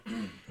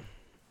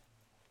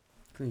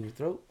Clean your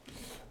throat?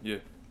 Yeah.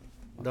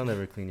 Don't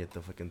ever clean your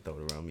fucking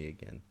throat around me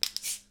again.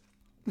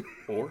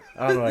 Or?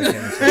 I don't know. I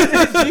can't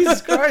say.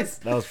 Jesus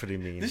Christ. That was pretty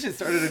mean. This shit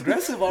started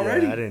aggressive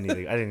already. Yeah, I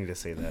didn't need to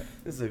say that.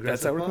 This is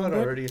aggressive pod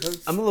already.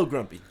 I'm a little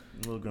grumpy.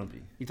 You You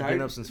I've tired?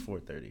 been up since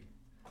 4:30.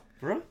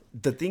 Bro?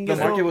 The thing The is,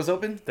 market was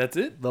open? That's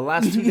it? the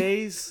last 2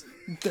 days,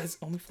 That's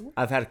only 4?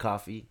 I've had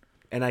coffee,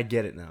 and I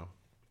get it now.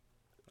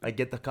 I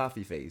get the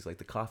coffee phase, like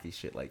the coffee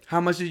shit. Like How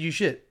much did you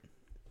shit?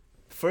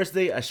 first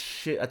day, I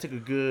took a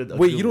good.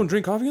 Wait, you don't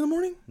drink coffee in the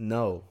morning?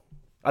 No,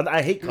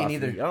 I hate Me coffee.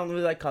 neither. I don't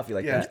really like coffee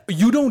like Yeah. that.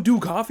 You don't do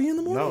coffee in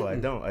the morning? No, I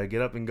don't. I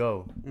get up and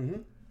go.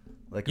 Mm-hmm.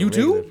 Like You a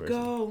regular too? person.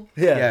 Go.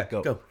 Yeah,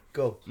 Go. go.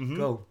 Go. Mhm.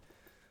 Go.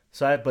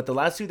 So, but the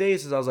last 2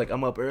 days, is I was like,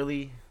 I'm up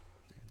early,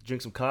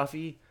 drink some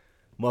coffee,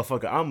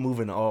 motherfucker. I'm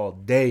moving all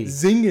day,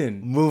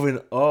 Zinging. moving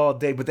all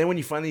day. But then when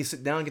you finally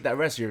sit down and get that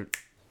rest, you're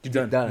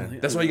done.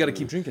 That's why you gotta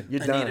keep drinking.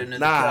 You're I done. need another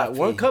Nah, coffee.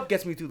 1 cup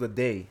gets me through the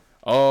day.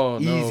 Oh,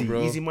 no, Easy,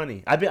 bro. easy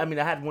money. I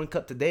had 1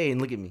 cup today, and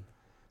look at me.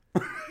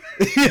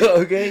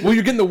 Okay. Well,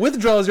 you're getting the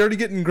withdrawals. You're already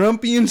getting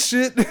grumpy and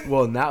shit.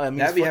 Well, now that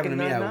means That be happening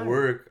to me fucking at 9-9.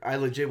 work. I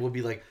legit will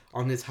be like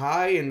on this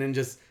high and then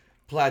just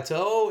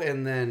plateau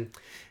and then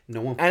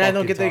no one. And I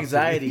don't fucking get the talks to me.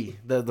 anxiety.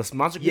 The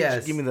monster drinks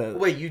Yes. give me the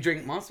Wait, you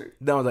drink Monster?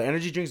 no. The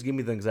energy drinks give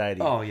me the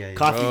anxiety. Oh yeah.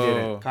 Coffee Bro.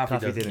 didn't. Coffee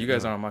doesn't. didn't. You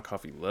guys no. aren't on my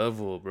coffee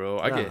level, bro.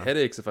 I get Nah.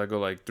 headaches if I go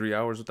like 3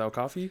 hours without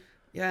coffee.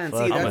 Yeah, and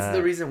Fuck see, that's that.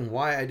 the reason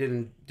why I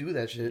didn't do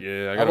that shit.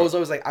 Yeah, I was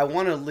always like, I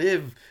want to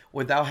live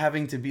without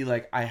having to be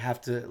like, I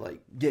have to like.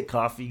 Get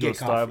coffee. Get Go to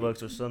coffee.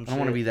 Starbucks or some I shit. don't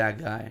want to be that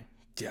guy.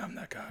 Yeah, I'm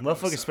that guy.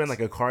 Motherfuckers spend like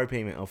a car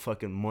payment a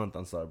fucking month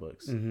on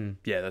Starbucks. Mm-hmm.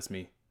 Yeah, that's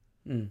me.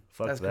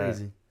 Fuck That's that.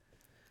 crazy.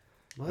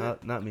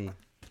 What? Not me.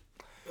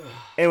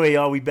 Anyway,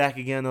 y'all, we back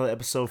again. Another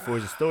episode for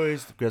the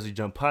Stories, the Grizzly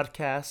Jump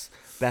Podcast.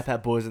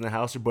 Backpack Boys in the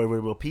house. Your boy,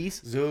 Will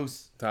Peace.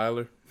 Zeus.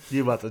 Tyler.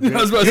 You about to drink?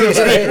 I was about to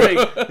say, Wait,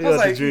 I about was to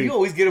like, drink. you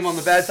always get him on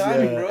the bad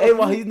timing, Yeah. bro. Hey,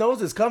 well, he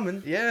knows it's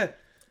coming. Yeah.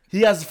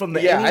 He has it from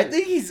the. Yeah, any- I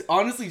think he's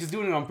honestly just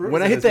doing it on purpose.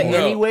 when I at hit this the point.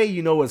 No. anyway,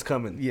 you know what's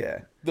coming.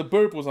 Yeah. The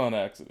burp was on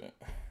accident.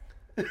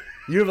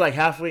 You're like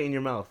halfway in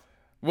your mouth.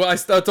 Well, I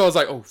thought I was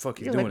like, oh, fuck,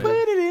 he's You're doing like, put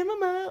it. it in my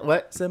mouth.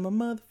 What? Said my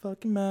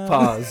motherfucking mouth.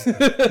 Pause.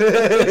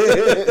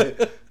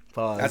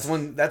 Pause.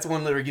 That's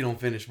one lyric you don't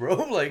finish, bro.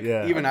 Like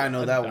Yeah. even I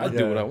know that I one. do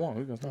Yeah. what I want.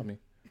 Who's gonna stop me?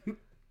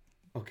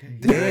 Okay.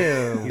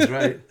 Damn. He's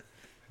right.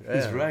 He's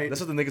Yeah. right. That's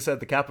what the nigga said at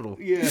the Capitol.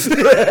 Yeah. That's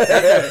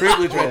that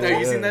privilege right there.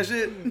 You seen that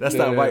shit? That's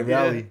Yeah, not White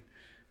yeah. Rally.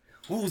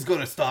 Who's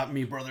gonna stop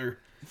me, brother?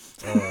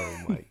 Oh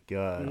my I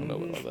god. don't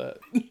know about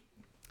that.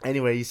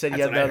 Anyway, you said you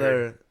That's had what I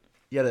another.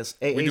 Yeah, that's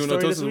AA We doing story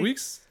a toast this of the week?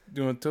 weeks?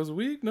 Doing a toast of the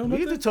week? No, We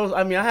nothing. get the toast.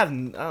 I mean, I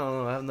don't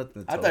know. I have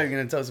nothing to I toast. thought you were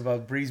gonna tell us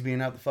about Breeze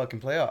being out the fucking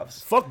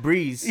playoffs. Fuck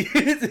Breeze.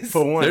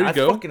 For one, There you I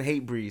go. fucking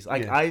hate Breeze.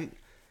 Like Yeah.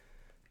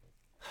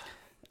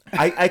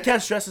 I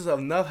can't stress this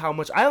enough how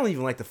much I don't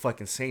even like the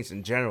fucking Saints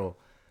in general.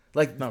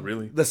 Like Not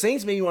really. The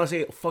Saints made me want to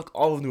say fuck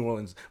all of New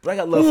Orleans, but I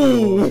got love for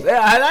New Orleans. Yeah,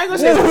 I ain't gonna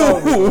say fuck all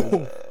of New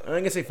Orleans. I ain't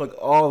gonna say fuck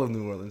all of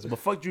New Orleans, but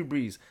fuck Drew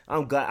Brees.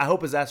 I'm glad. I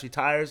hope his ass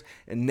retires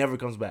and never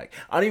comes back.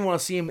 I don't even want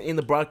to see him in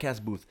the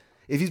broadcast booth.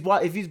 If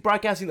he's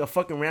broadcasting a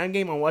fucking Ram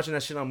game, I'm watching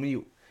that shit on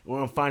mute. When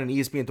I'm finding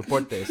ESPN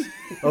Deportes.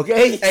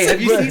 Okay. Hey,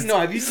 have you seen? No,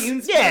 have you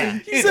seen? Yeah.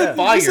 He said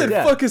fire. He said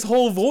Yeah. fuck his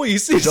whole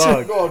voice. He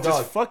Dog, said- Oh, just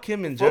dog. fuck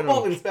him in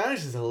Football general. in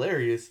Spanish is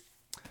hilarious.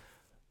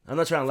 I'm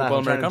not trying to laugh. Football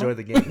I'm trying to enjoy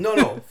Americano? the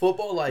game. No,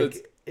 football like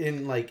That's-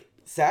 in like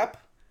SAP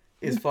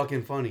is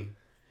fucking funny.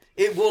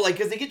 It will like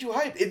because they get you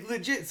hyped. It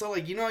legit. So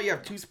like you know how you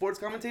have two sports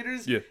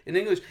commentators Yeah. in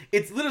English.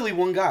 It's literally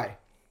one guy.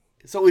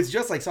 So it's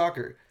just like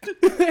soccer.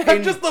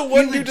 I'm just the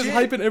one he dude just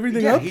legit- hyping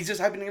everything yeah, up. he's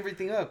just hyping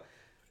everything up.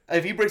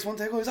 If he breaks one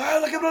tackle, he's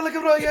look at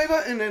bro,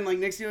 yeah, and then like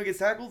next thing he gets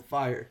tackled,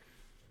 fire.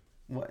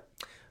 What?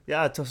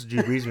 Yeah, I toasted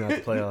Drew Brees when out the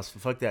playoffs.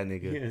 Fuck that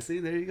nigga. Yeah, see,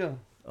 there you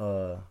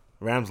go.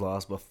 Rams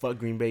lost, but fuck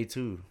Green Bay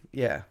too.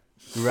 Yeah.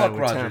 You riding Fuck with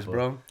Rodgers, Tampa.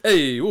 bro.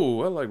 Hey,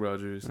 ooh, I like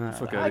Rodgers. Fuck I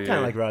outta kind here.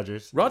 of like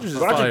Rodgers. Rodgers is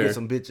Rodgers fire. gets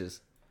some bitches.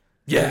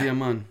 Yeah. Olivia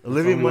Munn. Olivia That's the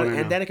only Munn one I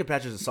and know. Danica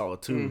Patrick is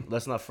solid too.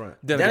 Let's not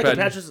front. Danica Danica Patrick-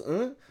 Patrick's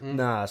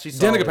nah, she's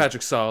solid. Danica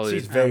Patrick's solid.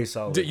 She's very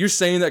solid. You're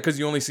saying that because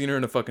you only seen her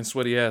in a fucking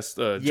sweaty ass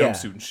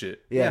jumpsuit and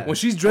shit. Yeah. When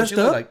she's What dressed she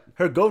look up. like?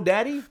 Her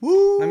GoDaddy.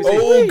 Woo. Let me see.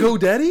 Oh,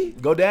 GoDaddy?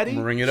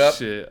 GoDaddy. Ring it up.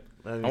 Shit.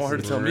 Let I me want her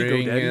to see. tell me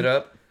Ring GoDaddy. it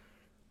up.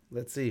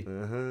 Let's see.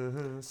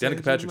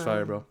 Danica Patrick's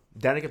fire, bro.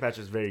 Danica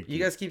Patrick's very cute.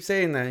 You guys keep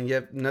saying that, and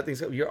yet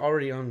nothing's. You're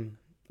already on.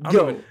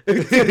 Yo,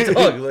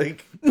 Dog,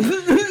 like.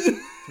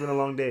 it's been a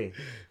long day.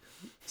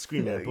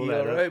 Screen man, pull You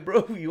that all up. right,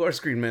 bro? You are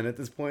screen man at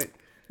this point.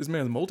 This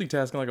man's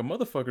multitasking like a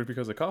motherfucker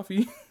because of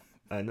coffee.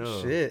 I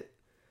know. Shit.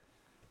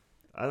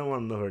 I don't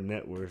want to know her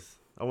net worth.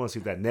 I want to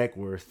see that neck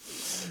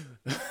worth.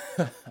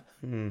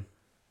 That's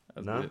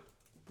Nah? it.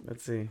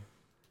 Let's see.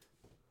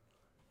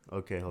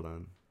 Okay, hold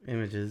on.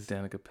 Images.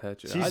 Danica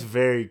Patrick. She's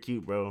very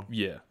cute, bro.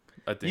 Yeah,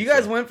 I think You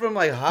guys so. went from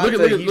like hot Look at-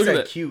 to look at- he look at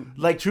said that. cute.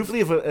 Like,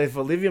 truthfully, if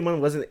Olivia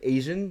Munn wasn't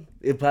Asian,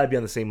 it'd probably be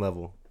on the same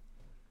level.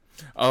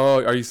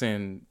 Oh, are you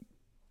saying?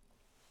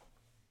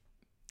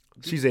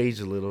 She's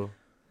aged a little.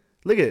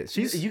 Look at it.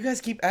 She's You guys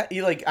keep at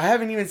you like I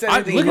haven't even said I-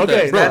 anything. look at You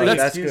that, keep bro. adding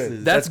That's excuses.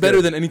 good. That's better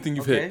good. than anything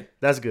you've Okay. hit.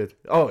 That's good.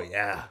 Oh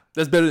yeah.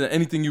 That's better than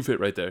anything you've hit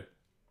right there.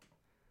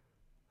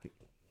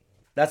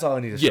 That's all I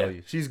need to show Yeah.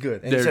 you. She's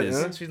good. And There you said,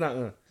 it is. She's not.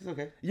 It's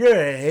okay. You're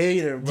a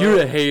hater, bro. You're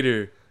a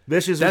hater.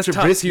 Bitch is That's with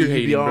top Trubisky. tier He be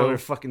hating, on bro. her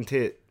fucking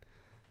tit.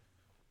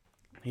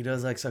 He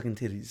does like sucking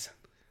titties.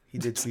 He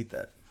did tweet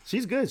that.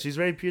 She's good. She's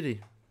very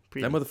pretty.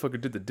 That motherfucker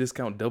did the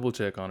discount double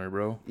check on her,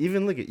 bro.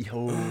 Even look at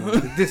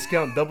the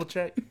discount double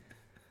check.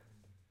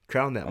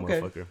 Crown that Okay.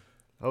 motherfucker.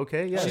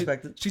 Okay, yeah. I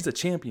respect it. She's a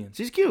champion.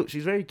 She's cute.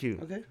 She's very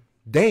cute. Okay.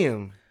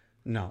 Damn.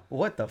 No.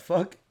 What the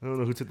fuck? I don't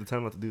know who took the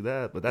time out to do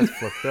that, but that's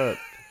fucked up.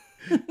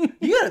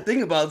 You gotta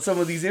think about some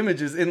of these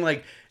images and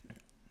like,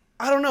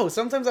 I don't know.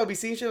 Sometimes I'll be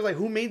seeing shit like,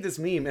 who made this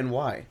meme and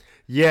why?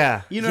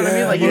 Yeah. You know what I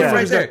mean? Like, it's yeah.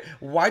 right there.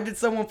 Why did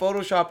someone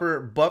Photoshop her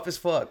buff as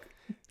fuck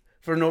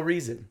for no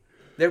reason?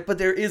 But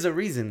there is a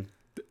reason.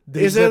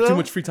 They Is just there, have though? too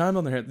much free time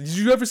on their hands. Did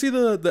you ever see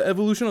the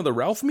evolution of the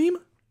Ralph meme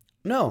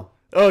No.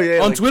 Oh, yeah.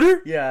 on like-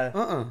 Twitter?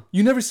 Yeah.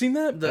 You never seen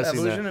that? The I've seen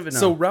evolution that. of it. No.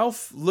 So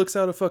Ralph looks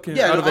out of fucking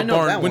yeah, out no, of I a know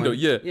barn that window. one.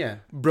 Yeah. Yeah.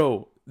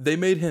 Bro, they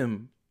made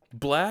him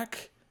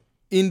black,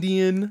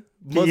 Indian,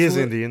 Muslim. He is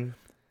Indian.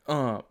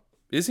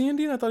 Is he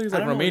Indian? I thought he was I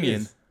like don't know what he Romanian.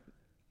 is.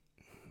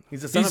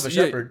 He's the son of a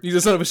shepherd. He's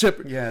a son of a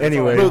shepherd. Yeah. that's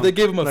Anyway. all I Bro, know. they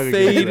gave him a Not gonna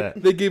get into fade.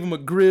 that. They gave him a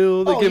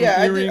grill. They Oh gave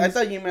yeah, him earrings. I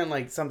thought you meant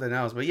like something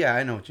else, but yeah,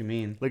 I know what you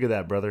mean. Look at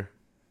that, brother.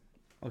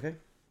 Okay.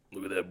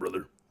 Look at that,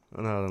 brother.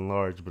 I'm not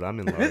enlarged, but I'm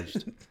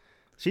enlarged.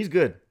 She's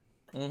good.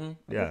 Mm-hmm.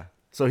 Yeah.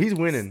 So he's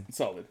winning.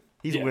 Solid.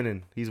 He's Yeah.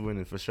 winning. He's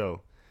winning for sure.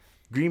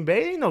 Green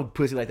Bay ain't no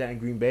pussy like that in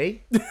Green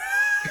Bay.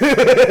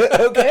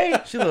 Okay.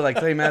 She looked like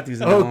Clay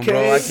Matthews in that one, bro.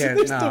 Okay. I can't.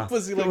 There's no Nah.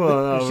 pussy like Come on,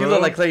 that. now, She bro.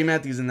 looked like Clay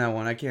Matthews in that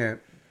one. I can't.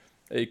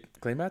 Hey,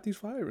 Clay Matthews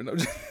fire. No,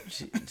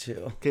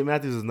 Chill. Okay,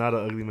 Matthews is not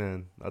an ugly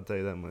man. I'll tell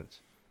you that much.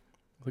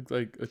 looked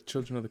like a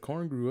Children of the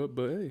Corn grew up,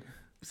 but hey.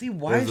 See,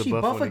 why There's is a she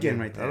buff one again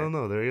right there? I don't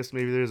know. I guess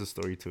maybe there's a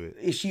story to it.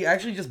 Is she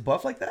actually just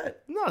buff like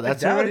that? No, I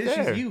that's her doubt right it.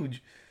 there. She's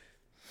huge.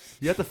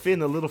 You have to fit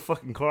in a little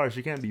fucking car.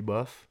 She can't be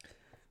buff.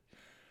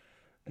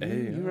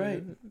 Hey, You're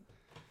right.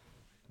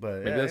 But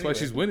Maybe yeah, that's why anyway.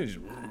 she's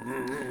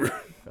winning.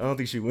 I don't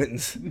think she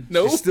wins.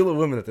 No? She's still a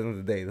woman at the end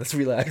of the day. Let's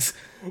relax.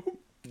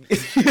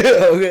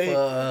 Okay.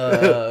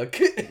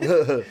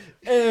 Fuck.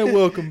 And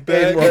welcome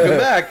back. And welcome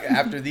back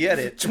after the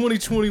edit.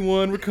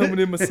 2021, we're coming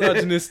in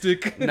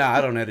misogynistic. Nah,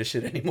 I don't edit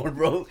shit anymore,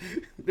 bro.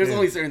 There's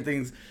only certain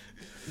things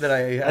that I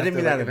have I didn't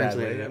mean to, that like, in a bad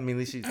eventually way. I edit. mean, at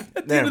least she.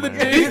 At the end of the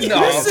day, Yeah, No,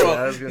 I was bro.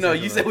 gonna say No, something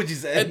you like said what you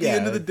said. At the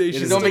end of the day, it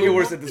she's is Don't still make it a-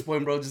 worse at this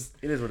point, bro. Just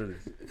It is what it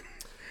is.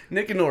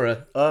 Nick and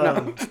Nora.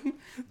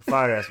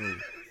 Fire ass movie.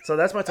 So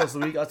that's my toast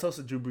of the week. I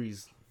toasted Drew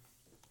Brees,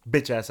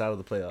 bitch ass out of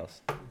the playoffs.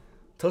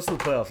 Toast of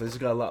the playoffs. They just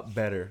got a lot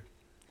better.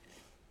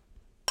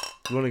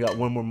 We only got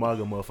one more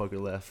MAGA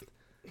motherfucker left.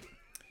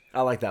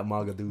 I like that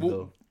MAGA dude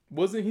though.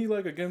 Wasn't he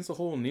like against the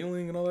whole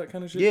kneeling and all that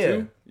kind of shit Yeah.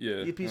 too? Yeah.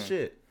 You a piece of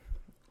shit.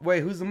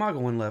 Wait, who's the MAGA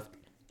one left?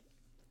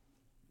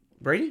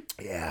 Brady?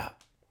 Yeah,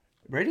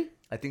 Brady?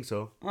 I think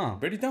so. Oh.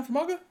 Brady down for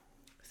MAGA?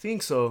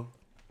 Think so.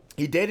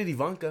 He dated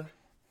Ivanka.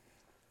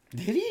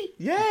 Did he?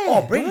 Yeah.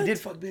 Oh, Brady What? did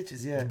fuck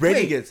bitches, yeah.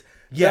 Brady Wait, gets.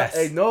 yes.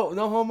 Hey, no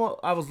homo.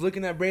 I was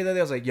looking at Brady that day.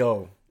 I was like,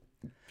 yo.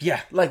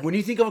 Yeah. Like, when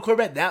you think of a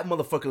quarterback, that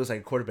motherfucker looks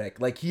like a quarterback.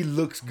 Like, he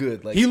looks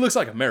good. Like, He looks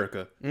like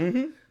America.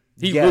 Mm-hmm.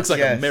 He Yes, looks like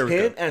yes. America.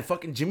 him and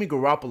fucking Jimmy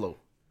Garoppolo.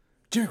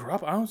 Jimmy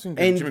Garoppolo. I don't think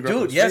And Jimmy dude,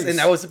 Garoppolo's yes, face. and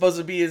that was supposed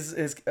to be his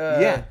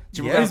Yeah.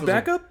 Jimmy yeah. His Garoppolo's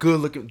backup? a good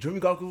looking. Jimmy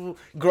Garoppolo.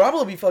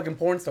 Garoppolo be fucking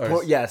porn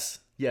stars. Yes.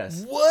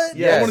 Yes. What?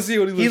 Yes. I want to see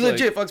what he looks He like.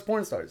 legit fucks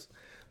porn stars.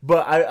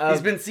 But I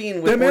He's been seen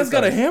with That porn man's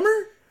got a stars.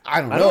 hammer?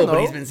 I don't I know, don't but know.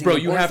 he's been seen Bro,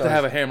 with you porn have to stars.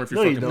 have a hammer if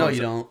you're No, you fucking don't. No,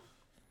 you porn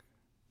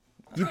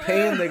don't. you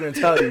pay him, they're gonna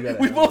tell you. You gotta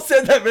We have both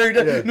said that very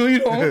day. Yeah. No, you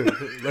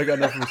don't. I got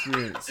enough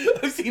experience.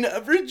 I've seen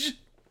average.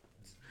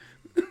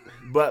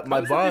 But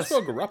my stars.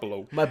 boss,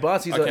 Garoppolo. my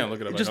boss, he's I can't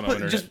look it up. Just I don't put,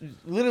 know just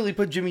literally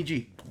put Jimmy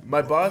G.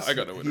 my boss. I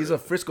got no He's a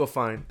Frisco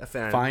fan.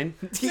 Fine.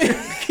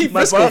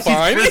 My boss,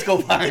 fine. Frisco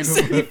fine.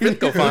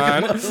 Frisco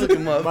fine. Look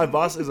him up. my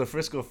boss is a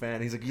Frisco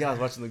fan. He's like, yeah, I was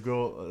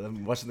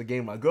watching watching the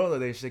game. My girl the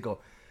other day, she go,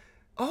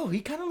 oh, he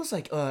kind of looks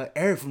like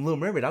Eric from Little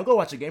Mermaid. I'll go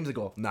watch the games. I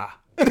go, nah.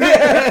 I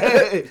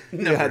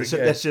had to shut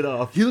again. that shit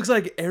off. He looks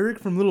like Eric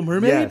from Little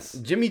Mermaid? Yes.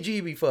 Jimmy G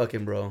be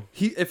fucking, bro.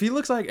 If he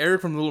looks like Eric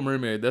from Little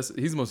Mermaid,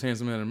 he's the most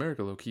handsome man in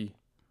America, low key.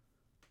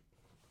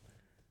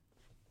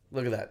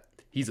 Look at that.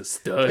 He's a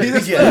stud.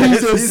 Yeah.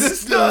 He's a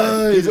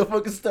stud. He's a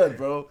fucking stud,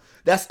 bro.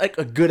 That's like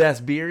a good ass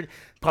beard.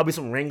 Probably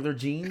some Wrangler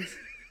jeans.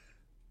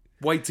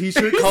 White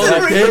t-shirt, call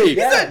it a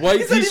day. White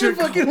He's not even t-shirt.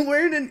 fucking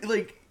wearing it.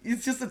 Like,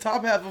 it's just the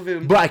top half of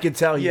him. But I can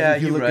tell. Yeah,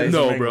 he you're look right. good as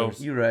No, some bro.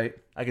 Wranglers. You're right.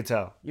 I can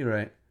tell. You're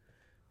right.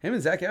 Him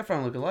and Zac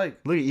Efron look alike.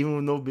 Look, even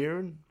with no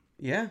beard.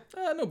 Yeah.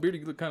 No,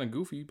 Beardy look kind of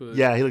goofy, but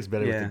Yeah, he looks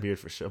better with Yeah. the beard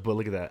for sure. But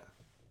look at that.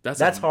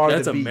 that's hard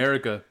That's to beat.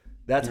 America.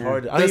 That's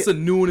hard. That's a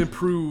new and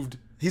improved.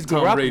 He's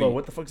Tom Brady. Garoppolo.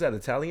 What the fuck's that?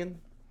 Italian?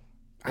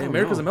 Hey, don't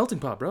America's know. a melting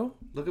pot, bro.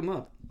 Look him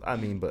up. I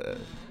mean, but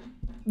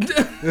What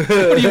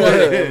do you want?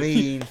 I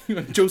mean, You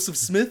want Joseph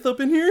Smith up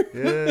in here?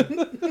 yeah.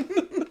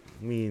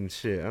 I mean,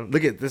 shit.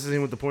 Look at this is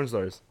him with the porn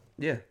stars.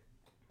 Yeah.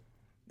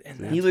 And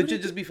He that's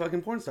legit just be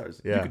fucking porn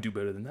stars. You Yeah. could do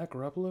better than that,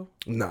 Garoppolo.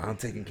 Nah, I'm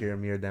taking care of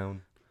Mira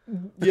down.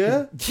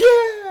 Yeah?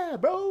 Yeah. Yeah,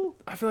 bro.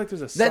 I feel like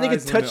there's a size That nigga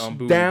limit on touched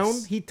boobies. down.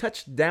 He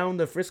touched down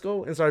the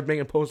Frisco and started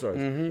banging porn stars.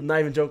 I'm not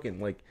even joking.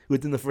 Like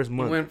within the first He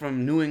month. went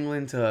from New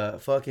England to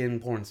fucking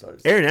porn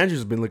stars. Erin Andrews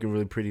has been looking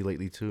really pretty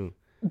lately too.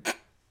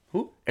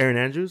 Who? Erin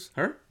Andrews?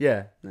 Her?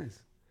 Yeah.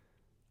 Nice.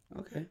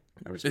 Okay.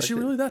 I Is respect she it.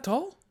 really that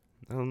tall?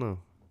 I don't know.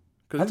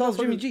 How tall is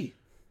Jimmy G?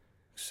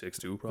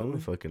 6'2", I don't probably.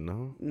 fucking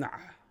know. Nah.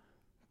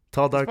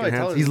 Tall, dark, and probably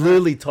taller handsome. He's than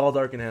literally tall,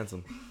 dark, and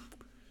handsome.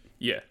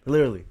 Yeah.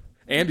 Literally.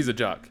 And he's a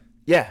jock.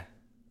 Yeah.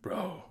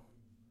 Bro.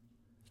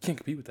 You can't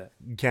compete with that.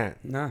 You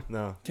can't. Nah.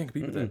 No. Can't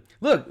compete with that.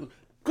 Look.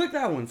 Click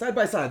that one side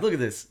by side. Look at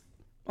this.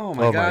 Oh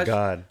my gosh. My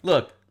god.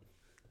 Look.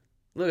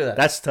 Look at that.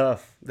 That's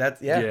tough.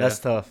 That's yeah. Yeah. That's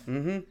tough.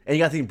 Mm-hmm. And you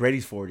gotta think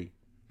Brady's 40.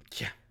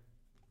 Yeah.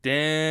 Damn,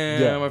 Yeah,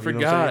 you I know what I'm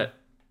forgot. saying?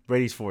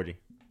 Brady's 40.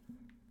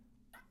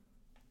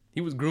 He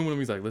was grooming him.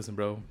 He's like, listen,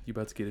 bro, you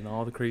about to get in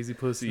all the crazy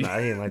pussy. Nah,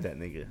 I ain't like that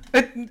nigga.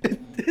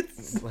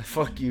 Like,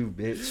 fuck you,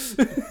 bitch.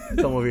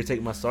 Come over here,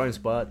 take my starting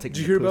spot. Take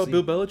Did you my hear about pussy.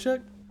 Bill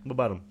Belichick? What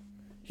about him?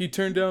 He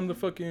turned down the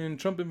fucking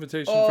Trump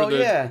invitation Oh, for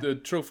yeah. the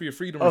Trophy of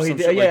Freedom Oh, or he some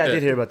did. shit Yeah, like I that.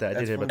 did hear about that. I did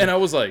That's hear about funny. And that. I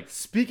was like,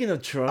 Speaking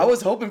of Trump, I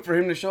was hoping for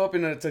him to show up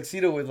in a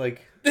tuxedo with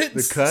like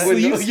the cut. with,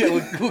 yeah,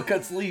 with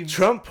cut sleeves.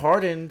 Trump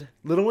pardoned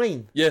Lil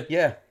Wayne yeah.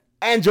 Yeah.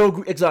 and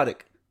Joe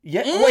Exotic.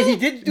 Yeah. Wait, he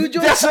did do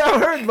Joe. That's what I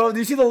heard, bro. Did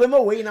you see the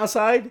limo waiting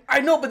outside? I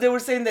know, but they were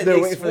saying that They're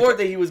they waiting for swore the-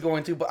 that he was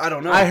going to, but I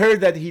don't know. I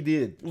heard that he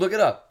did. Look it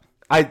up,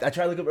 I tried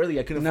to look up earlier.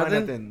 I couldn't find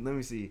Nothing? nothing. Let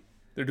me see.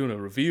 They're doing a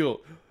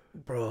reveal.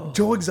 bro.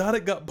 Joe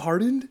Exotic got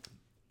pardoned?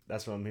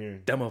 That's what I'm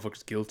hearing. That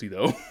motherfucker's guilty,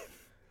 though.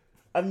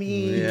 I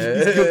mean, Yeah.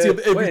 He's guilty of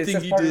Wait, it everything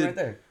says he pardon did. right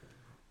there.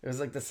 It was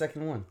like the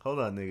second one. hold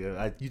on,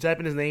 nigga. You type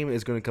in his name,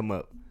 it's gonna come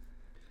up.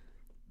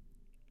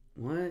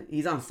 What?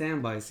 He's on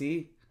standby.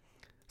 See?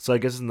 So I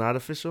guess it's not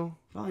official.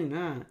 Probably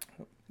not.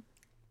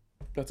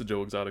 That's a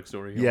Joe Exotic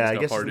story. He Yeah, I almost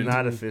got guess pardoned. it's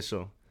not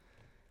official.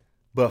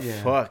 But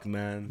Yeah. fuck, I'm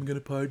man. gonna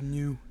pardon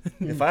you.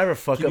 If I ever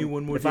fuck Give up, me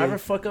one more if I day. ever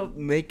fuck up,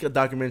 make a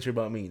documentary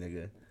about me,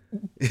 nigga.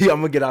 I'm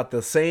gonna get out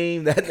the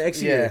same that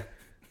next year.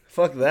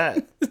 Fuck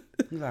that.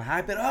 You gotta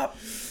hype it up.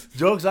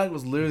 Joe Exotic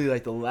was literally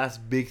like the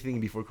last big thing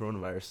before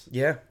coronavirus.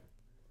 Yeah.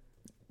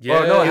 Yeah,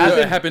 Oh, no,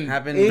 it happened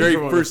happened very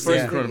in first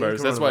corona- thing yeah. coronavirus.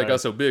 in That's why it coronavirus.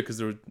 got so big because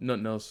there was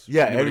nothing else.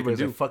 Yeah, anybody everybody's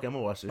could like, "Fuck, I'm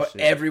gonna watch this But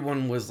shit."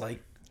 everyone was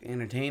like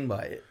entertained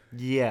by it.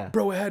 Yeah,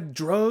 Bro, it had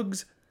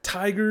drugs,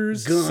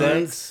 tigers, Guns,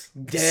 sex.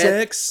 death.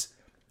 sex,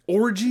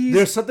 orgies.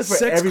 There's something for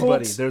sex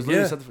everybody. cults. There's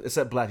literally Yeah. something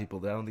except black people.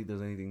 I don't think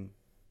there's anything.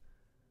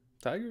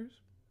 Tigers.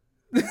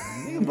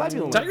 Black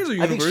people. Tigers are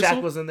I think universal.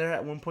 Shaq was in there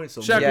at one point.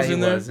 So Shaq maybe Yeah, was he in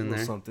there. was in a little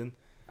there. something.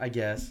 I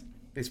guess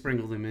they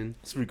sprinkled him in.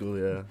 Sprinkle,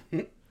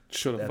 yeah.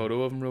 Showed a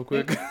photo of him real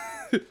quick.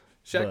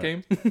 Shaq But-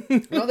 came.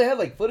 No, they had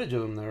like footage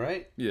of him there,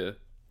 right? Yeah.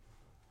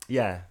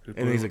 Yeah,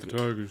 and he's like, the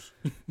Tigers.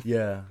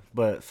 yeah,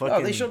 but fucking.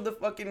 Oh, they showed the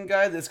fucking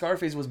guy that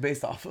Scarface was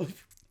based off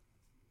of.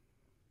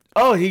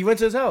 Oh, he went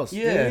to his house.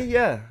 Yeah. Didn't he?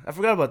 Yeah. I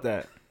forgot about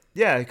that.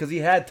 Yeah, because he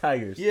had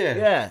tigers. Yeah.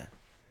 Yeah.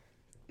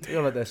 Forgot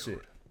about that shit.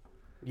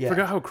 Yeah.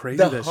 Forgot how crazy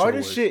The that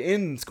hardest shit was. shit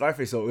in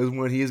Scarface though is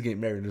when he is getting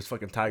married and there's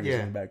fucking tigers Yeah.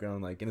 in the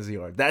background, like in his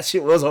yard. That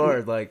shit was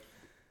hard. Like,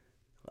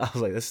 I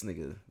was like, this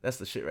nigga, that's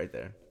the shit right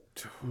there.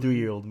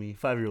 3-year-old me,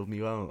 5-year-old me.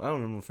 I don't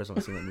remember the first time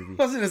I seen that movie.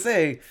 I was gonna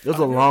say. It was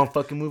a long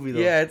fucking movie though.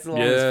 Yeah, it's long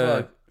as Yeah.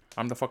 fuck.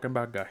 I'm the fucking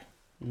bad guy.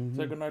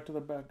 Say goodnight to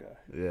the bad guy.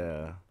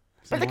 Yeah.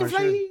 Some Pelican more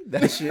fly.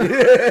 That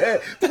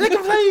shit.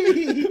 Pelican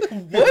fly.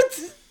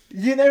 What?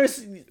 You never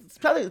seen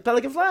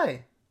Pelican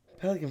fly?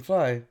 Pelican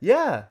fly.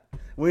 Yeah.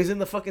 When he's in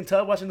the fucking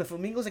tub watching the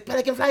flamingos, like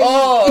Pelican fly.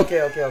 Oh,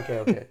 okay.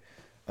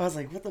 I was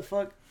like, what the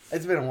fuck?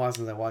 It's been a while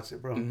since I watched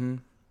it, bro. Mm-hmm.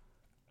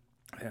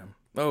 Damn.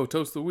 Oh,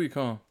 toast of the week,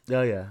 huh?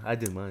 Oh yeah, I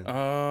did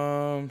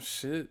mine.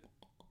 Shit.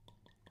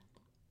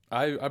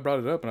 I brought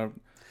it up and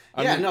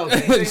I Yeah, mean- no,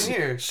 same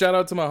here. Shout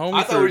out to my homie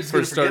I thought we were just for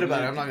gonna forget starting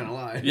about it. it. I'm not gonna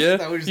lie. Yeah? I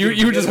thought we just You- gonna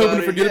you were just forget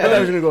hoping to forget I thought I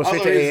was gonna go I straight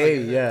thought to we were just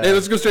AA. like, Yeah. Hey,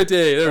 let's go straight to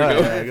AA. There we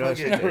All go. right, go Fuck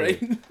straight it. to All AA.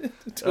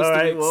 right. Toast All the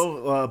right, weeks.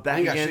 well, I back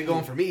ain't got again. shit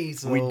going for me,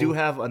 so We do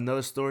have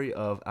another story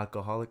of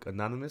Alcoholic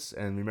Anonymous,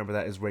 and remember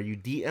that is where you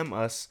DM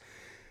us,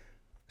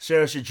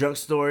 share us your drunk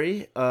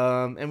story,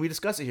 and we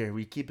discuss it here.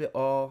 We keep it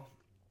all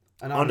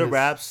under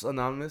wraps,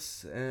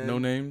 anonymous, and No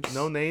names.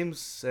 no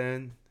names,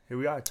 and here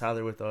we are,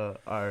 Tyler, with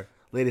our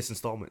latest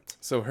installment.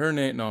 So her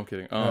name? No, I'm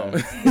kidding.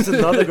 It's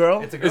another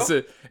girl. It's a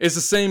girl. It's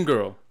the same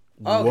girl.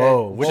 Okay.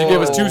 Whoa, She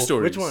gave us 2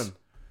 stories. Which one?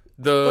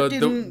 The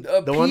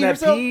The one that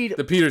herself? peed.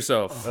 the Peter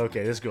self.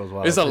 Okay, this girl's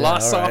wild. It's a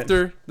lot all right.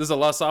 softer. There's a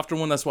lot softer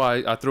one. That's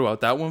why I threw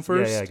out that one Yeah,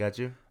 first. yeah, I got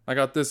you. I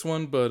got this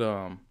one, but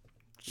A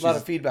lot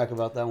of feedback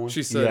about that one.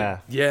 she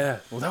said, Yeah.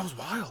 Well, that was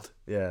wild.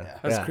 Yeah,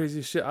 That's yeah.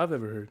 craziest shit I've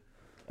ever heard.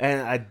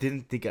 And I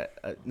didn't think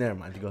never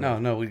mind. Go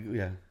ahead. No,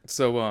 yeah.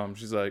 So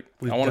she's like,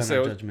 We've I want to done say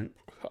our I judgment.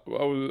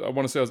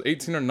 want to say I was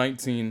 18 or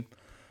 19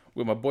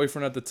 with my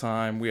boyfriend at the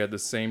time. We had the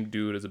same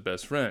dude as a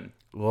best friend.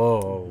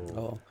 Whoa.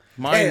 Oh,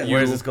 Mind you,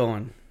 where's this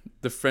going?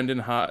 the friend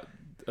and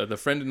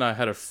I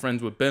had a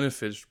friends with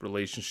benefits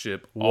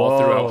relationship all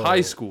throughout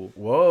high school.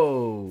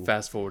 Whoa.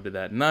 Fast forward to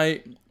that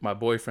night, my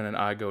boyfriend and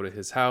I go to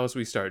his house.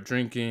 We start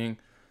drinking.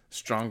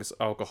 strongest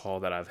alcohol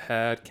that I've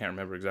had. Can't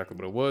remember exactly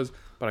what it was,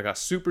 but I got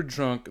super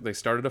drunk. They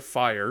started a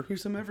fire.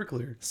 Here's some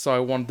Everclear. So I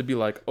wanted to be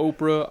like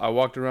Oprah. I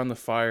walked around the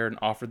fire and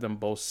offered them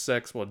both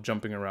sex while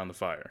jumping around the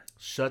fire.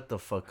 Shut the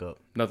fuck up.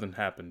 Nothing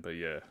happened, but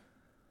yeah.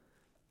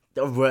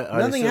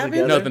 Nothing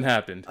happened? Nothing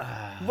happened.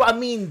 Well, I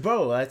mean,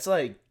 bro, that's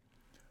like,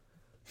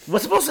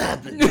 what's supposed to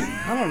happen?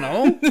 I don't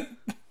know.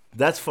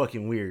 That's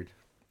fucking weird.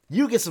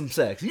 You get some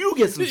sex. You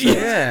get some sex.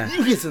 Yeah.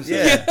 You get some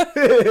sex.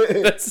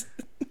 That's.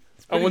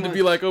 I wanted to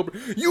be like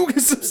Oprah. You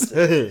get some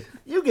sex.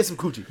 You get some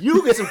coochie.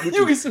 You get some coochie.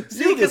 You get some.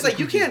 See, because like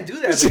you can't do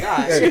that as a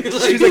guy.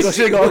 She's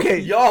like, okay,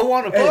 y'all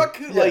want to fuck?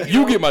 Like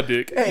You get my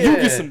dick. Hey, You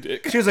yeah. get some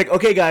dick. She was like,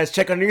 okay, guys,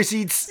 check under your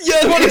seats.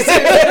 Yeah, what is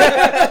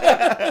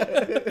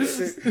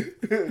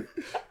it?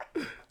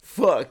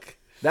 Fuck.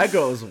 That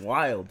girl is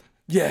wild.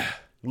 Yeah.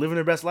 Living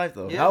her best life,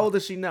 though. Yeah. How old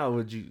is she now?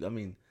 Would you, I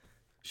mean,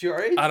 she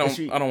alright? I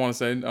She- don't want to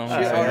say. I don't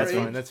wanna She say alright? that's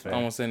nothing. fine. That's I fair.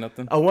 don't want to say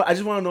nothing. I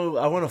just want to know.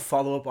 I want to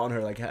follow up on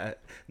her. Like,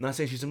 not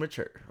saying she's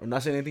immature. I'm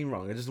not saying anything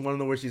wrong. I just want to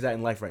know where she's at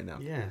in life right now.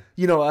 Yeah.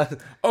 You know,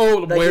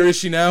 Oh, where is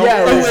she now?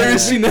 yeah, Oh, yeah, where yeah.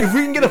 is she now? If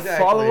we can get a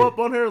Exactly. follow up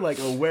on her, like,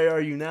 where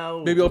are you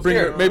now? Maybe I'll bring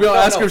her. Here, Maybe I'll no,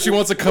 ask no. her if she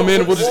wants to come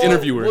in. We'll just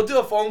interview her. We'll do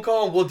a phone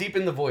call and we'll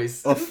deepen the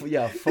voice.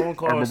 Yeah, phone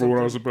call. I or remember when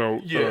I was something.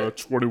 about Yeah.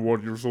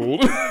 21 years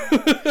old.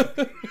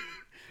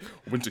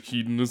 Went to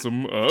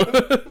hedonism.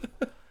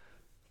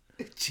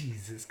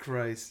 Jesus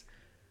Christ.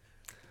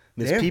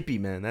 Miss Damn. Pee-Pee,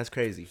 man, that's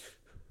crazy.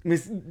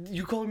 Miss,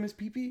 you call her Miss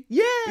Pee-Pee?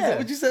 Yeah. Is that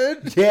what you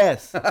said?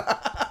 Yes.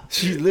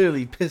 She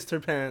literally pissed her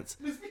pants,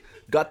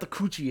 got the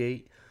coochie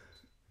ate,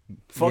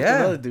 fucked Yeah.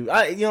 another dude.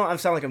 I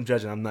sound like I'm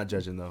judging. I'm not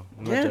judging though.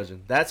 I'm not Yeah.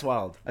 judging. That's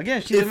wild.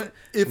 Again, she's If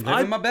living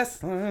I my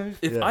best life.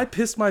 if Yeah. I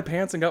pissed my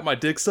pants and got my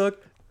dick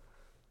sucked,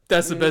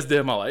 that's the best day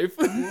of my life.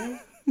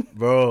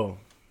 Bro,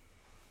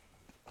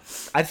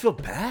 I'd feel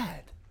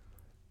bad.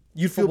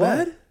 You feel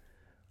what? bad?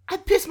 I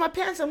pissed my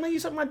pants. I'm letting you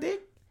suck my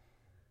dick.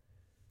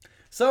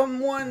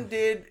 Someone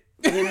did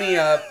hit me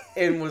up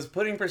and was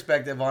putting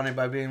perspective on it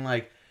by being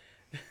like,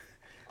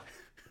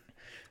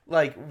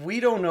 we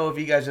don't know if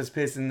you guys just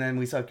pissed and then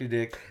we suck your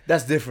dick.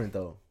 That's different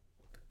though.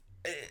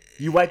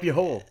 You wipe your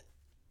hole.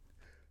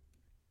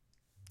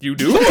 You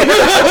do?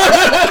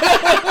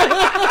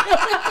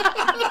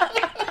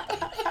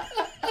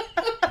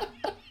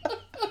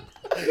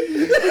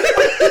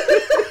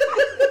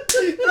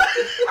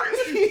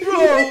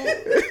 Bro,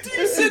 do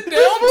you sit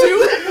down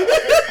too?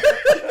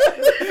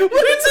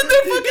 When it's in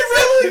there fucking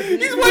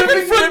red, he's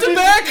wiping front to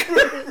back.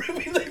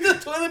 Ripping like the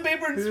toilet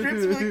paper and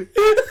strips. Like,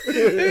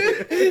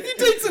 He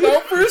takes it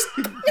out first.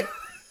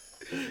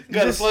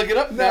 gotta plug it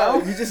up now.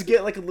 You just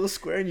get like a little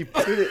square and you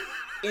put it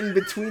in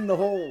between the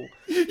hole.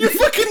 You're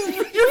flossing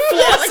your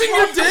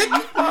dick.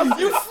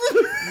 You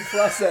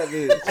floss that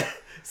bitch.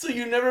 So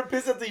you never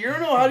piss at the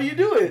urinal? How do you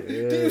do it?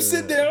 Do you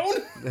sit down?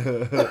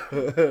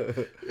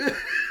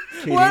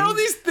 Why are all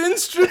these thin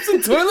strips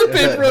of toilet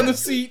paper on the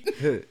seat?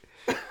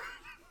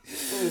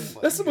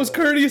 That's the most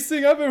courteous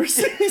thing I've ever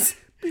seen.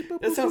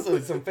 That sounds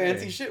like some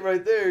fancy shit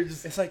right there.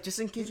 Just It's like, just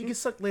in case you get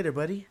sucked later,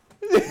 buddy.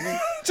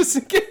 Just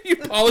in case you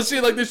polish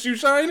it like the shoe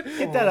shine.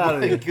 Get that out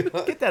of my there.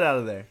 God. Get that out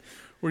of there.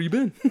 Where you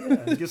been?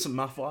 Get some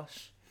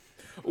mouthwash.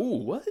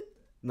 Ooh, what?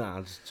 Nah,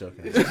 I'm just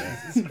joking.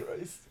 Jesus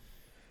Christ.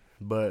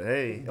 But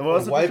hey, what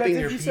was the Wiping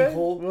your perspective you pee said?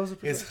 hole What was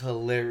the is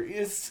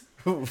hilarious.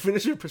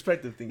 Finish your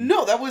perspective thing.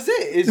 No, that was it.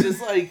 It's just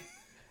like,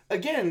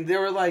 again, they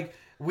were like,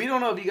 we don't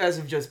know if you guys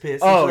have just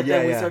pissed. Oh, It's like, yeah,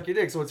 then we yeah. suck your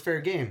dick, so it's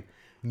fair game.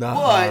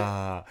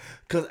 Nah,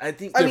 because I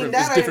think I mean, Different-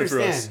 it's that I different for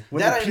us. understand.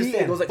 when That I the pee,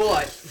 understand. it goes like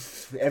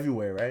but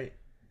everywhere, right?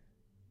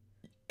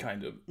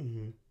 Kind of.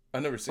 Mm-hmm.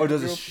 I've never seen. Or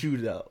does a it girl,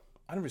 shoot out?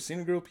 I've never seen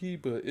a girl pee,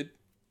 but it.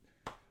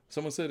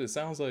 Someone said it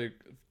sounds like.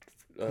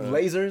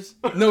 Lasers?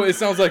 No, it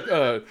sounds like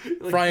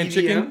frying EDM?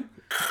 chicken.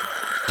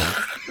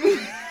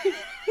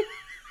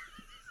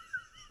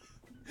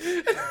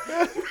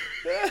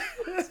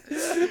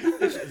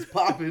 it's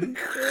popping.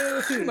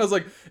 And I was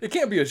like, it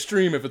can't be a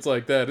stream if it's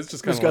like that. It's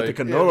just kind It's of got like,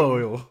 the canola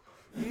oil.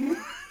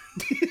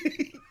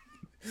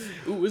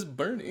 ooh, it's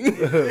burning.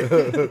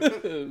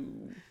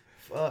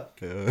 Fuck.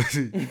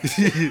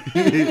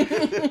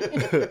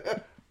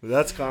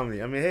 That's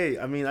comedy. I mean, hey,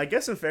 I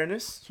guess in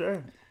fairness,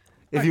 sure.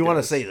 If you want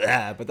to say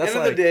that, but that's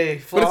End like of the day,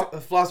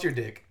 floss your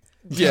dick.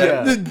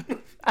 Yeah.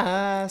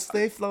 I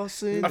stay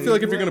flossing. I feel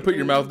like if you're gonna put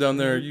your mouth down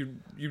there,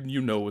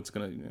 you know what's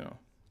gonna,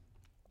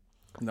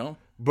 No,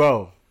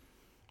 bro.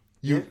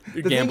 you're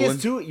The gambling. thing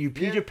is, too, you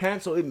peed your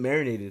pants, so it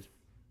marinated.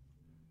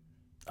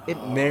 It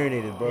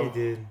marinated, bro. It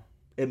did.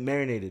 It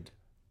marinated.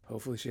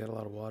 Hopefully, she had a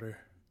lot of water.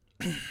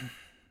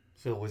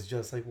 So it was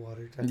just like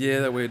water. Yeah,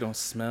 that way it don't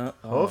smell.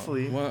 Oh,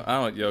 Hopefully. Well,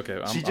 I don't. Yeah,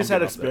 okay. She just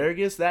had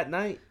asparagus that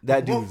night.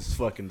 That dude's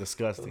fucking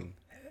disgusting.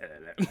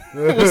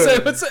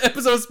 What's the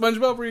episode of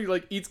SpongeBob where he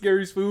like eats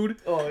Gary's food?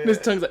 Oh, yeah. And his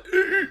tongue's like.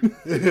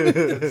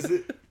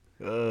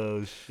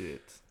 Oh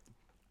shit.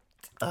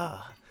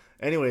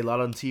 Anyway, a lot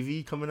on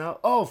TV coming out.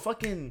 Oh,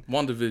 fucking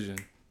WandaVision.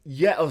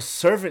 yeah. Oh,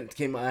 Servant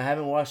came out. I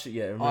haven't watched it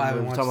yet. Remember I haven't we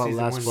were watched talking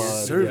about season last one yet.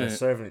 pod. Servant. Yeah,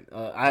 Servant.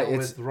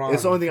 With Ron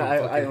It's the only thing from I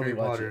fucking only Harry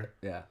watch Potter.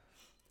 it. Yeah.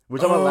 We're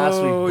talking about last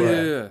week. Oh,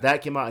 But yeah.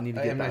 that came out. I need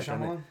to get M. Night back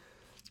on it. Shyamalan?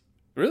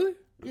 Really?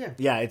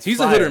 Yeah, it's He's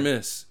fire. a hit or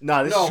miss.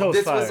 No, this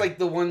this fire. was like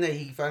the one that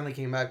he finally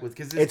came back with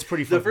because it's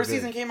pretty. The first good.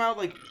 season came out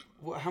like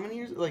how many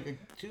years? Like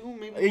 2,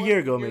 maybe a year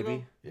ago,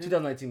 maybe Yeah.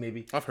 2019,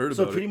 maybe. I've heard about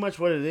So it. pretty much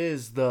what it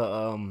is,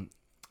 the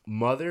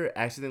mother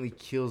accidentally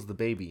kills the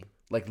baby,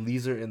 like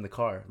leaves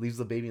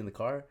the baby in the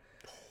car,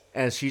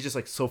 and she's just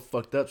like so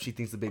fucked up. She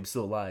thinks the baby's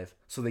still alive.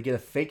 So they get a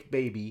fake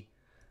baby.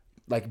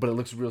 Like, but it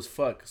looks real as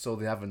fuck. So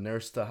they have a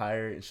nurse to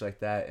hire and shit like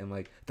that. And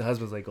like the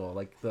husband's like, oh,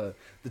 like the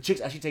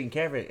chick's actually taking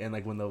care of it. And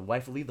like when the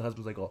wife will leave, the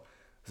husband's like, oh,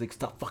 he's like,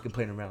 stop fucking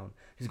playing around.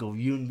 He's go,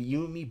 you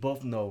and me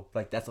both know,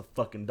 like that's a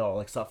fucking doll.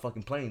 Like stop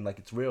fucking playing, like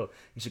it's real.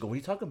 And she go, what are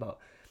you talking about?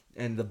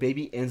 And the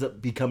baby ends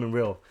up becoming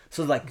real.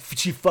 So like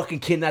she fucking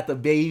kidnapped the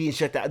baby and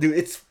shit that, dude.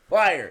 It's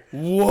fire.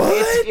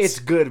 What? It's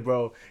good,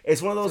 bro.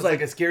 It's one of those So it's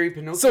like a scary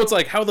Pinocchio. So it's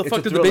like, how the It's fuck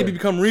a did the baby thriller.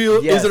 become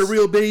real? Yes. Is it a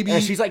real baby?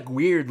 And she's like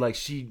weird, like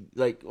she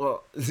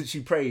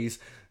prays.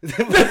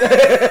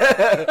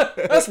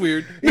 That's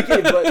weird.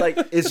 Okay, but like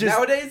it's just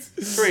nowadays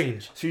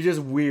strange. she's just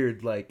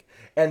weird, like,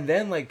 and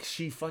then like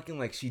she fucking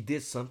like she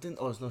did something.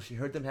 Oh no, she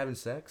heard them having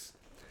sex.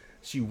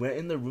 She went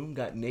in the room,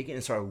 got naked,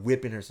 and started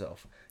whipping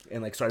herself,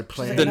 and like started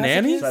playing. The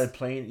nanny? started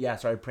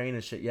praying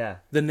and shit. Yeah,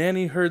 The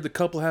nanny heard the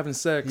couple having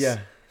sex. yeah.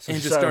 So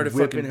and she just started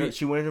whipping fucking. her.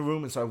 She went in her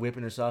room and started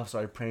whipping herself,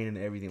 started praying and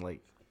everything. Like,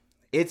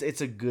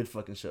 it's a good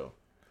fucking show.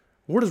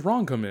 Where does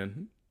Ron come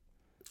in?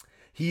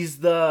 He's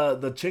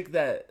the chick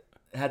that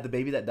had the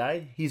baby that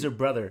died. He's her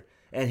brother,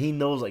 and he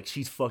knows like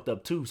she's fucked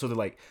up too. So they're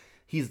like,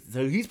 he's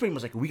pretty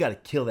much like, we gotta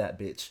kill that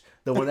bitch.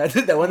 The one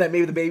that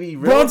made the baby.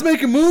 Real. Ron's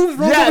making moves.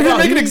 Ron's over here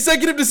making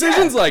executive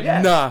decisions.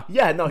 Nah.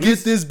 Yeah, no. Get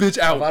this bitch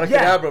out. Avada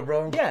Yeah. Kedavra,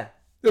 bro. Yeah.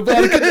 Like,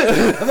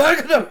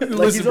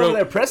 Like he's over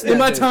there pressing in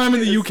that my bitch. time in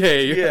the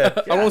UK,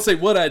 Yeah. I won't say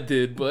what I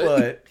did,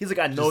 but He's like,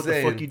 I know Just what the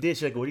saying. fuck you did.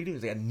 She's like, what do you do?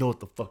 He's like, I know what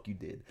the fuck you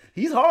did.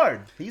 He's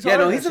hard. He's Yeah,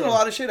 hard. no, in he's that in a show.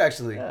 lot of shit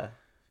actually. Yeah.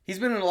 He's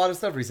been in a lot of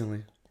stuff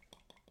recently.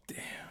 damn.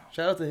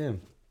 Shout out to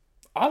him.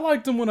 I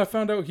liked him when I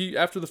found out he,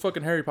 after the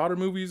fucking Harry Potter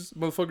movies,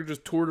 motherfucker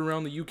just toured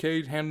around the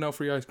UK handing out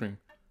free ice cream.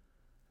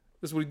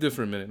 That's what he did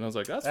for a minute. And I was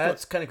like,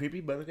 That's kind of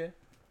creepy, but okay.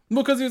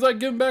 Well, because he was like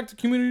giving back to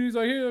community. He's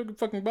like, here, I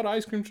fucking bought an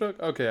ice cream truck.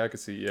 Okay, I can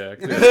see. Yeah, I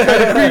can see.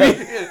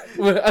 It's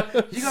kinda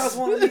creepy. You guys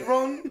want to meet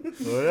Ron?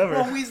 Whatever.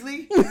 Ron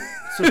Weasley?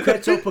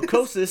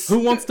 Secretopicosis. Who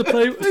wants to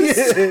play? What'd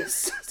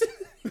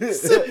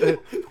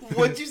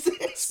you say?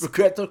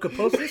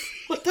 Secretopicosis?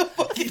 What the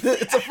fuck is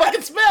It's a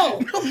fucking smell.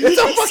 It's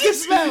a fucking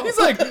smell. He's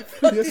like,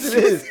 Yes,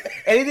 it is.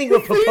 Anything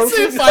with he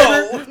said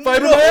proposis.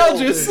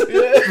 fibromyalgia.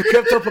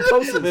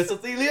 Secretopicosis.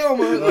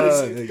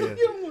 Mesothelioma. Nigga.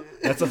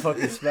 That's a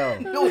fucking smell.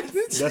 No,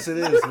 it's Yes, it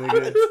is,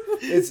 nigga.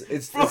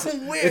 It's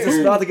From where? it's a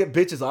smell to get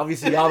bitches.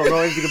 Obviously, y'all don't know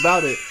anything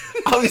about it.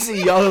 Obviously,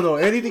 y'all don't know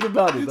anything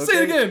about it. Okay? Say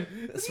it again.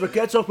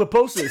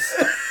 Spaghettopicosis.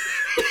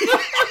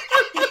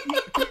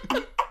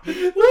 what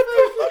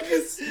the fuck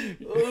is?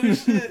 Oh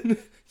shit!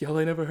 Y'all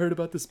ain't never heard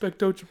about the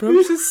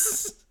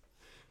spectotroposis?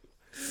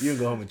 You can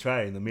go home and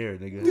try it in the mirror,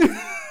 nigga.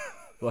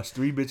 Watch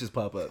 3 bitches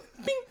pop up.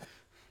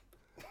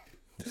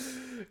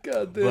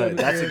 God damn. But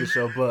that's a good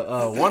show. But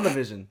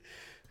WandaVision,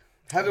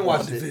 Haven't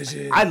watched it.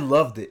 WandaVision. I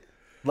loved it.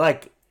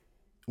 Like,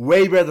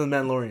 way better than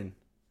Mandalorian.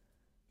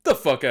 The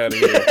fuck out of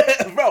here.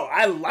 Bro,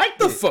 I liked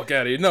The it. fuck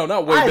out of here. No,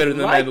 not way better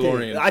than liked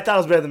Mandalorian. it. I thought it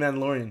was better than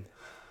Mandalorian.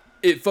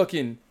 It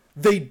fucking,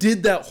 they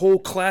did that whole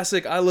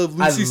classic I Love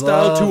Lucy I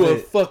style to love a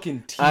it.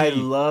 fucking T. I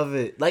love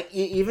it. Like,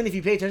 even if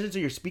you pay attention to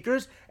your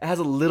speakers, it has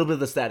a little bit of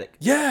the static.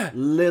 Yeah.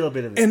 Little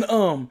bit of it.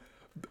 And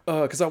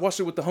because I watched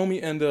it with the homie,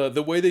 and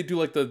the way they do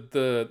like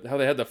the how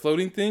they had the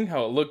floating thing,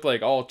 how it looked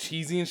like all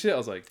cheesy and shit. I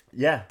was like,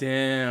 yeah.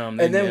 damn.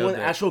 They And then nailed when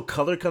that. actual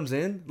color comes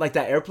in, like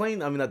that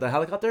airplane, I mean, the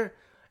helicopter,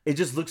 it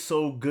just looks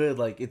so good.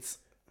 Like, it's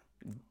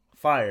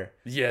fire.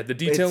 Yeah, the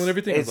detail It's- and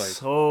everything It's was like,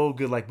 so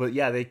good. Like, but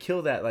yeah, they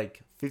kill that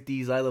like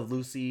 50s I Love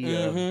Lucy.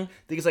 I think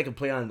it's like a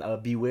play on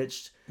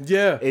Bewitched.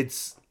 yeah.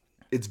 It's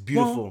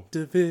beautiful.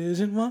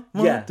 WandaVision,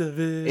 Yeah,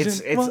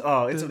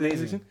 WandaVision, it's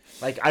amazing.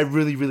 Like, I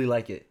really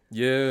like it.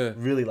 Yeah.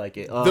 Really like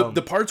it.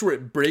 The parts where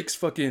it breaks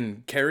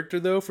fucking character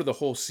though for the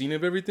whole scene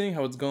of everything,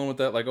 how it's going with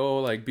that like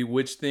like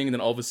bewitched thing, and then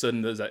all of a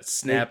sudden there's that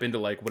snap into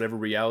like whatever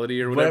reality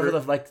or whatever.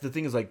 the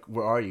thing is, like,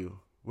 where are you?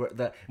 Was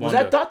Wanda.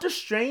 that Doctor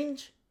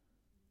Strange?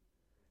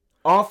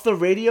 Off the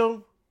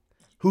radio?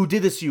 Who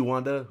did this to you,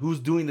 Wanda? Who's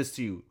doing this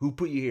to you? Who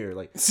put you here?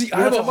 Like, See, you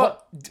know what I'm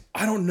talking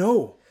I don't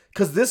know.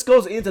 because this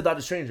goes into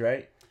Doctor Strange,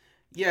 right?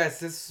 Yes,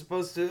 this is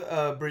supposed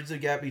to bridge the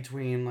gap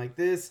between like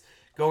this,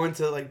 go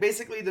into like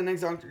basically the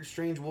next Doctor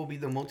Strange will be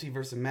the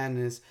multiverse of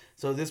madness.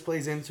 So this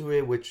plays into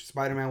it, which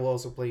Spider-Man will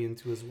also play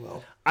into as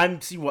well.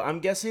 What I'm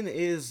guessing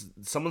is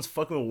someone's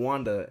fucking with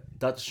Wanda.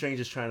 Doctor Strange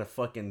is trying to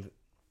fucking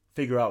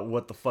figure out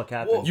what the fuck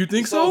happened. Well, You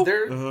think so?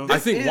 there- I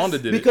think is- Wanda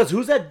did it. because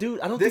who's that dude?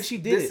 I don't think This, she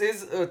did this it.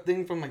 is a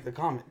thing from like the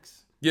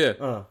comics.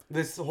 Yeah.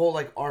 This whole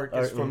like arc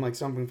is from like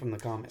something from the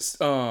comics.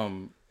 I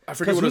forget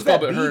Because what who's it's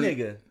called, that but B her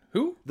nigga?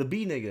 who? The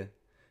B nigga.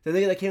 The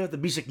nigga that came with the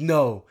B, she's like,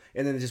 no.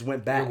 And then it just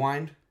went back.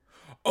 Rewind.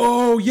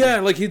 Oh yeah,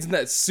 like he's in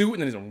that suit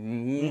and then he's like,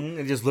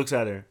 And just looks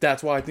at her.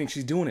 that's why I think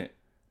she's doing it.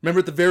 Remember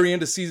at the very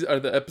end of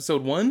the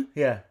episode 1?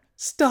 Yeah.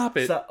 Stop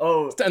it.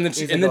 And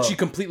then she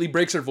completely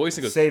breaks her voice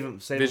and goes, save him,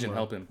 Vision,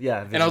 help him.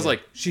 Yeah. Vision, and I was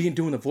like, she ain't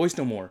doing the voice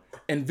no more.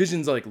 And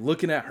Vision's like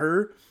looking at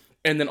her,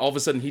 and then all of a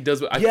sudden he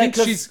does what I think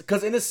she's...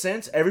 Because in a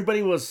sense,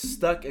 everybody was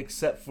stuck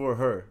except for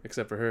her.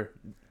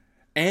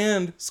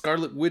 And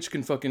Scarlet Witch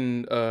can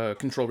fucking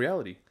control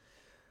reality.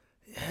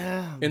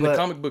 Yeah. In the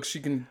comic books, she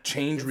can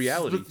change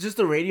reality. Just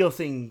the radio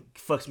thing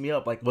fucks me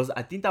up.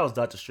 I think that was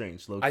Doctor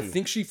Strange, low-key. I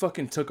think she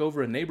fucking took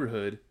over a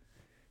neighborhood,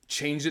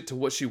 changed it to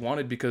what she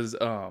wanted because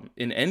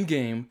in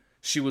Endgame,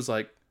 she was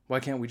like, why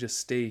can't we just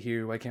stay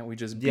here? Why can't we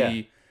just be...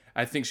 Yeah.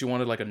 I think she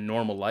wanted like a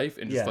normal life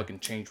and just fucking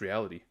change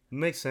reality.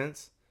 Makes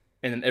sense.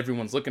 And then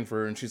everyone's looking for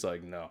her and she's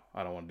like, no,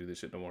 I don't want to do this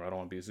shit no more. I don't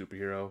want to be a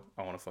superhero.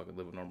 I want to fucking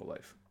live a normal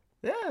life.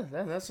 Yeah,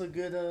 that's a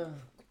good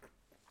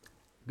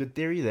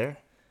theory there.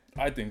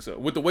 I think so.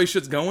 With the way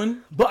shit's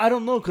going. But I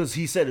don't know because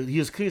he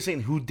was clearly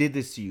saying, who did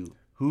this to you?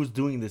 Who's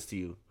doing this to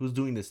you? Who's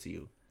doing this to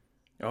you?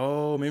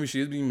 Oh, maybe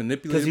she is being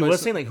manipulated. Because he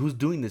was saying, like, who's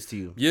doing this to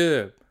you?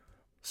 Yeah.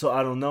 So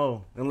I don't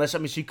know. Unless,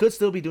 she could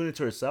still be doing it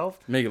to herself.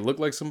 Make it look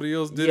like somebody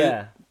else did it.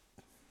 Yeah.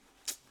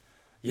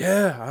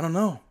 Yeah, I don't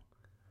know.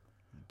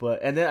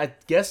 And then I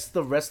guess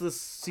the rest of the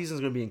season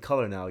is going to be in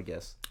color now, I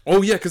guess.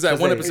 Oh, yeah, because that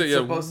one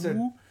episode,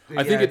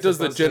 I think it does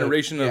the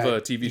generation of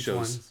TV shows.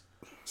 Ones.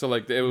 So,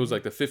 like, it was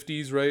like the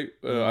 50s, right?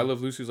 I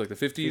Love Lucy was like the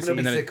 50s. And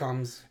then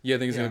sitcoms. I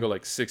think it's going to go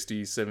like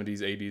 60s,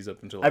 70s, 80s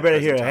up until... I better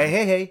hear it.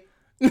 Hey.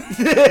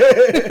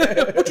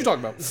 What you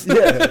talking about?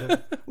 Yeah.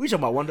 We talking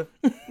about Wanda.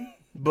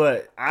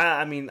 But,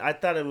 I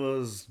thought it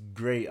was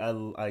great. I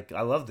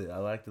loved it. I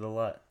liked it a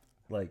lot.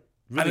 Like,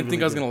 really, I didn't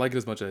think I was going to like it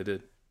as much as I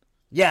did.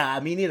 Yeah,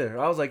 me neither.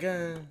 I was like,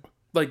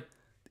 Like,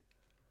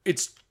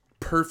 it's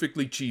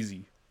perfectly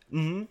cheesy.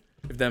 Mm-hmm.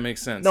 If that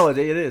makes sense. No, it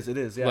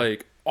is, yeah.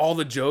 Like, all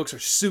the jokes are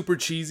super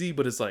cheesy,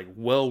 but it's, like,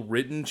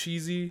 well-written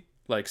cheesy.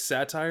 Like,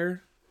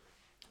 satire.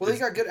 Well, they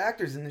got good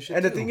actors in this shit,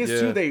 and the thing is,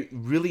 too, they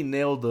really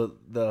nailed the...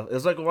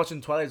 It's like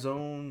watching Twilight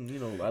Zone,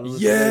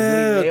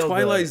 really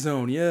Twilight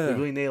Zone, yeah. They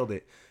really nailed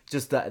it.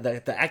 Just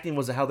the acting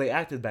was how they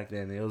acted back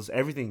then. It was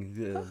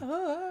everything.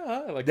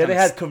 Like then they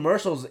had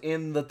commercials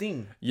in the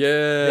thing.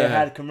 Yeah. They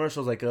had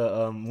commercials like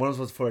one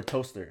was for a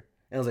toaster.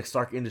 And it was like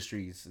Stark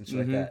Industries and shit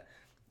like that.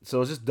 So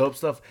it was just dope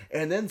stuff.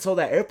 And then so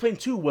that airplane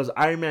too was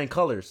Iron Man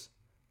colors.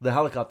 The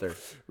helicopter.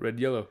 Red,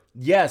 yellow.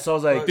 Yeah, so I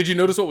was like... Did you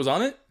notice what was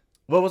on it?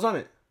 What was on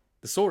it?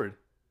 The sword.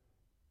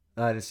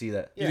 I didn't see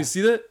that. Yeah. You didn't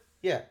see that?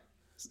 Yeah.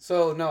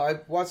 So, no,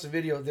 I watched the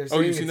video. They're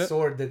saying it's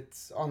sword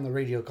that's on the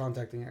radio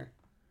contacting her.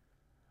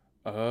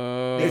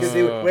 Oh.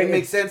 It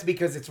makes sense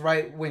because it's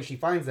right when she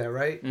finds that,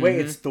 right? Wait,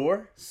 it's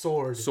Thor?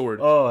 Sword.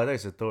 Oh, I thought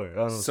it's Thor. I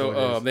don't know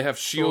so they have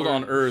Shield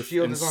on Earth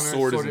Shield and is on Earth,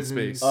 Sword is in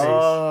space.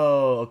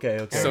 Oh, okay.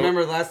 And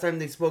remember last time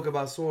they spoke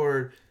about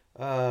Sword,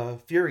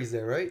 Fury's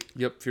there, right?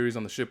 Yep, Fury's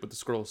on the ship with the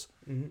Skrulls.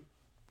 Mm-hmm.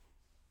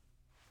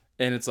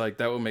 And it's like,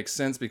 that would make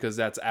sense because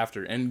that's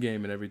after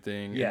Endgame and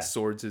everything. Yeah. And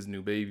Sword's his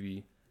new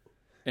baby.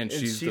 And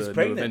she's the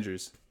pregnant. New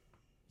Avengers.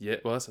 Yeah,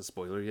 well, that's a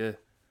spoiler, yeah.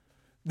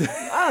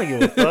 I don't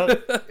give a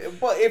fuck.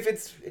 But if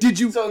it's... Did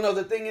you... So, no,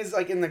 the thing is,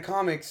 like, in the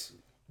comics,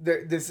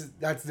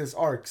 that's this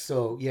arc,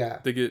 so, yeah.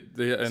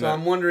 So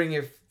I'm wondering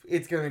if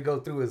it's going to go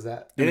through as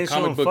that. In the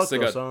comic books, they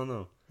got... So I don't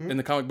know. In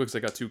the comic books, they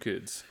got 2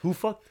 kids. Who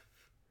fucked?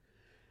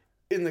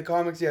 In the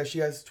comics, yeah, she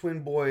has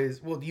twin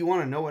boys. Well, do you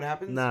want to know what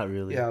happens? Not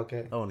really. Yeah,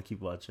 okay. I want to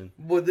keep watching.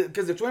 Well,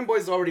 because the twin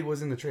boys already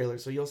was in the trailer,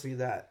 so you'll see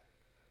that.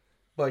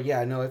 But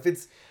yeah, no, if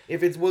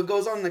it's what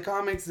goes on in the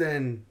comics,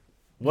 then...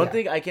 One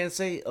thing I can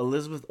say,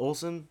 Elizabeth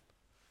Olsen...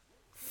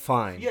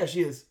 Fine. Yeah,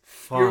 she is.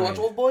 Fine. You ever watch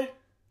Old Boy?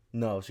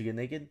 No, she get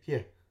naked?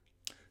 Yeah.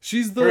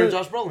 She's Her and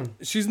Josh Brolin.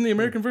 She's in the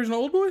American version of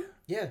Old Boy?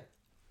 Yeah.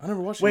 I never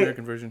watched the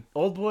American version.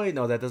 Old Boy?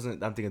 No, that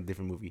doesn't... I'm thinking of a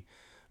different movie.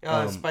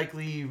 Spike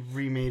Lee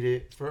remade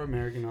it for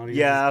American audience.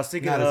 Yeah, I was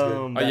thinking... yeah,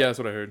 that's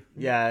what I heard.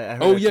 Yeah, I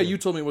heard Oh, yeah, you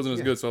told me it wasn't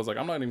as good, so I was like,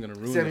 I'm not even going to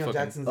ruin Samuel the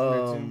fucking... Jackson's in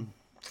there, too.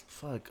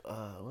 Fuck,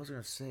 what was I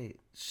going to say?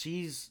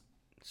 She's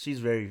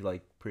very,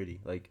 like,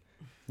 pretty. Like...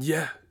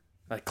 Yeah.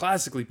 Like,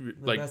 classically,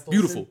 like,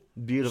 beautiful.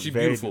 Beautiful. She's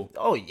beautiful.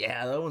 Oh,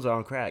 yeah, those ones are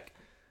on crack.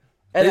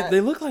 And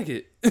they look like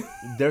it.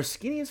 They're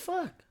skinny as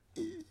fuck.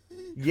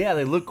 Yeah,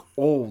 they look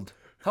old.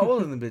 How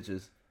old are the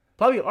bitches?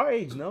 Probably our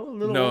age, no? A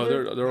little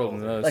older? They're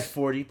older than us. Like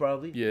 40,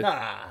 probably? Yeah.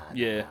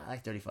 Nah,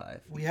 like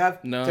 35. We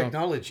have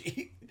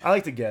technology. I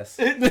like to guess.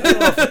 I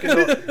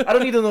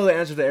don't need to know the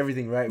answer to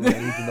everything right when I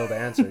need to know the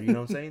answer. You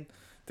know what I'm saying?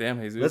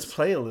 Damn, Jesus. Let's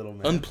play a little,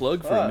 man.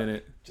 Unplug for a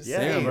minute. Just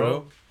saying,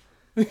 bro.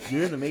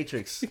 You're in the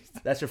Matrix.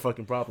 That's your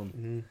fucking problem.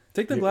 Mm-hmm.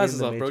 Take the glasses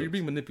off, bro. You're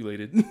being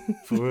manipulated.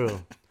 For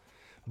real.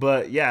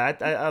 But yeah,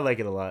 I like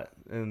it a lot,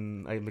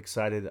 and I'm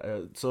excited.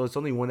 So it's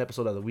only one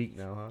episode of the week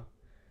now, huh?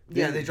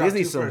 Yeah, they dropped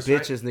Disney's some first,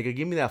 bitches, right? nigga.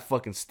 Give me that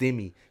fucking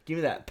stimmy. Give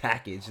me that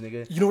package,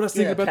 nigga. You know what I was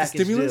thinking about the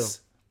stimulus?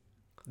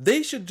 Deal.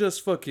 They should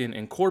just fucking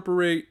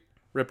incorporate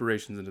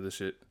reparations into this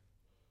shit.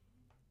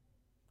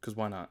 Because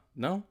why not?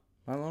 No?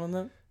 Am I alone on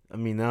that? I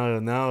mean,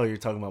 now you're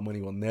talking about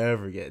money we'll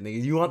never get,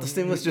 nigga. You want the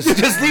stimulus? Just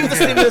leave the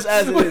stimulus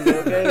as it is,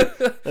 okay?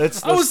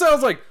 I was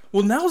like,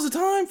 well, now's the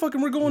time. Fucking,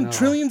 we're going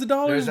trillions of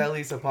dollars. There's at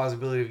least a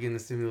possibility of getting the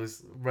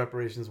stimulus.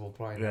 Reparations will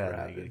probably never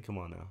happen. Come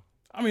on now.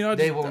 I mean,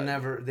 they will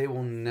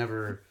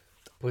never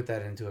put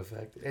that into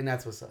effect, and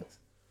that's what sucks.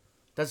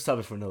 That's a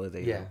topic for another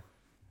day. Yeah.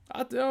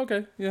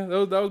 Okay. Yeah,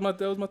 that was my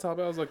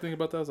topic. I was like thinking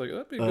about that. I was like,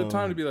 that'd be a good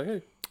time to be like,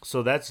 hey.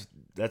 So that's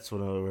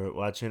what we're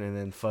watching, and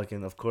then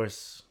fucking, of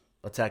course,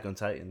 Attack on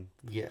Titan.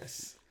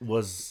 Yes.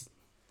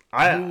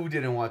 Who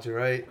didn't watch it,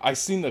 right? I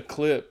seen the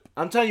clip.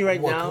 I'm telling you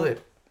right now. What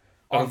clip?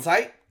 On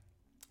site?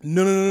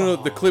 No.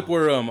 Oh. The clip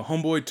where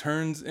Homeboy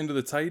turns into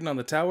the Titan on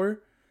the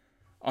tower,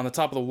 on the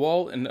top of the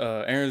wall, and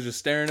Aaron's just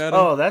staring at him.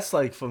 Oh, that's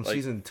like from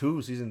season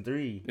 2, season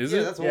 3. Is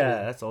it? That's old.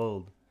 Yeah, that's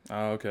old.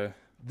 Oh, okay.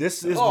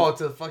 This is. Oh,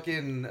 it's a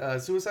fucking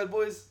Suicide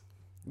Boys?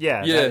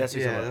 Yeah.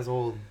 That's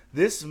old.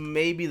 This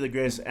may be the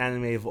greatest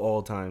anime of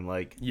all time.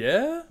 Like,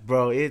 yeah,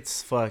 bro,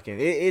 it's fucking.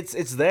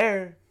 It's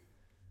there.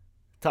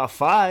 Top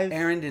 5.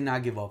 Aaron did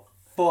not give a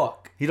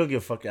fuck. He don't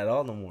give a fuck at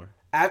all no more.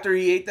 After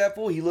he ate that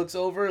fool, he looks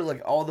over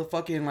like all the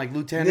fucking like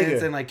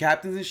lieutenants and like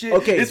captains and shit.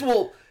 Okay. This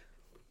fool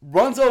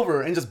runs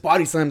over and just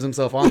body slams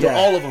himself onto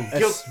all of them.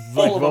 Kills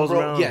all of them, bro.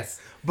 Around. Yes.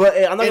 But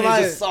I'm not gonna lie.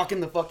 He's just socking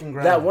the fucking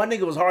ground. That one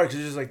nigga was hard because he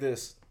was just like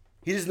this.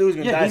 He just knew he was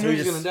gonna die, so he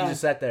just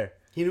sat there.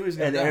 He knew he was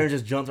gonna die. And Aaron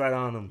just jumped right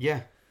on him.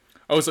 Yeah.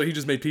 Oh, so he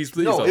just made peace,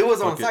 please? No, it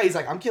was on site. He's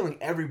like, I'm killing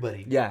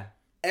everybody. Yeah.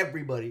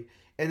 Everybody.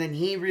 And then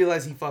he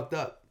realized he fucked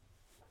up.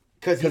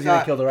 Because he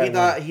thought thought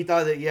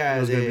that it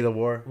was gonna be the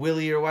war.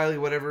 Willie or Wiley,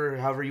 whatever,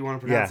 however you want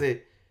to pronounce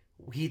it.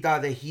 He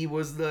thought that he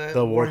was the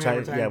War Warhammer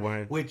Titan. Yeah,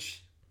 Warhammer.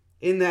 Which,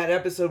 in that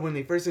episode when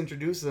they first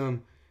introduced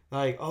him,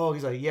 like,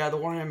 he's like, yeah, the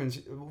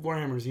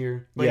Warhammer's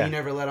here, but he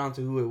never let on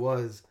to who it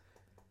was.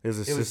 It was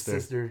his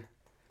sister,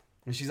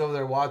 and she's over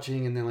there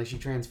watching, and then like she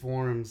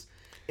transforms.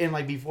 And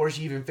like before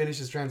she even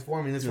finishes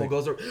transforming, this fool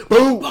goes over,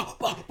 boom,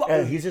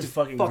 and he's just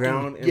fucking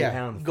ground and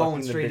pound,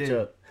 going straight in.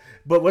 Up.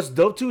 But what's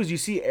dope too is you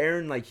see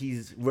Aaron like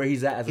he's where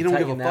he's at as a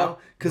Titan now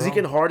because he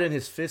can harden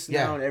his fist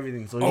now and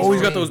everything. So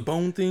he's got those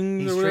bone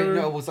things. He's straight.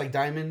 No, it was like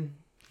diamond.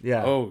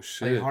 Yeah. Oh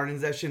shit. Like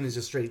hardens that shit and is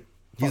just straight.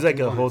 He's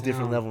like a whole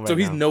different level. Right so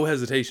he's now. no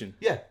hesitation.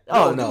 Yeah.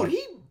 Oh no, dude,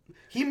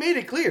 he made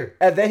it clear.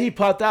 And then he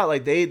popped out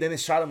like then they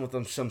shot him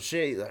with some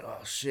shit. He's like,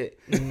 oh shit,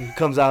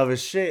 comes out of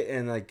his shit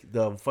and like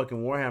the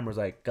fucking Warhammer's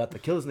like got to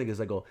kill this nigga.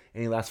 He's like,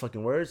 any last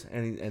fucking words?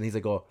 And he's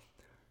like,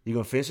 you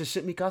gonna finish this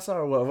shit, Mikasa,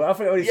 or what? I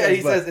forget what he says. Yeah,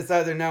 he says it's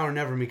either now or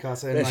never,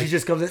 Mikasa. And like, she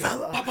just comes in. I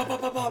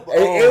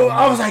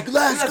was like,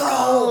 let's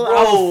go. Bro.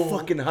 I was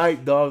fucking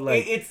hyped, dog.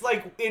 Like it's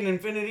like in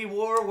Infinity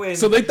War when.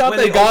 So they thought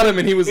they got him,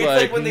 and he was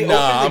like, when they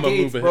nah, I'm open the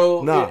gates, moving.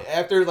 bro. Nah.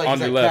 After like on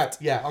your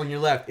left. on your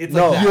left. It's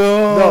no, like that.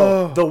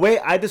 No. The way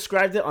I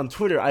described it on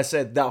Twitter, I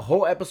said that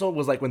whole episode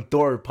was like when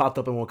Thor popped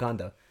up in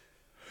Wakanda.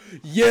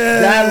 Yeah.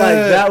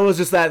 That was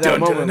just that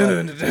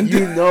moment. Like,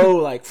 you know,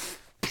 like.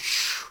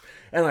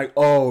 And like,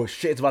 oh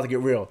shit, it's about to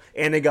get real.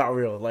 And it got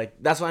real.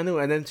 Like, that's what I knew.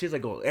 And then she's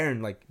like,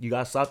 Aaron, like, you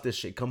gotta stop this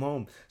shit. Come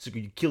home. So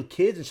you kill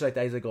kids and shit like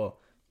that. He's like, I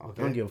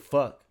don't give a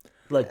fuck.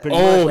 Like, pretty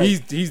much, like,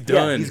 he's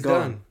done. Yeah, he's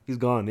gone. He's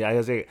gone. Yeah,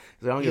 he's like,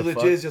 I don't give a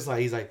fuck. Is just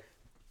like, he's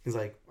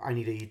like, I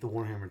need to eat the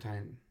Warhammer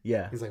Titan.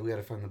 Yeah. He's like, we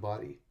gotta find the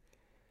body.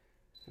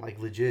 Like,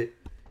 legit.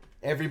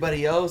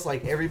 Everybody else,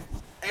 like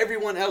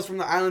everyone else from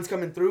the islands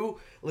coming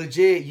through,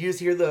 legit. You just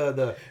hear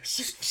the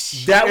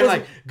that was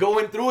like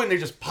going through, and they're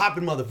just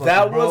popping motherfuckers.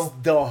 That was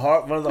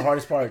one of the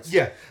hardest parts.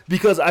 Yeah,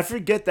 because I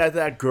forget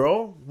that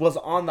girl was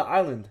on the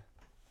island.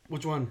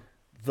 Which one?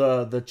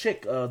 The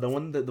chick, the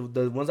one,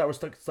 the ones that were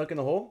stuck in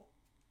the hole.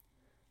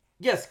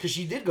 Yes, because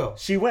she did go.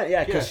 She went,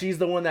 because she's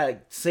the one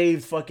that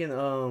saved fucking,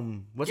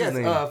 what's his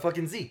name?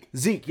 Fucking Zeke.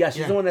 Zeke,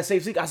 she's the one that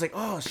saved Zeke. I was like,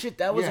 oh shit,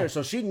 that was her.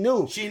 So she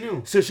knew.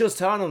 So she was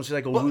telling him, she's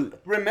like,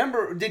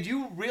 remember, did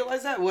you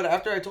realize that?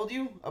 After I told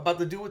you about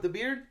the dude with the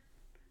beard?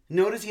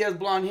 Notice he has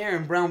blonde hair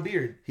and brown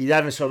beard. He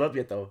hasn't showed up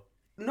yet, though.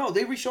 No,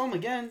 they re-show him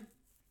again.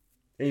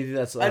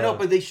 That's, I know,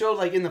 but they showed,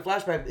 like, in the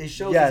flashback, it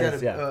shows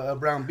he's got a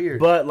brown beard.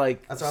 But,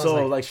 like,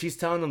 so, like, she's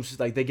telling them, she's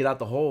like, they get out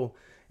the hole,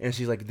 and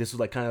she's like, this was,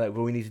 like, kind of like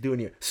what we need to do in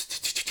here.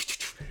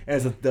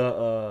 As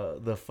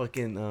the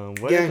fucking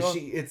what is it called?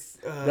 It's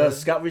the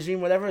scout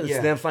regime, whatever. It's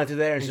them flying through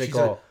there, and she's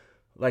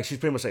like, she's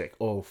pretty much like,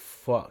 oh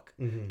fuck,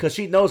 because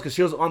she knows, because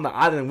she was on the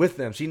island with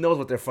them. She knows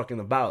what they're fucking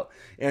about,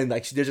 and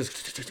like they're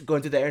just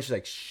going through the air. And she's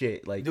like,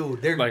 shit, like,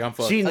 dude, they're like, I'm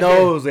fucked. She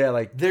knows,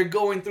 like they're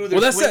going through. Well,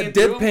 that's that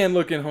deadpan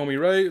looking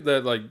homie, right?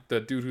 That like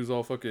that dude who's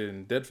all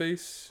fucking dead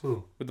face.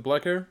 Who with the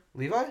black hair?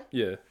 Levi?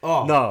 Yeah.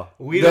 Oh no,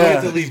 we don't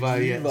get to Levi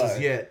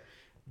yet,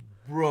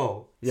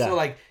 bro. Yeah. So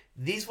like.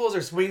 These fools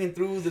are swinging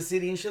through the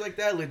city and shit like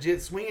that,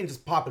 legit swinging,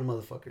 just popping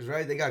motherfuckers,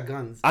 right? They got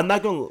guns. I'm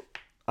not gonna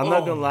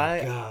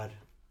lie. God,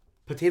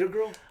 Potato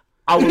Girl.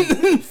 I was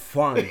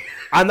fun.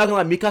 I'm not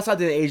gonna lie. Mikasa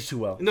didn't age too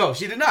well. No,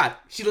 she did not.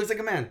 She looks like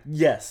a man.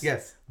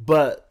 Yes.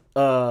 But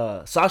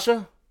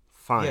Sasha,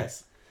 fine.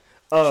 Yes.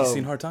 She's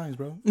seen hard times,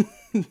 bro.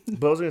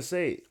 But I was gonna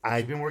say,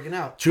 I've been working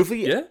out.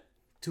 Truthfully,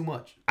 too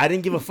much. I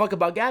didn't give a fuck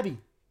about Gabby.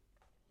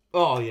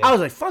 Oh yeah. I was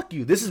like, fuck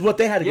you. This is what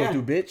they had to go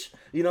through, bitch.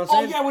 You know what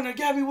I'm saying? Oh yeah, when they're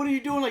Gabby, what are you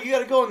doing? Like, you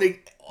gotta go, and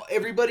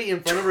everybody in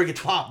front of her gets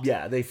popped.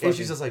 Yeah, they fucking. And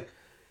she's just like,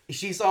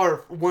 she saw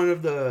one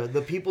of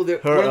the people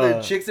that one of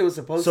the chicks that was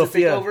supposed to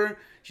take over.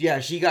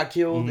 Yeah, she got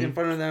killed in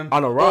front of them.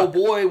 On a rock. Oh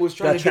boy was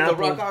trying to get the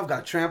rock off,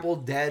 got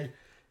trampled, dead.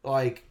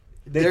 Like,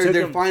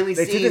 They're finally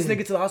they seeing. took this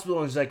nigga to the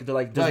hospital and they're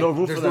like, there's no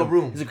room for them. There's no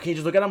room. He's like, can you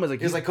just look at him?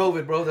 It's like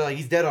COVID, bro. They're like,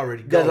 he's dead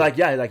already. Go. They're like,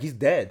 yeah, like he's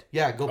dead.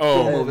 Yeah, go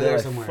pull him over there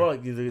like, somewhere.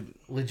 Fuck, dude.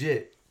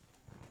 Legit.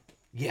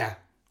 Yeah.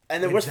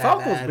 And then where's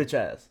Falco's bitch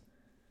ass?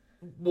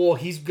 Well,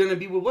 he's gonna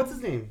be with what's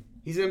his name?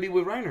 He's gonna be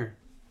with Reiner.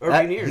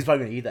 Rainier. He's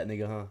probably gonna eat that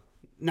nigga, huh?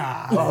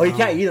 Nah. Oh, he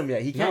can't eat him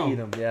yet. He can't eat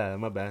him. Yeah,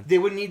 my bad. They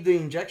would need the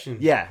injection.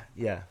 Yeah.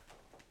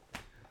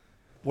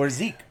 Where's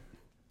Zeke?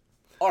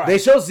 All right. They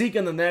show Zeke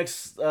in the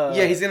next.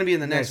 Yeah, he's gonna be in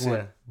the next one.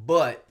 Yeah.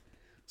 But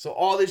so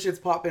all this shit's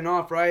popping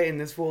off, right? And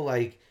this fool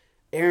like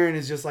Aaron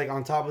is just like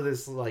on top of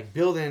this like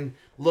building,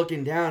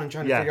 looking down and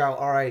trying to figure out,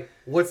 all right,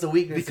 what's the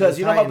weakness? Because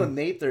you know how the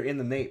nape, they're in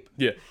the nape.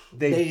 Yeah.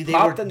 They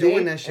popped the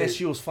nape that shit. And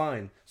she was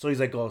fine. So he's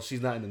like, oh,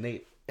 she's not in the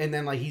nape. And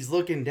then like he's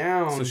looking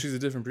down. So she's a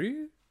different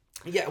breed?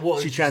 Yeah, well,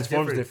 she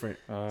transforms different.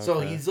 So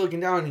he's looking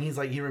down and he's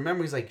like, he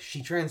remembers, he's like,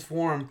 she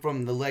transformed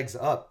from the legs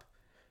up.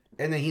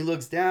 And then he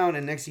looks down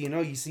and next thing you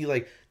know, you see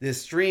like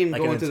this stream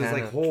like going through this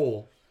like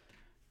hole.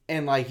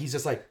 And like, he's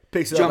just like,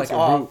 picks jumps it up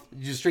off,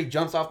 just straight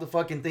jumps off the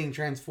fucking thing,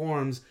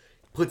 transforms,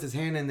 puts his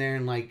hand in there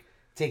and like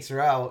takes her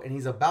out. And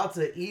he's about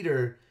to eat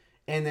her.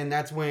 And then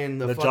that's when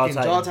the fucking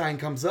jaw titan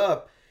comes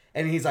up.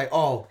 And he's like,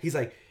 I'm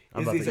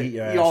about to eat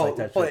your ass like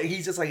that shit.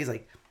 He's just like, he's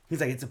like,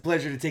 it's a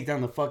pleasure to take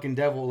down the fucking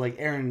devil, like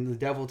Aaron the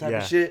devil type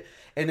of shit.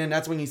 And then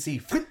that's when you see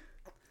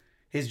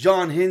his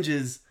jaw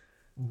hinges,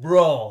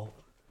 bro.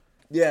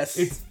 Yes.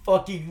 It's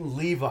fucking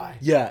Levi.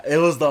 Yeah, it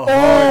was the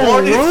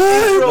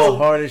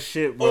hardest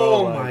shit, bro.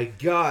 Oh my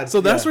god.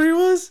 So that's where he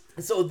was?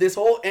 So this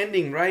whole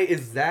ending, right,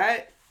 is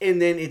that,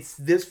 and then it's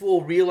this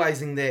fool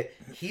realizing that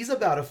he's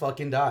about to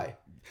fucking die.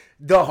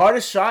 The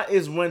hardest shot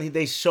is when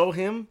they show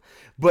him,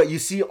 but you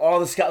see all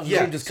the scouts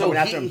just coming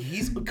after him.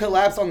 He's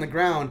collapsed on the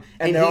ground,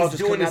 and he's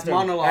doing this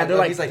monologue. And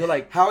they're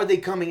like, how are they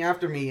coming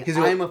after me?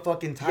 I'm a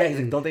fucking titan. Yeah, he's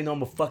like, don't they know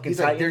I'm a fucking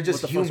titan? Like, they're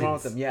just what the humans. fuck's wrong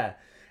with them? Yeah.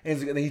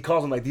 And he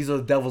calls them like, these are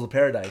the devils of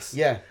paradise.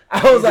 Yeah.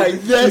 I was like,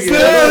 yes,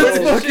 that's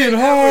fucking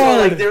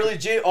hard. Like, they're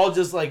legit all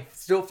just like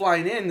still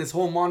flying in. This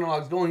whole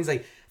monologue's going. He's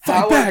like,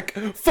 fight back.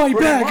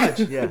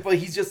 Yeah. But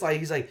he's just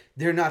like,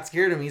 they're not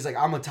scared of me. He's like,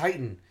 I'm a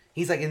titan.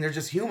 He's like, and they're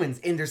just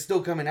humans, and they're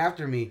still coming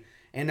after me.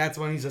 And that's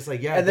when he's just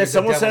like, yeah. And then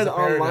someone said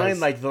online,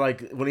 like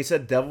when he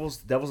said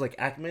devils like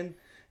Ackerman.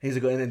 He's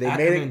like, and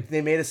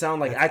they made it sound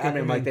like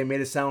Ackerman, like they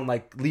made it sound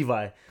like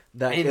Levi.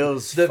 That and it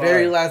was the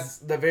very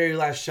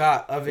last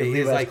shot of it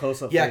is like,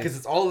 yeah, because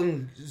it's all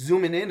them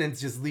zooming in, and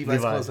it's just Levi's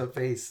close-up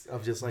face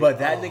of just like. But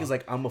that nigga's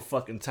like, I'm a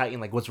fucking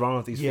titan. Like, what's wrong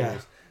with these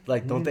fools?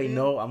 Like, don't they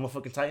know I'm a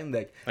fucking titan?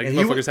 Like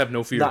motherfuckers have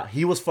no fear. Nah,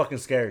 he was fucking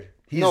scared.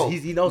 He knows.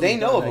 They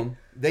know of him.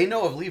 They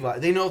know of Levi.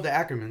 They know of the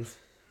Ackermans,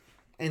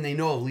 and they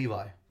know of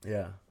Levi.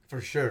 Yeah.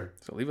 For sure.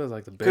 So Levi's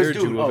like the bear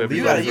Jew of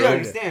everybody. You gotta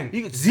understand.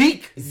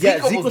 Zeke was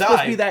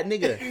supposed to be that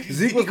nigga.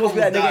 Zeke was supposed to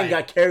be that nigga and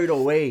got carried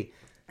away.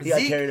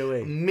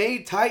 Zeke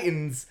made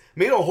Titans,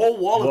 made a whole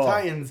wall of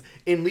Titans,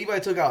 and Levi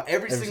took out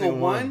every single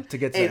one to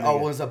get to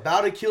and was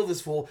about to kill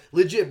this fool.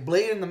 Legit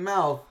blade in the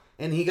mouth,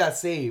 and he got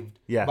saved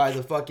by the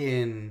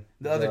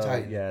other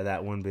Titan. Yeah,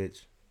 that one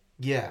bitch.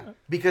 Yeah,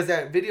 because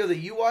that video that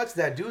you watched,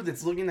 that dude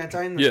that's looking that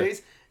Titan in the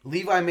face,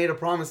 Levi made a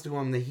promise to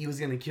him that he was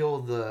going to kill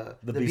the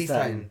Beast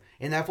Titan.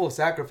 And that fool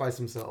sacrificed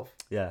himself.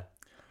 Yeah.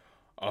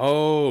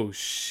 Oh,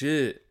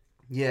 shit.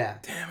 Yeah.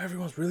 Damn,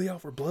 everyone's really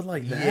out for blood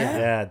like that?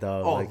 Yeah,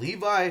 dog. Oh,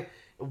 Levi,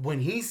 when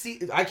he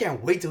sees... I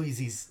can't wait till he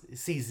sees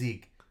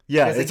Zeke.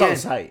 Yeah, it's on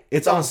sight.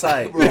 It's on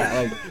sight.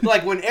 Yeah,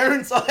 like when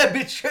Aaron saw that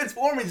bitch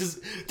transform and just...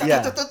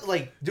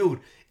 Like, dude,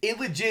 it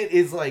legit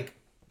is like...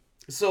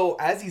 So,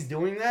 as he's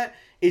doing that...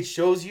 It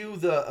shows you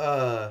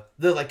the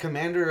like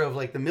commander of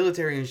like the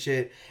military and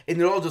shit, and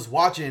they're all just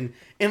watching,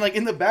 and like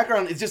in the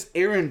background it's just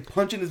Aaron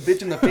punching his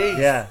bitch in the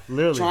face,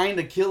 literally trying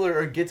to kill her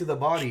or get to the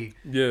body,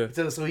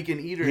 so he can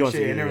eat her and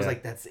shit. And everyone's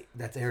like,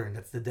 that's Aaron,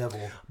 that's the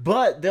devil.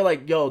 But they're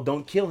like, yo,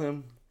 don't kill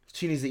him.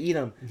 She needs to eat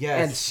him.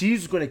 Yes, and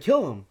she's gonna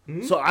kill him.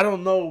 Mm-hmm. So I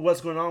don't know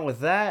what's going on with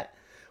that.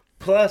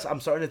 Plus,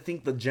 I'm starting to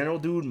think the general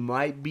dude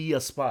might be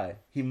a spy.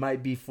 He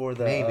might be for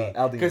the maybe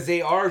because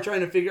they are trying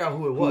to figure out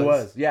who it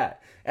was. Yeah.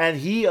 And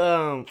he,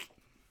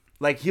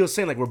 like he was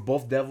saying, like we're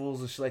both devils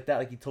and shit like that.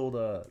 Like he told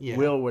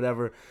Will or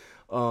whatever.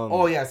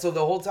 So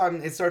the whole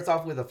time it starts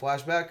off with a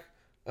flashback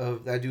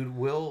of that dude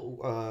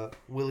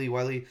Willie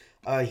Wiley.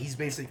 He's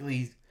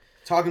basically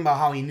talking about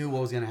how he knew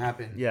what was gonna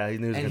happen. Yeah, he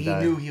knew.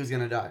 Knew he was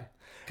gonna die.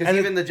 Because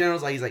even the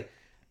general's like,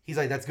 he's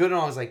like, that's good and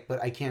all. I was like,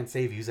 but I can't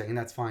save you. He's like, and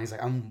that's fine. He's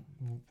like, I'm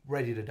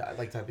ready to die.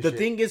 Like type of shit. The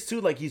thing is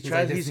too, like he's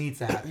trying. This needs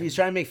to happen. He's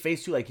trying to make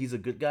face too, like he's a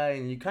good guy,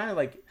 and you kind of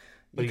like.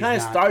 You kind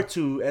of start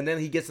to, and then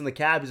he gets in the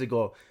cab.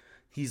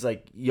 He's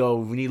like, yo,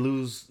 we need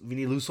lose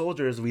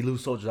soldiers. We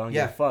lose soldiers. I don't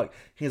give a fuck.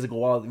 He's like,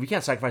 well, we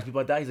can't sacrifice people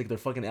like that. He's like, they're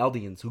fucking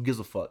Eldians. Who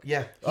gives a fuck?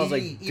 Yeah. I was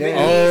like,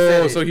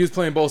 damn. So he was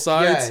playing both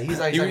sides. Yeah. He's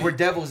like, we're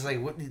devils. He's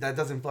like, that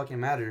doesn't fucking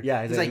matter.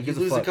 Yeah. He's like, you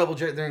lose a couple.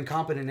 They're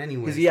incompetent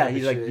anyway.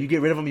 He's like, you get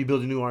rid of them, you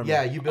build a new army.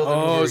 Yeah, you build.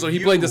 A new so he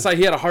played the side.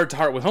 He had a heart to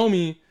heart with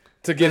homie.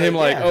 To get him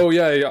like, the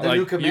like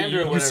new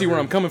commander you see where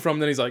I'm coming from.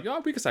 Then he's like,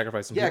 we can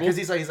sacrifice some people. Yeah, because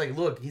he's like,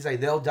 look,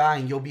 they'll die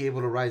and you'll be able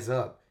to rise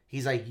up.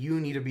 He's like, you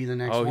need to be the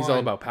next one. Oh, he's all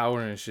about power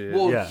and shit.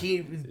 Well,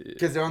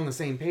 because they're on the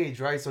same page,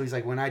 right? So he's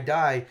like, when I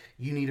die,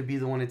 you need to be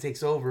the one that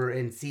takes over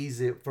and sees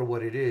it for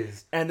what it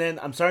is. And then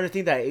I'm starting to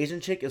think that Asian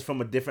chick is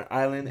from a different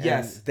island.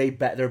 Yes. And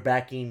they're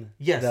backing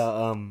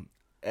the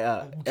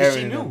Eren.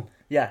 She knew.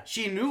 Yeah.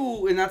 She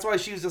knew, and that's why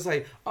she was just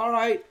like, all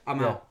right,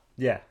 I'm out.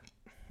 Yeah.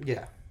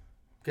 Yeah.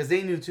 Because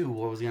they knew, too,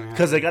 what was going to happen.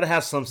 Because they got to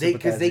have some sympathy.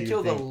 Because they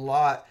killed a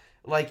lot.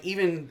 Like,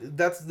 even,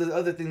 that's the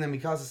other thing that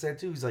Mikasa said,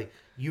 too. He's like,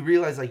 you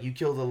realize, like, you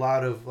killed a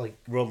lot of, like...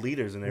 world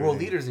leaders and everything. World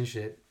leaders and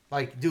shit.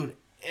 Like, dude,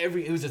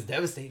 it was just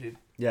devastated.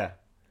 Yeah.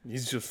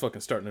 He's just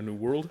fucking starting a new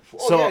world.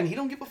 Oh, so, yeah, and he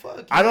don't give a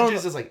fuck.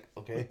 He's just like,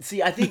 okay.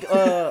 See, I think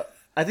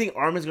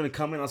Armin's gonna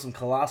come in on some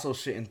colossal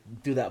shit and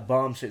do that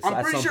bomb shit.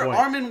 I'm pretty sure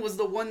Armin was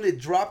the one that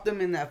dropped them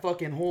in that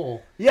fucking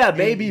hole. Yeah,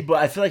 maybe, but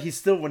I feel like he's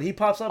still, when he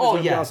pops up,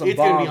 it's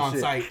gonna be on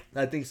shit. site.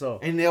 I think so.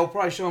 And they'll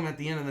probably show him at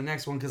the end of the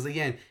next one because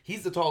again,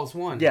 he's the tallest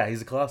one. Yeah,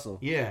 he's a colossal.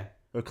 Yeah.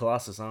 Or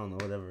Colossus, I don't know,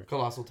 whatever.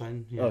 Colossal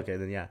Titan. Yeah. Okay,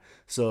 then yeah.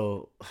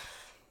 So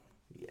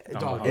I'm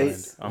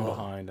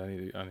behind. I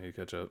need to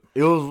catch up.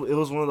 It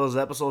was one of those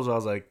episodes where I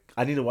was like,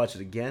 I need to watch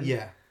it again.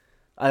 Yeah.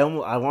 I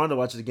wanted to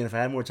watch it again. If I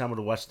had more time, I would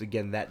have watched it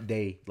again that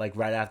day, like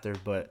right after.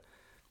 But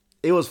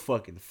it was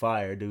fucking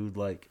fire, dude.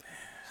 Like,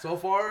 so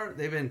far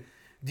they've been.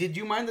 Did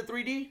you mind the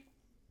 3D?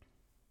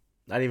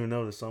 I didn't even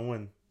notice on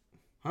when.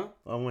 Huh?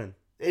 On when?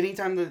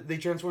 Anytime that they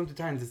transform to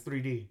Titans, it's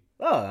 3D.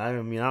 Oh, I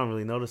mean, I don't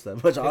really notice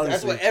that much. Honestly.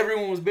 That's what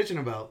everyone was bitching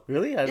about.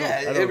 Really?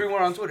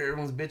 Everyone on Twitter,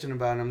 everyone's bitching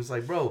about it. I'm just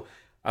like, bro.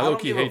 I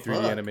low-key hate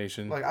 3D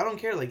animation. Like, I don't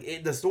care.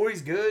 Like, the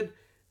story's good.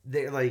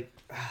 They're like,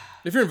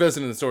 if you're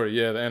invested in the story,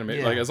 the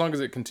anime, like as long as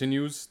it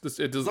continues,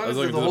 it does. As long as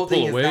it doesn't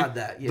pull away. Not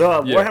that, The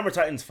Warhammer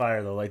Titan's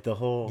fire though, like the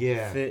whole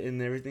fit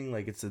and everything.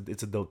 Like it's a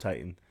dope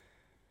Titan.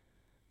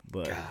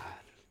 But God.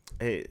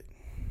 Hey,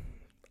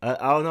 I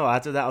don't know.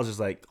 After that, I was just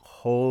like,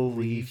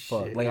 holy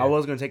fuck! Shit, like I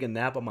was gonna take a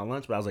nap on my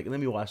lunch, but I was like,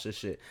 let me watch this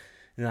shit,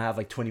 and I have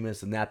like 20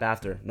 minutes to nap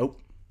after. Nope,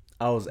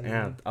 I was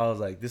amped. I was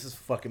like, this is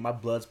fucking, my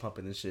blood's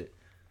pumping and shit.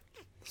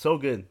 So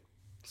good.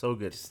 So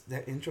good. Just,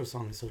 that intro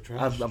song is so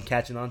trash. I'm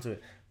catching on to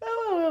it.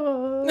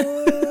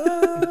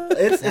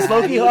 It's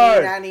low-key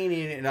hard.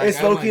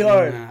 It's low-key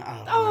hard.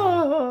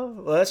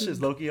 Well, that shit's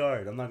low-key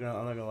hard. I'm not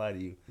gonna lie to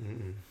you.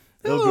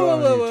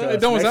 It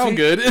don't sound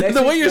good.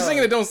 The way you're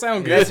singing it don't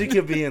sound good. Next week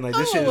you'll be in like,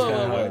 this shit is kind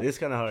of hard. It's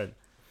kind of hard.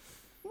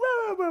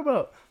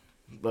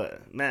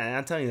 But man,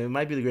 I'm telling you, it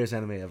might be the greatest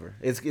anime ever.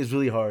 It's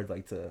really hard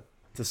like to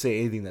say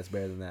anything that's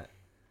better than that.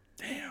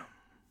 Damn.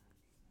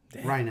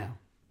 Right now.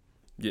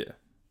 Yeah.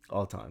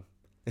 All time.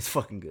 It's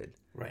fucking good.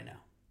 Right now.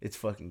 It's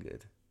fucking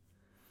good.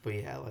 But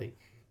yeah, like,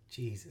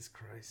 Jesus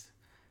Christ.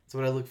 That's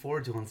what I look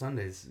forward to on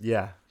Sundays.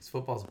 Yeah. Because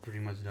football's pretty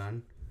much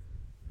done.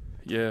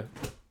 Yeah.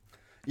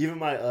 Even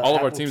my all of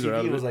Apple our teams TV are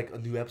out. It was like a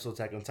new episode of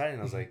Attack on Titan.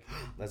 I was like,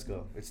 let's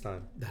go. It's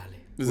time.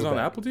 Is it on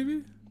Apple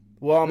TV?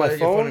 Well, on my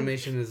phone.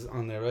 Funimation is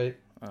on there, right?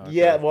 Okay.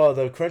 Yeah, well,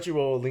 the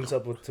Crunchyroll links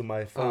up to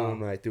my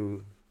phone. I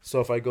do. So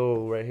if I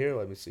go right here,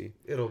 let me see.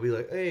 It'll be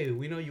like, hey,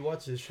 we know you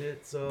watch this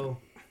shit, so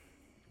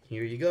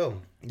here you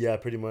go. Yeah,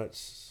 pretty much.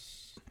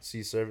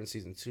 Sea Servant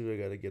Season 2, I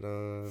gotta get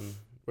on.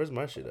 Where's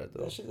my shit at,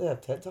 though? That shit, they have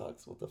TED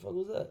Talks? What the fuck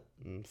was that?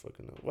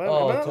 Fucking know. Why am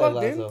I not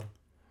logged in?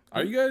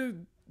 Are you guys...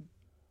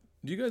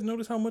 Do you guys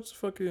notice how much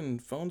fucking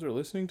phones are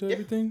listening to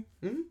everything?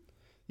 Mm-hmm.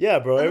 Yeah,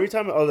 bro. Every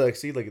time... Oh, like,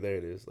 see, like, there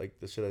it is. Like,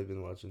 the shit I've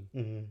been watching.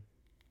 Mm-hmm.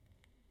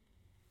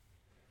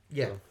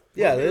 Yeah. So,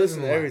 yeah, they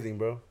listen to everything,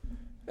 bro.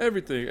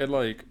 Everything. And,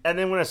 like... And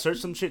then when I search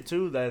some shit,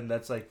 too, then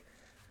that's, like...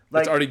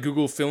 It's already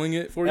Google filling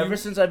it for you? Ever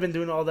since I've been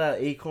doing all that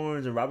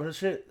Acorns and Robinhood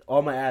shit,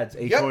 all my ads,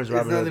 Acorns, Robinhood.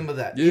 It's nothing but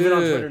that. Even on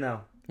Twitter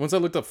now. Once I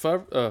looked up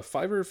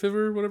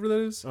Fiverr, whatever that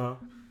is,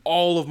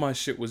 all of my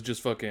shit was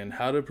just fucking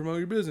how to promote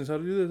your business, how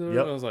to do this.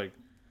 I was like,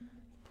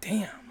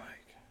 damn,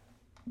 like,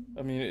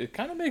 I mean, it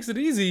kind of makes it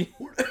easy.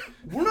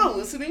 We're not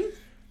listening.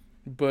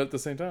 But at the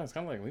same time, it's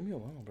kind of like, leave me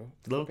alone, bro.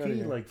 Low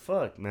key, like,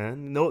 fuck,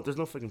 man. No, there's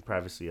no fucking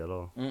privacy at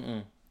all.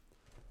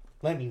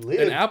 Let me live.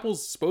 And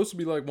Apple's supposed to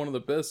be like one of the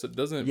best. It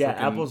doesn't. Yeah,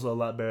 Apple's a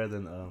lot better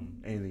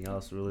than anything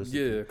else,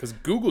 realistically. Yeah, because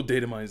Google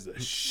data mines the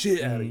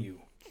shit out of you.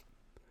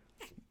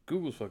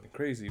 Google's fucking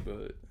crazy,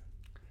 but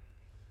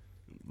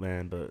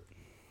man, but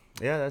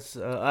yeah, that's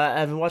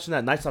I've been watching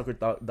that Night Stalker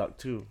doc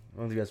too. I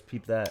don't know if you guys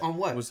peeped that. On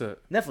what? What's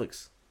that?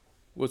 Netflix.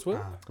 What?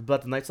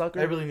 About the Night Stalker?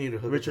 I really need to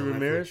hook Richard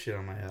Ramirez shit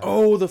on my house.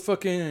 Oh, the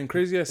fucking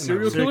crazy ass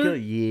serial killer.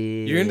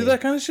 Yeah, you're into that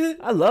kind of shit.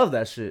 I love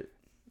that shit.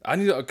 I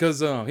need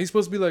because he's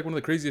supposed to be like one of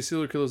the craziest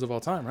serial killers of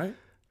all time, right?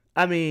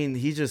 I mean,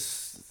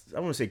 I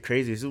wouldn't say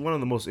crazy. He's one of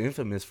the most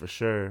infamous for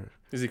sure.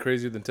 Is he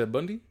crazier than Ted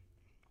Bundy?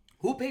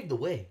 Who paved the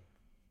way?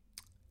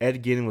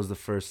 Ed Gein was the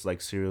first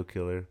like serial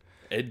killer.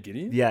 Ed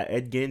Gein? Yeah,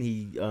 Ed Gein.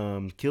 He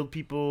killed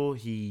people.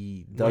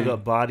 He dug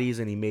up bodies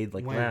and he made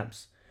like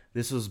maps.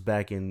 This was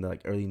back in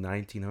like early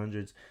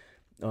 1900s.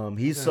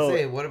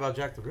 What about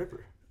Jack the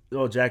Ripper?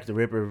 Oh, Jack the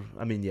Ripper.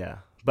 I mean, yeah.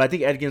 But I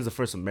think Ed Gein's the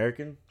first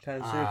American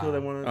kind of serial killer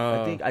that wanted.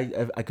 I think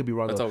I could be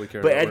wrong. That's all we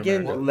care about. But Ed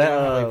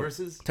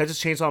Gein,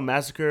 Texas Chainsaw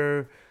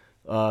Massacre,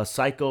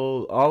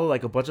 Psycho, all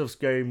like a bunch of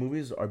scary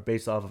movies are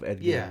based off of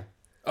Ed Gein. Yeah.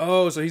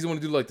 Oh, so he's the one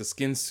to do like the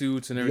skin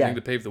suits and everything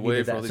to pave the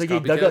way for all these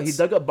copycats? So he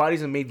dug up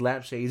bodies and made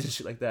lampshades and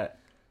shit like that.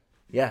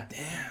 Yeah.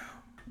 Damn.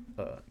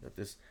 Got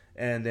this.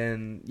 And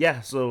then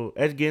so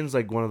Ed Gein's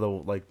like one of the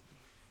like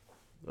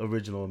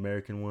original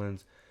American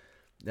ones.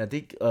 I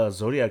think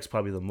Zodiac's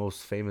probably the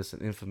most famous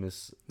and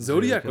infamous.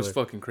 Zodiac was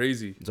fucking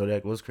crazy.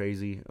 Zodiac was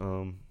crazy.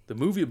 The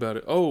movie about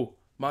it. Oh,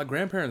 my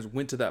grandparents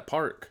went to that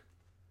park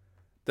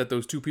that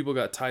those two people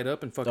got tied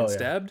up and fucking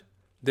stabbed.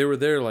 They were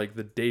there like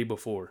the day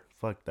before.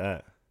 Fuck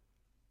that.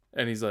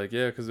 And he's like,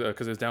 yeah, because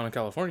it was down in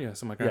California.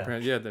 So my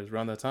grandparents, there's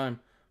around that time.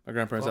 My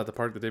grandparents at the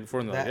park the day before,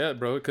 and they're like, yeah,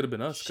 bro, it could have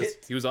been us. Because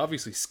he was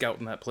obviously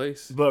scouting that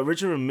place. But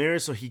Richard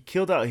Ramirez, so he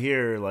killed out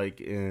here, like,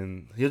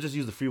 he'll just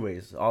use the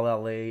freeways. All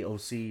LA,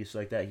 OC, shit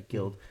like that, he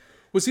killed.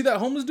 Was he that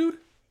homeless dude?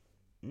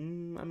 I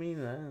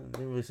mean, I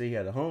didn't really say he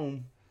had a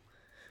home.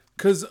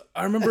 Because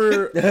I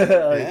remember,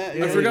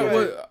 I forgot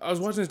what, I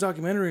was watching this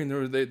documentary, and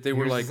they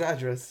were like, his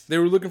address. They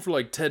were looking for,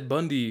 like, Ted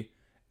Bundy.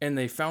 And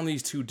they found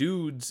these two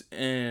dudes,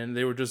 and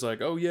they were just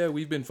like, oh, yeah,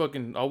 we've been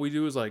fucking... All we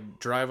do is, like,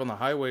 drive on the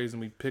highways, and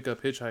we pick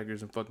up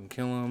hitchhikers and fucking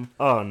kill them.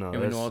 Oh, no. And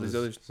we know all these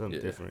other...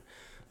 Something different.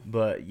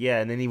 But,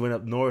 yeah, and then he went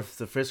up north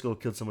to Frisco,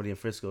 killed somebody in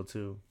Frisco,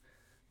 too.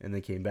 And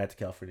then came back to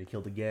California,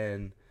 killed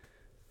again.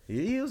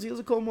 He was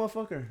a cold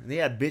motherfucker. And he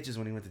had bitches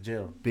when he went to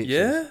jail. Bitches.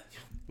 Yeah?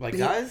 Like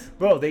guys?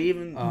 Bro, they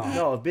even...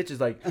 No,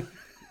 bitches, like,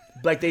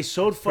 they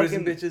showed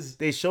fucking... bitches?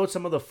 They showed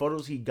some of the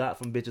photos he got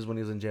from bitches when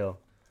he was in jail.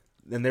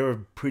 And they were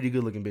pretty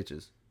good-looking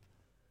bitches.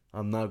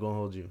 I'm not gonna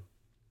hold you.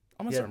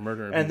 I'm gonna start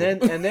murdering and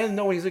people. then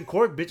when he's in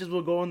court, bitches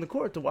will go in the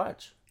court to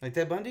watch. Like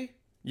Ted Bundy?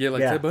 Yeah,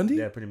 Ted Bundy?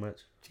 Yeah, pretty much.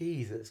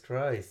 Jesus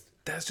Christ.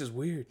 That's just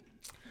weird.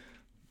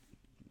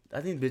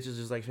 I think bitches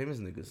just like famous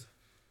niggas.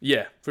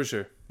 Yeah, for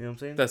sure. You know what I'm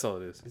saying? That's all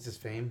it is. It's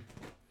just fame.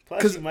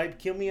 Plus, he might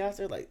kill me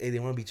after. Like, hey, they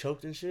want to be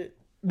choked and shit.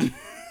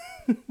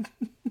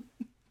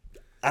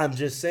 I'm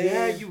just saying.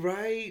 Yeah, you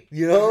right.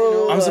 You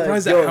know? I'm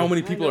surprised at how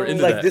many people are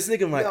into that. Like, this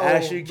nigga might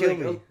actually kill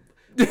me.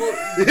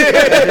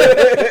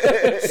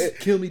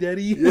 Kill me,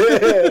 daddy.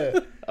 Yeah.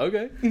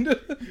 Okay.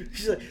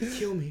 She's like,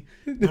 kill me.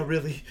 Not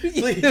really.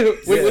 Please.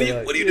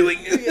 Wait, what are you doing?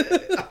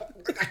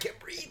 I can't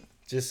breathe.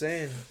 Just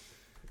saying.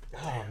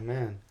 Oh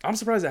man. I'm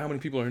surprised at how many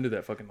people are into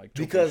that fucking like.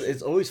 Because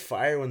it's always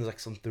fire when there's like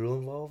some thrill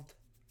involved.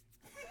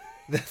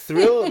 The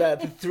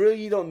thrill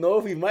you don't know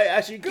if he might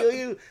actually kill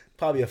you.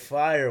 Probably a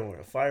fire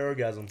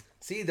orgasm.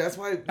 See, that's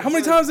why. How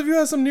many times have you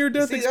had some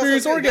near-death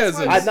experience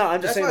orgasms?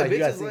 I'm just saying, why like,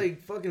 bitches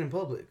like fucking in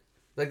public.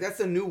 Like that's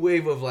the new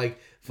wave of like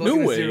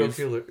fucking a serial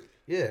killer.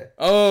 Yeah.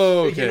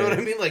 Oh, okay. You know what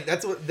I mean? Like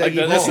that's what they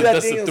evolved.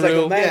 that's the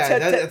thrill. Like, yeah,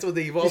 that's what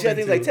they evolved. You see, I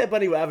think like Ted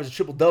Bundy will average a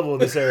triple double in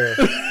this era.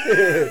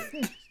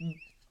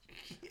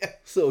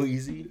 So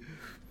easy.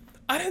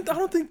 I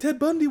don't think Ted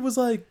Bundy was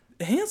like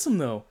handsome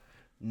though.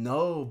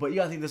 No, but you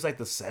gotta think this like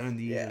the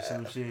 70s or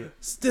some shit.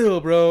 Still,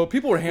 bro,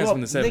 people were handsome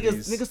in the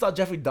 70s. Niggas thought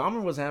Jeffrey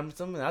Dahmer was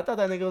handsome. I thought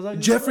that nigga was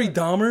ugly. Jeffrey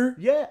Dahmer?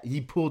 Yeah,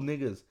 he pulled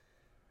niggas.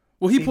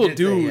 Well, he pulled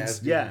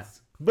dudes. Yeah,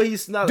 but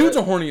he's not. Dudes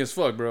are horny as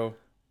fuck, bro.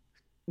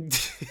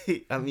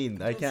 I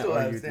mean, I can't still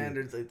argue. have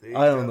standards, I think.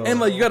 I don't know. And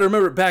like, you gotta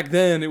remember, back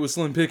then it was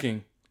slim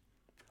picking.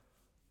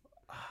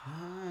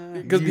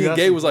 Because being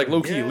gay was like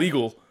low key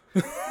illegal.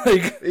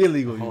 Like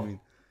illegal, you mean?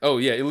 Oh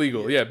yeah,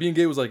 illegal. Yeah, being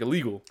gay was like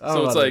illegal.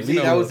 So it's like, see,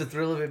 that was the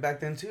thrill of it back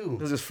then too.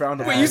 It was just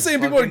frowned upon. Wait, you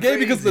saying people are gay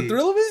because of the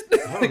thrill of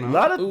it? I don't know. A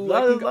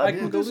lot of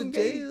people go to to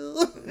jail.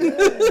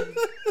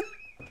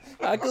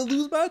 I could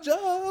lose my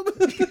job.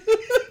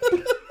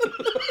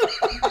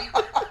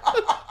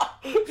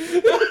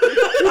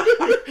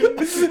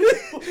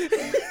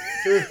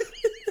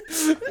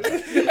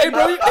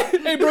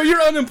 Hey bro,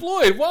 you're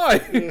unemployed. Why?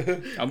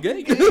 I'm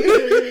gay.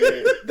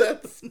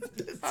 That's so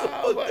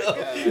fucked up.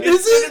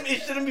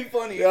 It shouldn't be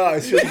funny. Yeah,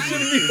 it shouldn't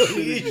be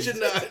funny. It should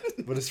not.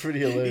 But it's pretty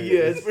hilarious. Yeah,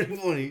 it's pretty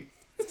funny.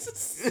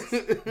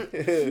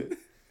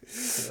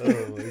 Oh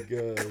my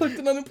god.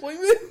 Collecting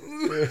unemployment?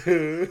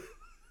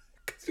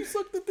 Cause you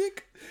suck the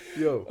dick.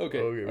 Yo. Okay,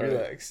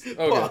 relax. Okay.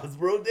 Pause,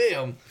 bro.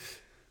 Damn.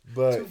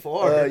 But too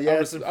far.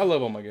 yeah, I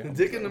love all my gay.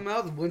 Dick in the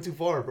mouth went too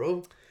far,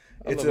 bro.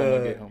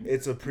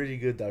 It's a pretty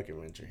good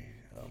documentary.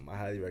 I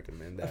highly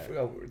recommend that. I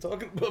forgot what we were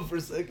talking about for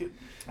a second.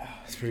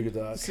 It's pretty good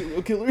doc.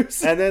 Serial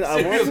killers. And then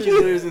Serial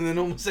killers and then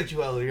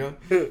homosexuality, huh?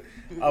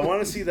 I want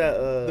to see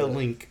that. The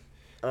link.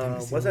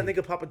 What's that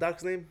nigga Papa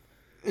Doc's name?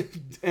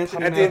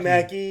 Anthony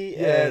Mackie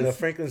and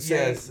Franklin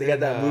Saint. Yes, they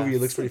got that movie.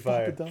 It looks pretty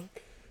fire.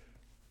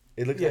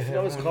 It looks. I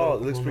forgot what it's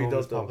called. It looks pretty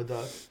dope though. Papa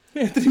Doc.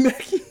 Anthony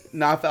Mackie.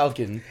 Not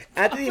Falcon.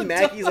 Anthony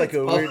Mackie's like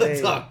a weird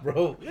name. Doc,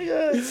 bro.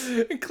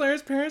 And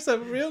Claire's parents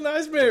have a real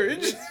nice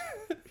marriage.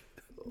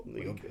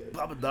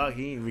 Papa Doc,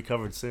 he ain't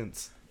recovered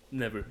since.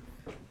 Never.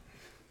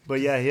 But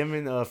yeah, him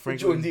and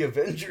Franklin joined the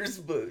Avengers,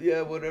 but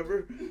yeah,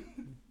 whatever.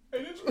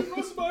 Hey, did you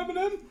know some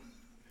Eminem?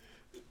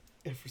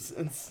 Ever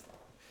since.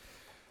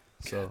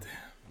 So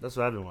that's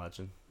what I've been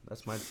watching.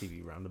 That's my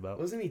TV roundabout.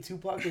 Wasn't he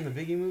Tupac in the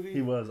Biggie movie?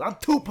 He was. I'm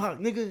Tupac,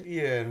 nigga.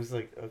 Yeah, and it was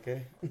like,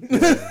 okay.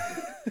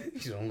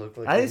 You don't look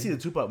like I didn't see the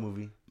Tupac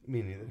movie.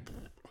 Me neither.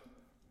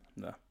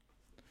 No.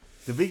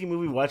 The Biggie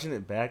movie, watching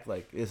it back,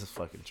 like, this is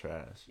fucking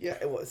trash. Yeah,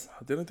 it was.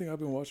 The only thing I've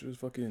been watching is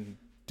fucking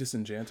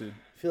disenchanted.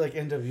 I feel like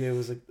NWA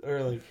was like,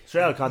 or like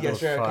Straight Outta Compton. Yeah,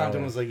 Straight Outta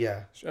Compton was like,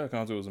 yeah. Straight Outta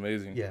Compton was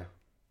amazing. Yeah.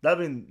 That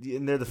mean,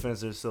 in their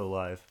defense, they're still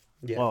alive.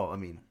 Yeah. Well, I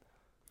mean,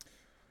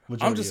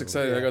 I'm just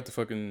excited. I got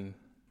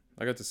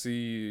to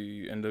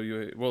see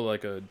NWA. Well,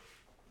 like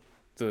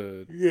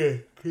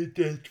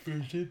condensed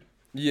version.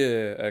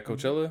 Yeah, at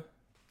Coachella.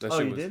 That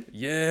shit you did?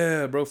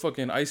 Yeah, bro.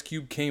 Fucking Ice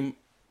Cube came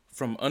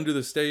from under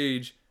the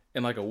stage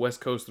in like a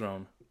West Coast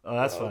throne. Oh,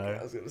 that's fine. Okay,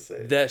 I was gonna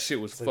say that shit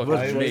was fucking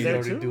was Dre there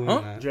amazing. too?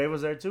 Huh? Dre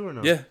was there too or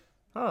no? Yeah.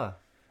 Huh.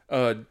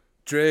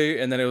 Dre,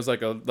 and then it was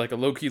like a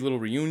low key little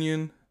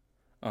reunion.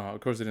 Of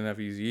course, they didn't have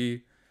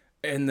Eazy-E.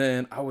 And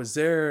then I was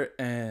there,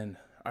 and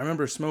I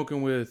remember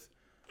smoking with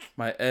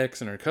my ex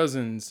and her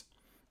cousins,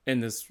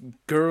 and this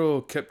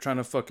girl kept trying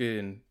to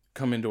fucking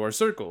come into our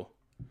circle.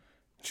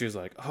 She was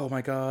like, "Oh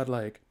my god,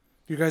 like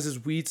your guys'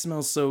 weed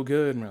smells so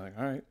good," and we're like,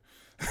 "All right."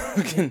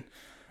 And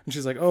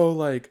she's like, "Oh,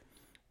 like,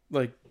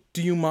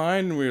 do you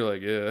mind?" And we were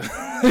like, "Yeah."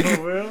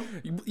 For real?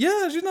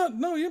 Yeah, she's not.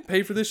 No, you didn't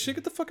pay for this shit.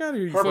 Get the fuck out of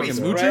here, you Herpes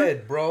fucking moocher.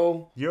 spread,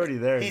 bro. You're already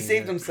there. He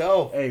saved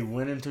himself. Hey,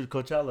 went into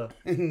Coachella.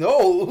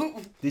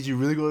 No. Did you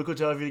really go to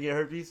Coachella if you didn't get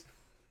herpes?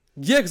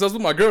 Yeah, because I was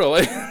with my girl.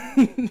 Like,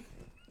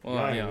 well,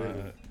 Right, yeah,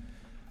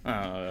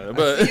 really.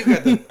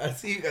 but I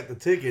see you got the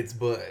tickets,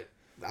 but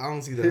I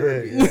don't see the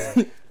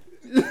herpes.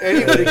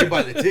 Anybody can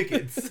buy the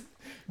tickets.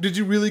 Did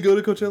you really go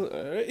to Coachella?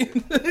 All right.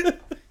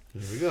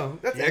 There we go.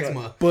 That's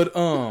eczema. But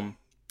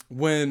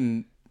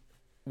when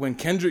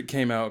Kendrick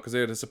came out, because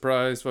they had a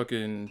surprise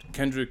fucking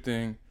Kendrick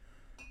thing,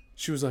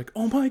 she was like,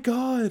 "Oh my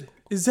god,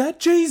 is that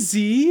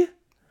Jay-Z?"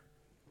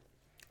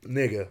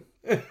 Nigga.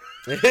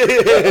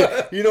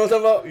 You know what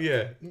I'm talking about?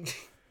 Yeah.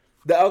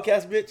 The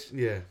Outkast bitch?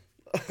 Yeah.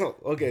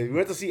 Okay, we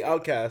went to see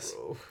Outkast.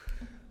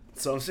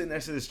 So I'm sitting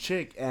next to this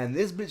chick, and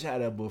this bitch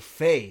had a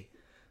buffet.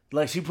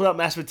 Like, she put out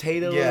mashed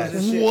potatoes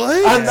and shit.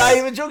 What? I'm not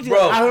even joking.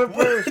 Bro. I heard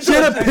her. She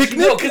had a picnic?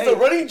 No, because the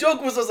running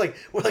joke was,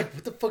 we're like,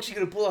 what the fuck she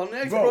gonna pull out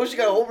next, bro? Bro. She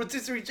got a whole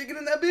rotisserie chicken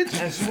in that bitch?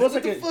 And she was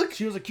What like the fuck?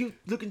 she was a cute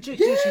looking chick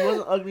too. She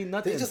wasn't ugly,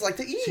 nothing. They just like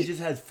to eat. She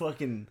just had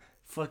fucking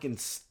full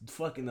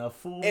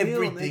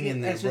Everything meal,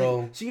 in there, and she,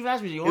 bro. She even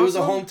asked me, "You It want was a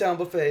some?" hometown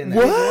buffet in Hey,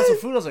 there. you What? want some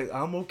food? I was like,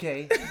 I'm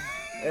okay.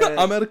 And,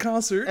 I'm at a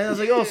concert. and I was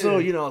like, oh, so,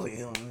 you know, I was like,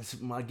 you know,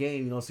 it's my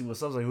game, you know, see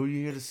what's up. I was like, who are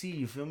you here to see?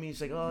 You feel me? She's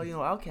like, oh, you know,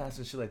 Outkast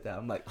and shit like that.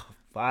 I'm like, oh,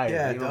 fire.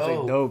 Yeah, you know what I'm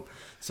saying? Dope.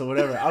 So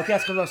whatever.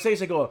 Outkast comes on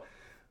stage, I go,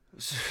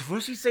 what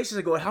did she say? She's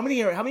like, oh, how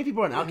many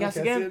people are in Outkast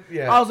again?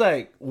 Yeah. I was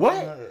like,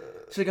 what?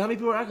 She's like, how many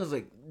people are in Outkast? I was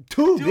like,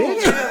 two,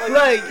 bitch.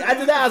 Like,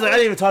 after that, I was like, I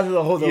didn't even talk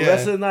to her the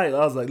rest of the night.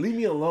 I was like, leave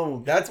me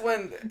alone. That's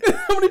when,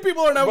 How many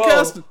people are in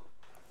Outkast?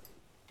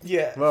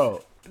 yeah.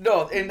 Bro.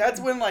 No, and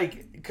that's when,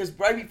 because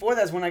right before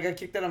that's when I got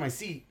kicked out of my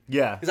seat.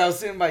 Yeah. Because I was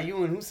sitting by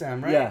you and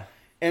Hussam, right? Yeah.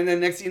 And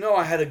then next thing you know,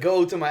 I had to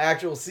go to my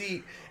actual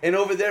seat. And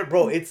over there,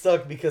 bro, it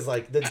sucked because,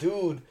 the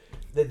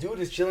dude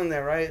is chilling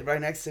there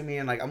right next to me.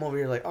 And, I'm over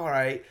here, all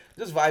right,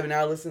 just vibing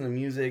out, listening to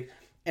music.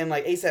 And,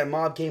 ASAP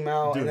Mob came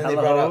out. Dude, and then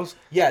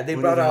they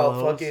brought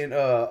out, fucking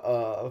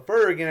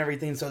Ferg and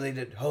everything. So they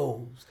did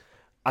Hoes.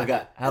 I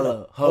got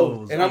hella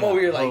hoes. And I'm over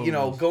here,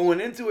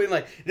 going into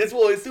it. This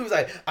boy is too. He's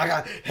like, I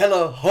got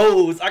hella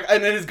hoes.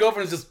 And then his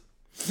girlfriend's just.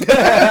 She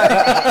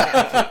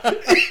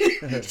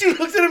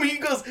looks at him and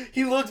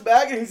he looks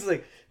back and he's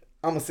like,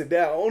 I'm going to sit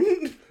down.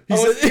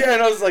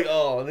 And I was like,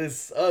 oh, this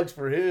sucks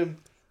for him.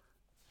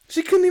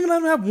 She couldn't even let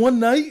him have one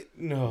night?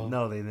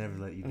 No, they never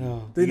let you do.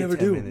 No. They never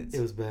do. Minutes. It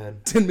was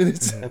bad. 10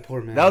 minutes. That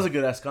poor man. That was a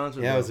good ass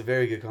concert. Yeah, it was a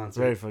very good concert.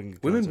 very fucking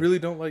good Women concert. really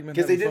don't like men.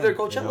 Because they did their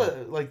fun.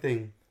 Coachella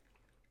thing.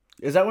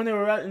 Is that when they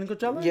were at in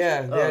Coachella?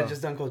 Yeah, they had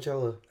just done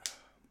Coachella.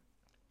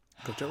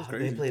 Coachella's They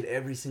crazy. played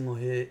every single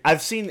hit.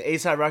 I've seen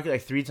A$AP Rocky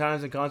 3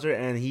 times in concert,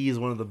 and he is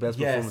one of the best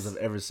performers I've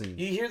ever seen.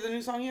 You hear the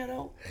new song yet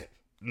out?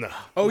 No.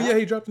 Oh, yeah,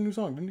 he dropped a new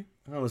song, didn't he?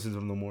 I don't listen to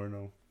him no more,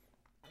 no.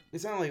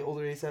 It sounded like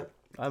older ASAP.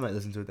 I might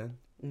listen to it then.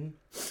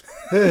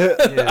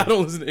 I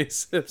don't listen to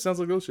A$AP. Sounds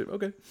like old shit.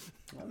 Okay.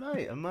 I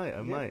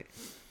might.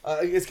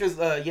 It's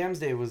because Yams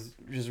Day was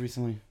just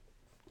recently.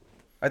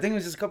 I think it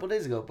was just a couple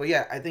days ago. But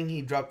yeah, I think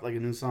he dropped a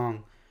new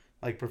song,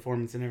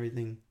 performance and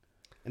everything.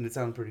 And it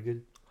sounded pretty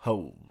good.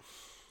 Hoes.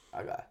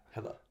 I got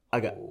hella.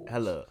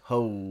 Hella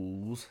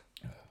hoes.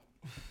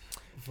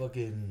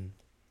 Fucking.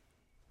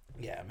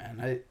 Yeah,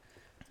 man.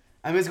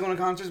 I miss going to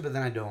concerts, but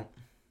then I don't.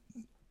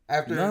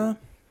 After. Nah.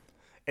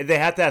 And they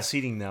have to have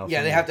seating now.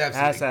 Yeah, they have to have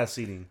seating. Has seating. to have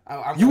seating.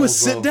 I'm You old, would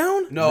sit bro.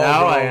 down? No, now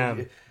bro. I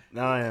am.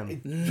 Now I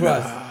am.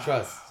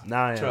 Trust.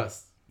 Now I am.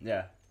 Trust.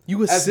 Yeah. You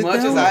would As sit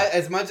much down?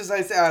 as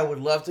I say I would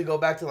love to go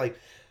back to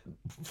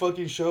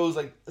fucking shows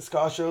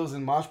ska shows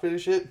and mosh pit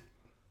and shit.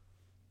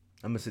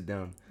 I'm gonna sit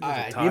down.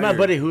 Alright. Me and my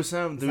buddy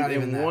Hussam, dude, not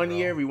even in that, one bro.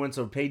 year we went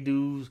to Pay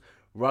Dues,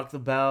 Rock the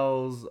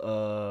Bells,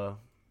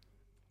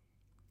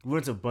 we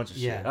went to a bunch of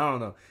shit. Yeah. I don't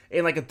know.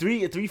 In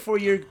a 4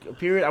 year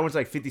period, I went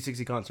to 50,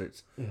 60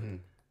 concerts.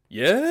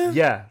 Yeah?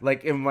 Yeah.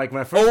 In my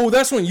first Oh,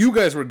 that's when you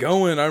guys were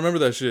going. I remember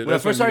that shit. when I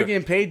That's first when started you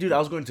getting paid, dude, I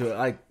was going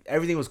to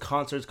everything was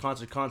concerts.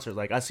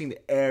 I seen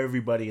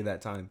everybody in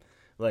that time.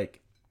 Oh,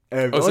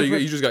 so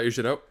you just got your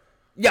shit out?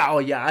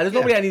 Yeah, there's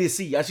nobody I need to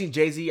see. I've seen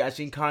Jay-Z, I've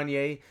seen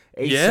Kanye,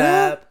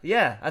 Yeah?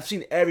 Yeah, I've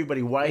seen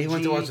everybody. YG. He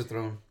went to Watch the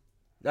Throne.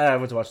 I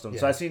went to Watch the Throne. Yeah.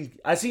 So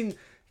I seen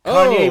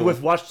Kanye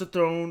with Watch the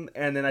Throne,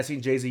 and then I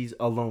seen Jay-Z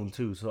alone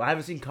too. So I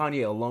haven't seen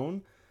Kanye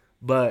alone,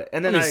 but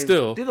and then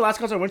still. The last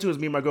concert I went to was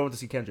me and my girl went to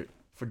see Kendrick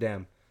for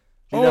Damn.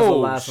 I think that's the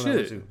last one I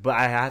went to. But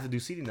I have to do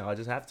seating now. I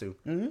just have to.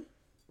 Mm-hmm.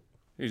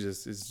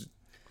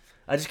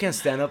 I just can't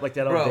stand up like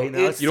that all day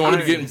now. You don't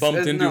want to get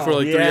bumped into for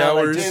like 3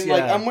 hours.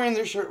 I'm wearing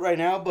this shirt right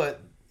now,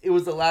 but it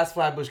was the last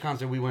Flatbush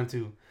concert we went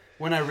to.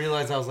 When I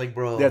realized, I was like,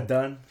 bro, they're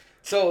done.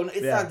 So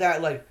it's not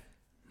that like.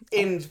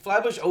 And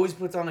Flatbush always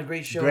puts on a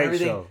great show and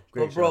everything.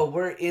 But bro,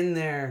 we're in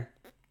there,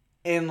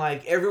 and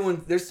like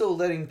everyone, they're still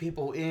letting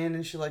people in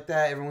and shit like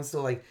that. Everyone's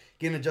still like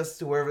getting adjusted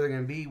to wherever they're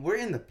gonna be. We're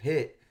in the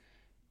pit,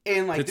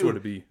 and like Pit's where to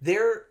be.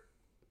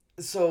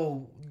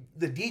 So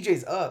the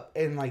DJ's up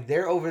and like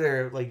they're over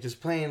there like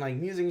just playing like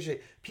music and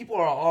shit. People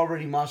are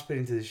already mosh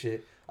pitting to this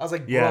shit. I was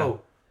like,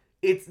 bro,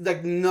 it's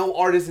like no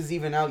artist is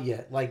even out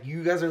yet. Like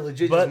you guys are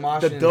legit just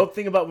moshing. The dope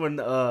thing about when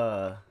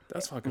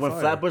that's fucking when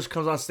fire. Flatbush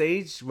comes on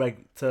stage,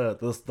 like to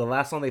the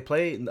last song they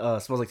play,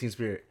 Smells Like Teen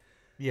Spirit.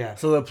 Yeah.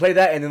 So they'll play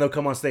that and then they'll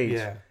come on stage.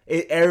 Yeah.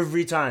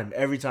 Every time.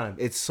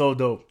 It's so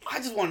dope. I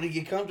just wanted to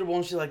get comfortable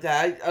and shit like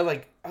that. I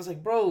was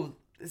like, bro,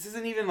 this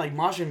isn't even like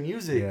moshing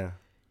music. Yeah.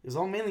 It was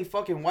all mainly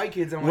fucking white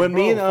kids. And I'm when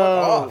like,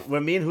 bro,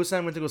 when me and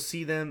Hussein went to go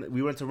see them,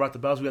 we went to Rock the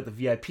Bells. We got the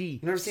VIP. You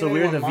never seen so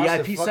we were in the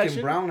VIP the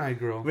section. Brown-eyed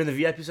girl. We're in the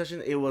VIP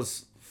section. It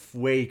was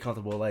way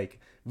comfortable.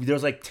 Like there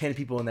was like 10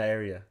 people in that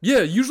area. Yeah,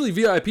 usually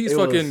VIP is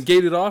fucking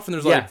gated off, and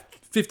there's like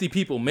 50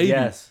 people maybe.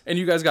 Yes. And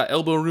you guys got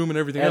elbow room and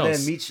everything else. And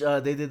then Meech,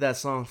 they did that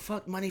song,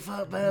 "Fuck Money,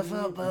 Fuck Better,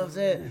 Fuck Bubs."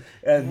 And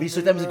Meech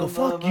looked at me and go,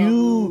 "Fuck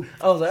you."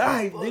 I was like, "All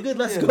right, nigga,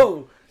 let's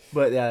go."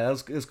 But yeah,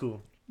 it was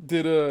cool.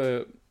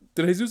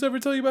 Did Jesus ever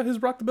tell you about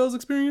his Rock the Bells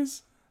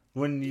experience?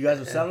 When you guys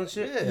were selling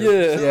shit? Yeah.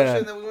 Selling shit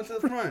and then we went to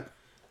the front.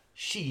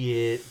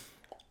 Shit.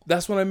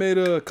 That's when I made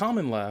a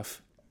Common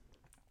laugh.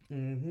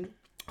 Mm-hmm.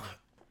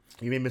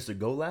 You made Mr.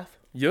 Go laugh?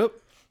 Yep.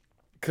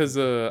 Cause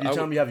you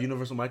telling me you have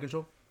universal mind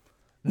control?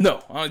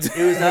 No. It's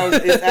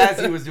as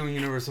he was doing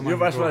universal mind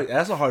control.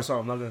 That's a hard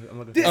song. I'm not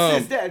gonna.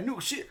 This is that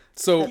new shit.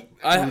 So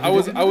I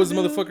was a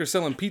motherfucker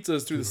selling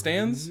pizzas through the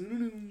stands,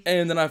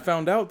 and then I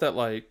found out that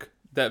like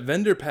that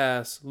vendor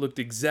pass looked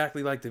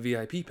exactly like the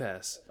VIP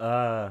pass.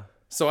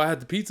 So I had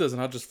the pizzas,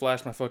 and I just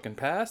flashed my fucking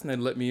pass, and they'd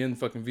let me in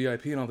fucking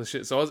VIP and all this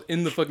shit. So I was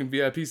in the fucking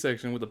VIP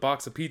section with a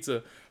box of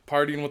pizza,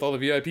 partying with all the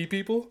VIP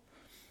people.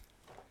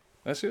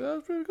 That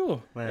was pretty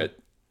cool. Man.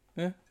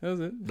 Yeah, that was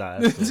it. Nah,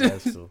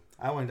 that's cool.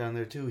 I went down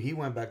there too. He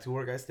went back to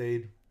work. I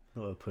stayed.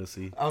 Oh,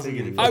 pussy. I was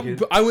getting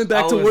I went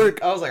back to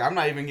work. I was like, I'm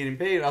not even getting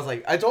paid.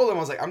 I told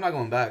him, I'm not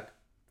going back.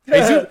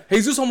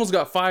 Jesus almost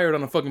got fired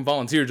on a fucking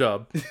volunteer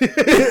job.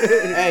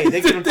 Hey, they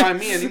couldn't find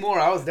me anymore.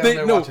 I was down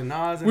there watching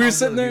Nas. And we were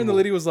sitting there, and the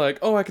lady was like,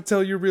 "Oh, I could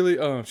tell you're really."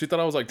 She thought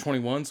I was like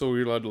 21, so we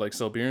were allowed to like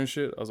sell beer and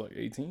shit. I was like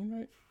 18,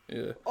 right?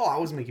 Yeah. Oh, I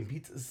was making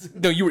pizzas.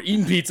 No, you were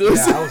eating pizzas.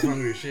 Yeah, I was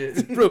hungry as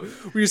shit. Bro,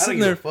 we were sitting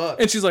there,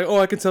 and she's like, "Oh,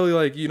 I can tell you,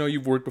 like,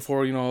 you've worked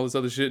before, all this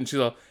other shit." And she's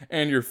like,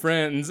 "And your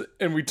friends."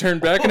 And we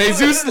turned back, and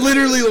Jesus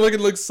literally like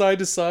looks side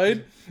to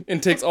side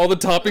and takes all the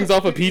toppings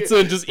off a pizza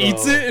and just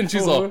eats it. And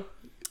she's like,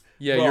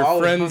 "Yeah, your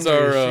friends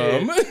are."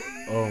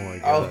 Oh my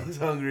god. I was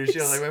hungry as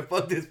shit. I was like, man,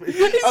 fuck this. I was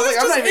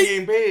like, I'm not even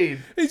getting paid.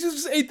 He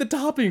just ate the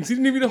toppings. He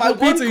didn't even eat a whole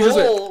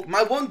pizza.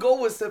 My one goal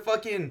was to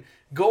fucking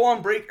go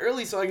on break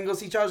early so I can go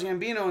see Charles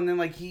Gambino, and then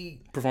like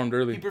he performed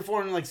early. He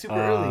performed like super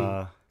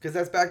early because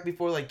that's back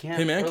before like camp.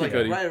 Him and Kid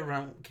Cudi. Right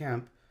around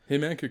camp.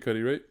 Him and Kid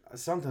Cudi, right?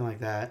 Something like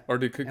that. Or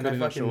did Kid Cudi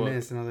not show up? And I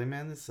was like,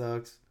 man, this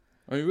sucks.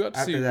 I mean, we got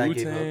to see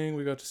Wu-Tang.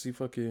 We got to see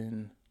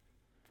fucking.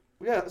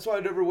 Yeah, that's why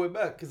I never went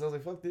back because I was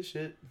like, fuck this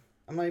shit.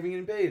 I'm not even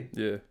getting paid.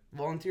 Yeah.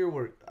 Volunteer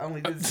work. I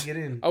only did this to get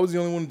in. I was the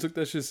only one who took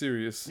that shit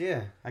serious.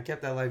 Yeah, I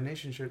kept that Live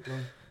Nation shirt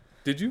going.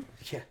 Did you?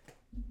 Yeah.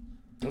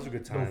 Those are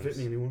good times. Don't fit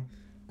me anymore.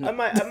 I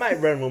might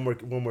run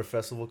one more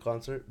festival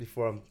concert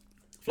before I'm.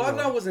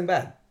 Flognog wasn't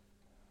bad.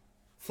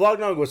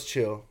 Flognog was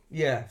chill.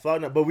 Yeah.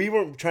 Flognog, but we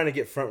weren't trying to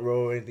get front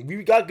row or anything.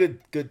 We got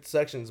good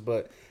sections,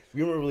 but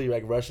we weren't really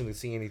like rushing to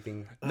see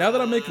anything. Now that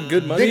I'm making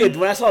good money, Nigga,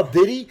 when I saw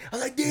Diddy, I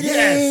was like, Diddy,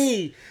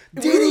 yes!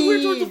 Diddy.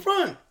 We're towards the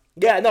front.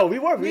 Yeah, no, we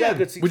were. We got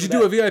good seats. Would you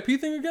do a VIP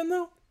thing again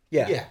though?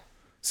 Yeah. Yeah.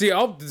 See,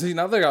 now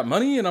that I got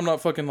money and I'm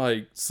not fucking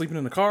like sleeping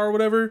in the car or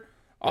whatever,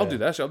 I'll do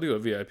that shit. I'll do a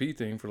VIP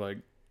thing for like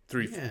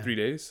three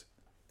days.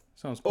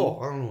 Sounds cool.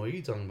 Oh, I don't know what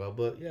you're talking about,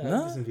 but yeah,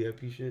 I'll do some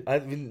VIP shit. I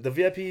mean, the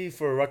VIP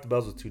for Rock the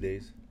Bells was 2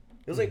 days.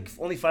 It was like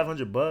only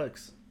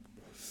 $500.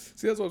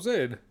 See, that's what I'm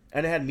saying.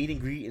 And it had meet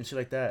and greet and shit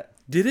like that.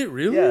 Did it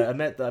really? Yeah, I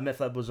met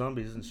Flatbush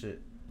Zombies and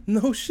shit.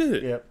 No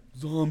shit. Yep.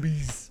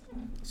 Zombies.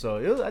 So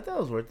I thought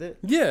it was worth it.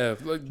 Yeah,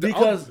 like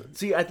because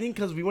I think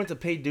because we went to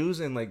pay dues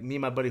and like me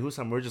and my buddy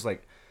Husam, we're just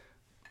like,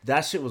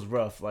 that shit was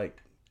rough.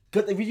 Like,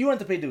 cause you went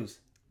to pay dues.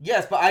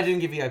 Yes, but I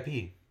didn't get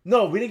VIP.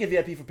 No, we didn't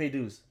get VIP for pay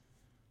dues.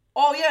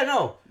 Oh yeah,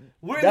 no,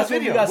 we're in the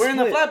video. We're in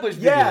the Flatbush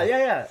video.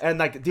 Yeah. And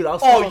like, dude, I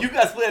was. Oh, you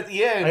got split at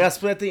the end. I got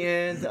split at the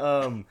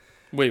end.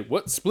 Wait,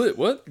 what? Split?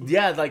 What?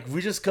 Yeah, like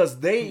we just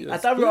cause I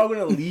thought we were all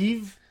gonna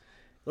leave.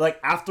 like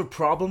after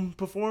Problem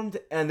performed,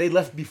 and they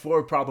left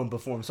before Problem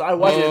performed. So I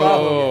watched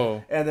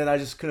Problem, and then I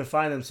just couldn't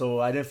find them, so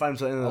I didn't find them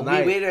till the end of the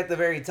night. We waited at the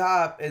very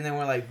top, and then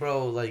we're like,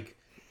 bro, like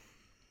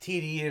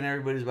TD and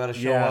everybody's about to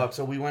show up,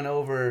 so we went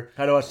over.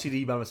 I had to watch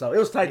TD by myself. It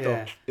was tight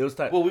though. It was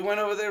tight. Well, we went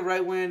over there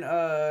right when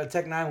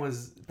Tech 9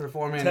 was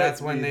performing.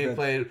 That's when they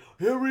played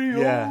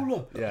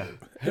Harriola. Yeah.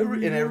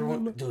 And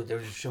everyone, dude, they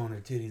were just showing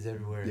their titties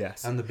everywhere.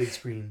 Yes. On the big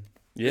screen.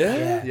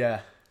 Yeah.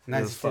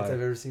 Nicest tits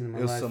I've ever seen in my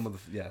life. Some of the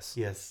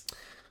Yes.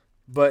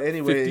 But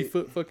anyway,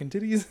 50-foot fucking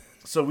titties.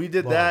 So we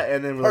did that,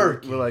 and then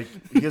we're like,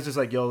 he was just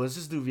like, yo, let's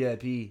just do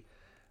VIP.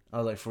 I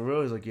was like, for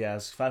real? He's like, yeah,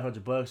 it's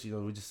 $500. You know,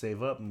 we just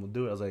save up and we'll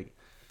do it. I was like,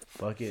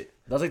 fuck it.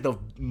 That was like the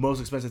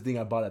most expensive thing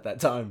I bought at that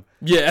time.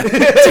 Yeah,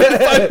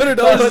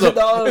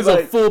 $500 is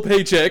a full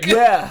paycheck.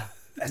 Yeah,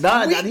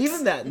 not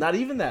even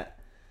that.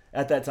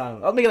 At that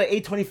time, I was making like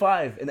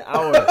 $8.25 an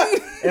hour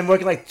and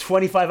working like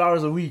 25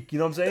 hours a week. You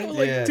know what I'm saying?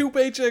 Like 2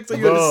 paychecks that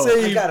you had to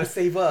save. I gotta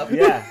save up.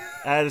 Yeah,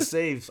 I had to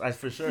save.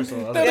 For sure. So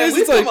I was like,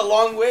 we've come a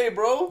long way,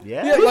 bro.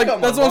 Yeah, like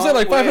that's what I'm saying.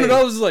 Like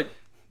 $500 is like,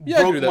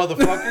 broke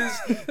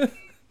motherfuckers.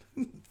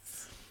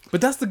 But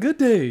that's the good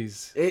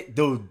days.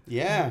 Dude.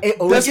 Yeah.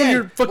 That's when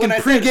you're fucking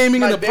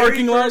pre-gaming in the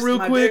parking lot real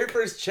quick. My very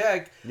first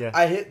check,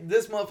 I hit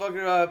this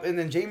motherfucker up, and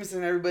then Jameson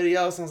and everybody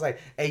else, and I was like,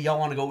 hey, y'all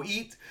want to go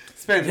eat?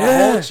 Spent my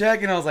whole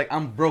check, and I was like,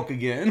 I'm broke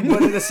again.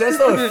 But in a sense,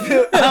 though,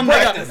 I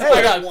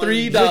got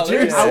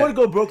 $3. I would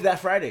go broke that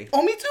Friday.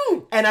 Oh, me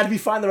too. And I'd be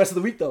fine the rest of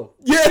the week, though.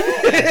 Yeah.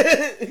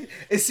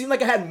 It seemed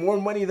like I had more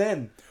money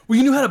then. Well,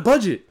 you knew how to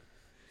budget.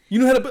 You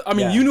knew how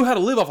to. You knew how to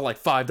live off of like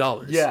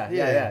 $5.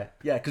 Yeah.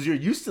 Because you're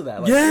used to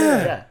that. Like,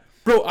 yeah.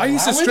 Bro, I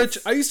used to stretch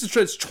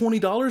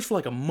 $20 for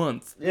like a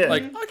month. Yeah.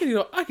 Like I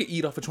could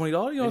eat off of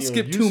 $20. You know,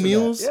 skip 2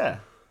 meals. Yeah.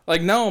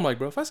 Like now I'm like,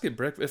 bro, if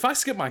I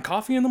skip my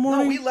coffee in the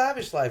morning. No, we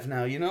lavish life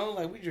now, you know?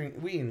 Like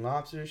we eat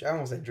lobsters. I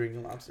almost said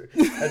drinking lobster.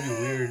 That'd be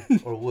weird,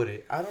 or would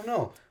it? I don't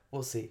know.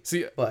 We'll see.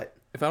 But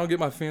if I don't get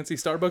my fancy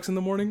Starbucks in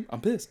the morning,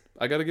 I'm pissed.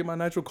 I gotta get my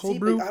natural cold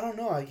brew. I don't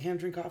know. I can't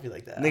drink coffee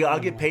like that. Nigga, I'll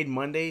get paid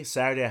Monday.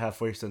 Saturday I have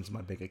 40 cents in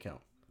my bank account.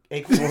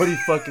 40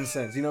 fucking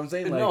cents. You know what I'm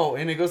saying? Like, no,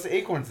 and it goes to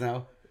Acorns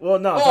now. Well,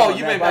 no. Oh,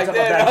 you meant back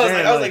then.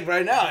 I was like,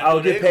 right now. I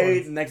would get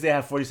paid. The next day I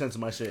have 40 cents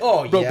in my shit.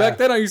 Oh, bro, back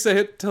then I used to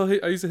hit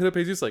up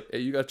Paige. Like, hey,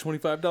 you got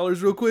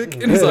 $25 real quick?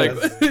 And he's like,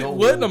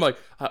 what? And I'm like,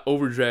 I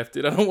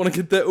overdrafted. I don't want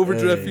to get that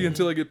overdraft fee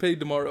until I get paid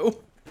tomorrow.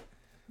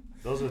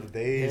 Those were the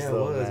days,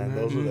 though, man.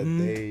 Those were the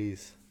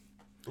days.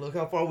 Look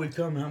how far we've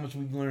come and how much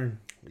we've learned.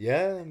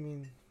 Yeah, I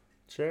mean,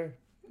 sure.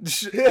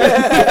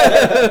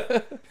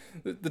 The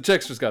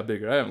checks just got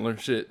bigger. I haven't learned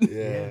shit.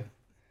 Yeah.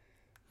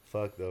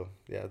 Fuck though.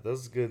 Yeah,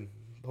 that's good.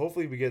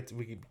 Hopefully we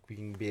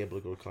can be able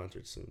to go to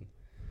concerts soon.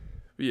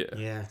 Yeah.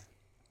 Yeah.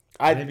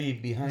 Maybe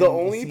behind the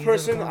only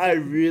person I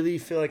really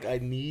feel like I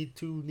need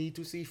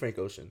to see Frank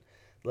Ocean.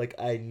 Like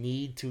I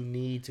need to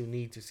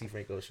see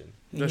Frank Ocean.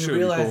 You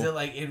realize that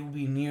like it will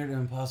be near to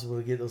impossible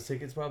to get those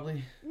tickets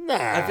probably?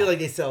 Nah. I feel like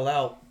they sell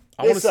out.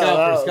 I want to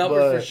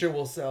Scalper for sure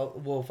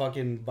will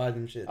fucking buy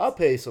them shit. I'll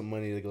pay some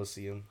money to go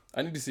see him.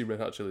 I need to see Red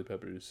Hot Chili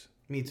Peppers.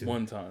 Me too.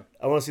 One time.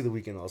 I want to see The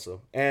Weeknd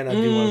also. And I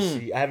do want to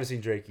see... I haven't seen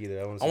Drake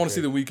either. I want to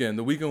see The Weeknd.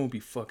 The Weeknd will be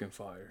fucking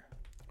fire.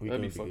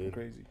 That'd be fucking good.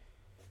 Crazy.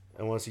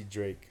 I want to see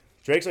Drake.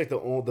 Drake's like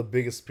the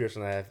biggest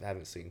person I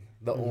haven't seen.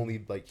 The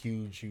only like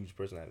huge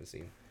person I haven't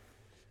seen.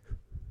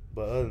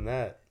 But other than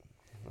that,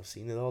 I've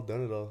seen it all,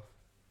 done it all.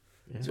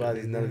 Yeah, that's why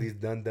none of these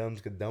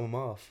dum-dums could dumb them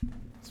off.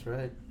 That's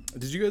right.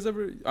 Did you guys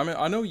ever... I mean,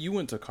 I know you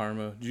went to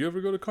Karma. Did you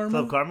ever go to Karma?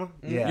 Club Karma?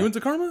 Yeah. You went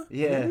to Karma?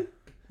 Yeah. Mm-hmm.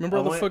 Remember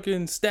all the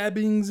fucking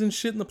stabbings and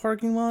shit in the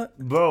parking lot?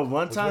 Bro,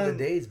 one time... Those were the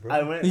days, bro.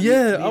 I went...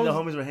 Yeah. Me and the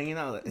homies were hanging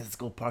out. Like, let's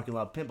go parking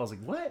lot pimp. I was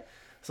like, what?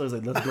 So he's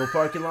like, let's go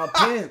parking lot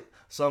pimp.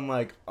 So I'm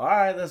like, all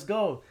right, let's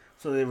go.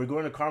 So they were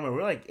going to Karma.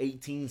 We're like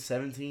 18,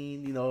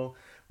 17, you know.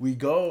 We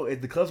go...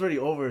 The club's already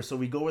over, so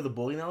we go where the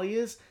bowling alley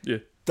is. Yeah.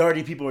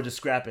 30 people were just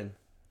scrapping.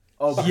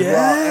 Oh,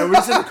 yeah. And we're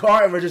just in the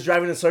car and we're just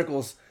driving in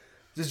circles.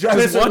 Just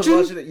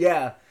watching it.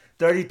 Yeah.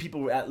 30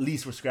 people were at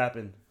least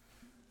scrapping.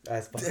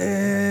 That's fucking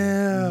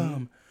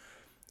damn.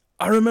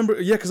 I remember,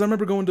 because I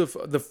remember going to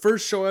the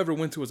first show I ever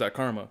went to was at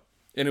Karma,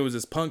 and it was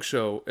this punk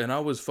show, and I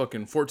was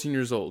fucking 14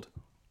 years old.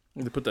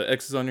 They put the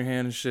X's on your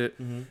hand and shit,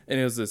 and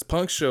it was this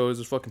punk show. It was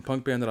this fucking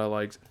punk band that I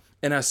liked,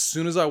 and as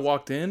soon as I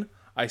walked in,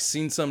 I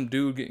seen some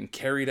dude getting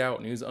carried out,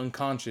 and he was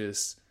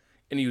unconscious,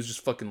 and he was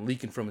just fucking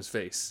leaking from his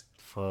face.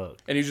 Fuck.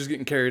 And he was just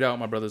getting carried out.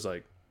 My brother's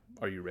like,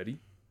 "Are you ready?"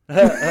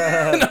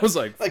 And I was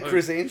like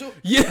Chris Angel?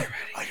 Yeah.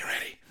 Are you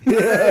ready?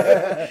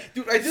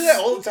 Dude, I do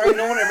that all the time.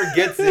 No one ever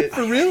gets it.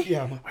 For real?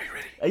 Yeah. I'm like, are you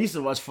ready? I used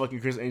to watch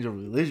fucking Chris Angel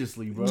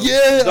religiously, bro.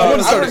 Yeah.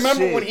 I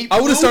remember when he I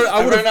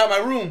ran out of my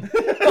room.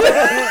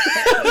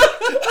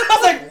 I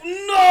was like,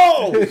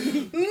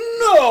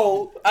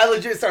 no. I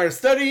legit started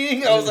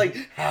studying. I was like,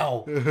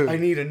 how? I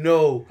need to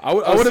know. I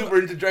was super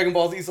into Dragon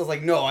Ball Z, so I was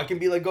like, no, I can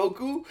be like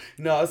Goku.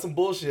 No, that's some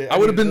bullshit. I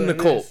would have been in the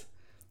cult.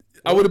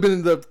 I would have been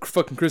in the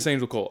fucking Chris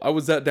Angel cult. I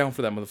was that down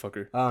for that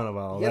motherfucker. I don't know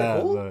about all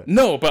that. But...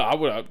 No, but I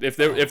would if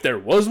there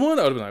was one,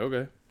 I would have been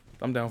like, okay,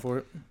 I'm down for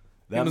it.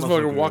 That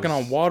motherfucker walking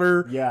on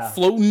water,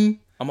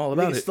 floating. I'm all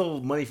about it. He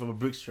stole money from a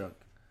bricks truck.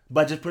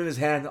 by just putting his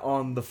hand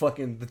on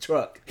the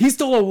truck. He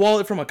stole a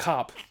wallet from a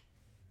cop.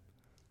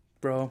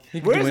 Bro,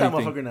 where is that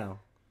motherfucker now?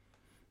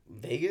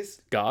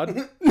 Vegas?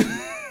 God?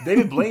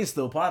 David Blaine's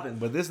still popping,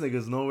 but this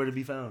nigga's nowhere to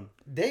be found.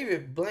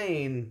 David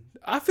Blaine.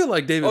 I feel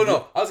like David. Oh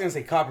no, I was gonna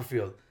say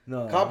Copperfield.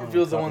 No,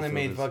 Copperfield's the one that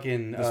made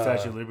fucking the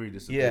Statue of Liberty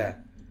disappear. Yeah,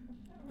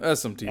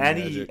 that's some TV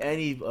magic. And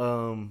he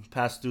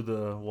passed through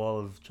the Wall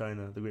of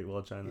China, the Great Wall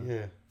of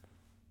China.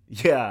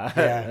 Yeah.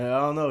 I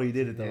don't know. He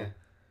did it though. Yeah.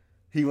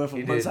 He went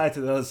from one side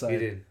to the other side. He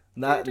did.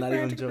 Not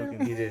even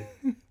joking. He did.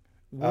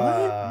 What?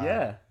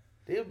 Yeah.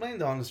 David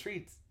Blaine on the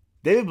streets.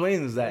 David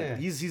Blaine is that. Yeah.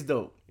 He's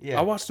dope. Yeah.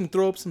 I watched him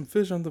throw up some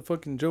fish on the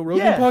fucking Joe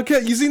Rogan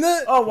podcast. You seen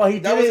that? Oh, well, he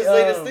did that was it, his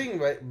latest thing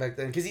back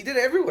then because he did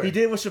it everywhere. He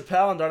did it with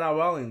Chappelle and Darnell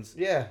Rollins.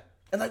 Yeah.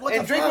 And like what?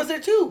 And the Drake fuck? was there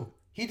too.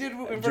 He did in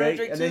front of Drake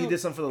and too. then he did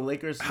something for the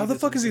Lakers. How the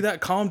fuck is he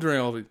that calm during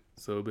all of it?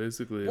 So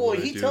basically, well,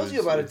 he tells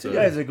you about it too. You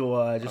guys are go.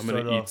 I'm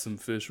gonna eat some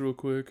fish real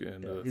quick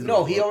and.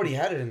 No, he already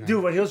had it in there.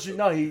 Dude, but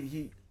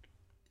he.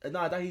 No,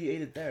 I thought he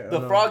ate it there.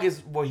 The frog is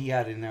what he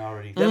had in there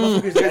already.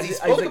 Because he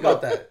spoke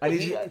about that.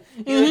 He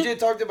legit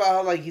talked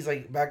about how he's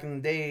like back in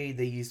the day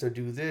they used to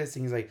do this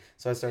and he's like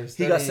so I started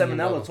studying. He got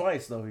salmonella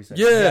twice though. He said.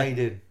 Yeah, he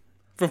did.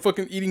 From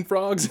fucking eating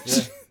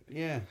frogs.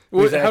 Yeah.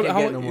 He's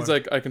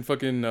like I can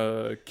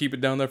fucking keep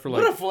it down there for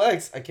like. What a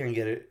flex! I can't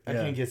get it. I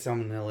can't get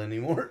salmonella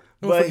anymore.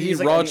 But he's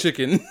like, raw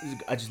chicken.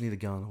 I just need a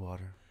gallon of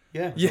water.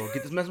 Yeah. So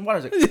get this mess of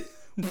water. He's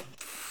like,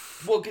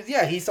 well, cause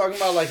he's talking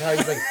about like how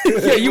he's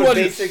like you want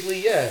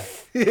basically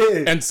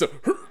and so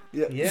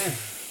yeah.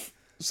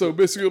 So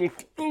basically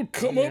it'll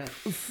come up.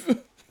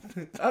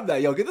 I'm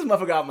that get this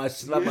motherfucker out my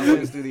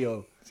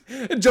studio.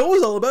 And Joe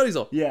was all about. He's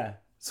all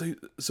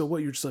So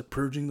what? You're just like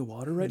purging the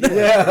water right now?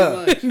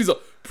 Yeah. And he's like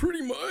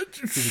pretty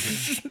much.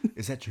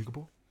 Is that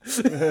drinkable?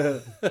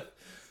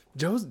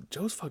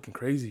 Joe's fucking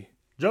crazy.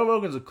 Joe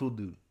Rogan's a cool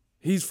dude.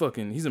 He's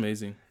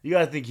amazing. You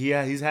gotta think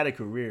he's had a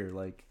career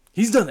like.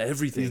 He's done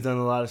everything. He's done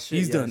a lot of shit.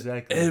 He's done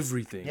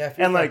everything. Yeah,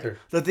 and like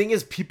the thing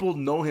is, people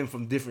know him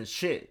from different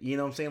shit. You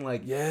know what I'm saying?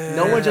 Like,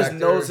 no one just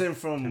knows him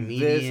from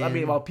this. I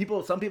mean,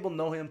 some people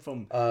know him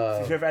from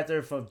Fear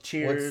Factor, from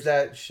Cheers. What's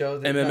that show?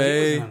 That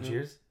MMA. He was on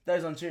Cheers. That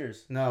was on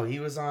Cheers. No, he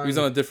was on. He was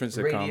on a different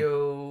sitcom.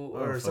 Radio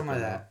or something like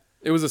that.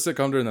 It was a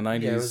sitcom during the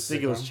 90s. Yeah, I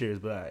think it was Cheers,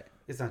 but alright.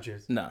 It's not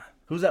Cheers. Nah.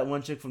 Who's that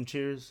one chick from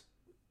Cheers?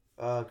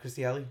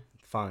 Christy Alley.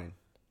 Fine.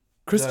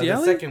 Christy the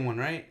Alley? second one,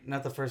 right?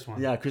 Not the first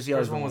one. Yeah, Christy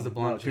Alley. First one was the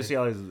blonde chick. Christy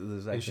Alley is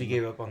the second. And she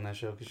gave up on that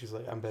show because she's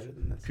like, I'm better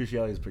than this. Christy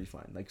Alley is pretty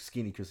fine. Like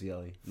skinny Christy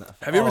Alley.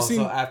 Have you ever seen?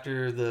 So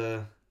after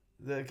the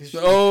she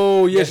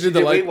did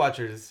the Weight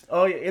Watchers.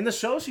 Oh yeah, in the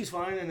show she's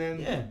fine, and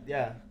then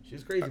yeah, she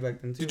was crazy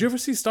back then too. Did you ever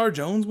see Star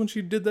Jones when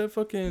she did that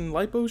fucking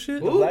lipo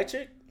shit? The black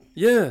chick?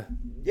 Yeah.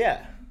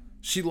 Yeah.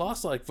 She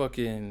lost like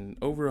fucking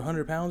over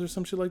 100 pounds or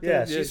some shit like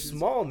Yeah, that. she's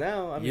small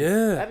now. I mean,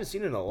 yeah. I haven't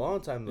seen her in a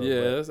long time though.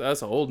 Yeah,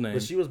 that's an old name.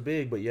 But she was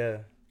big, but yeah.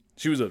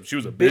 She was a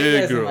big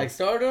big as girl. In like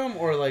Stardom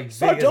or like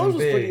Star big Jones as in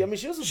was big? pretty. I mean,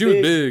 she was a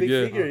big, big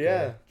yeah. figure. Okay.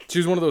 Yeah. She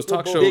was one of those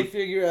talk shows. Big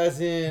figure as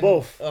in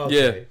both.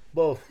 Okay. Yeah.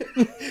 Both.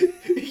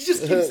 He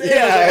just keeps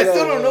saying I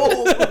still don't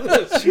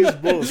know. She was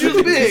both. She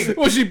was big.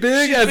 Was she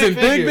big? She's As big in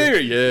big, figure. bigger?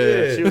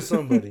 Yeah. She was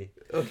somebody.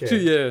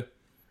 Okay.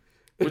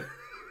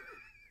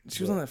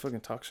 She was on that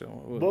fucking talk show.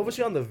 What was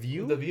she on? The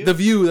View? The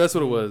View, that's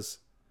what it was.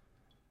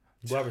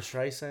 Barbara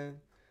Streisand.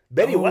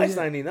 Betty White's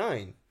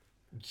 99.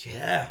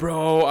 Yeah.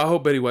 Bro, I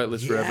hope Betty White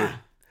lives forever.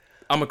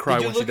 I'm gonna cry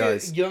when she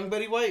dies. Young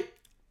Betty White.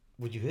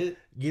 Would you hit?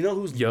 You know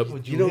who's Yep.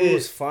 You know who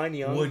was fine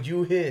young? Would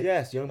you hit?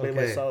 Yes, young Betty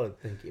White's solid.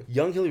 Thank you.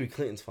 Young Hillary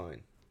Clinton's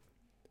fine.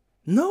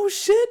 No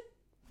shit.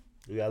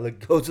 We gotta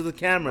go to the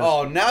camera.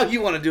 Oh, now you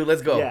want to do?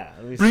 Let's go. Yeah.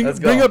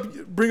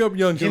 Bring go. up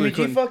young Jimmy Hillary G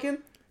Clinton. fucking.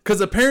 Because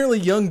apparently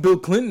young Bill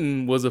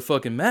Clinton was a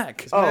fucking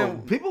Mac. Oh,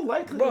 Man, people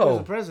like Clinton bro. as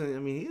a president. I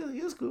mean,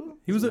 he was cool.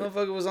 He was.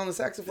 Motherfucker was on the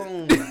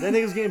saxophone. That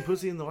nigga's getting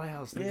pussy in the White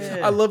House.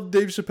 Yeah. I love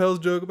Dave Chappelle's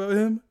joke about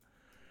him.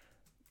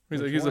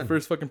 He's like, he's the one?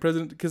 first fucking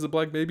president to kiss a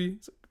black baby.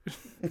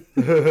 He's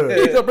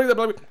like, bring that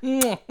black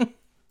baby.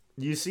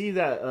 You see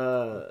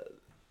that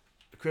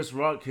Chris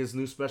Rock, his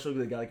new special,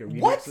 they got like a remix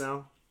What?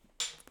 now.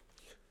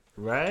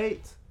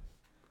 Right?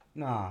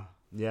 Nah.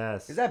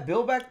 Yes. Is that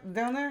Bill back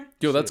down there?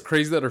 Yo, that's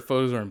crazy that her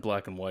photos are in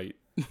black and white.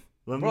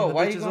 Bro,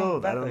 why you going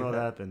old. back I don't like know what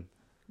that? happened.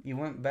 You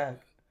went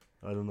back.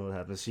 I don't know what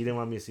happened. She didn't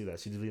want me to see that.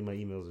 She deleted my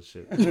emails and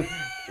shit.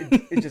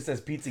 It just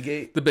says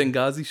Pizzagate. The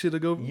Benghazi shit to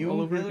go You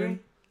all over Hillary? again.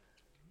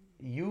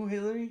 You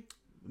Hillary?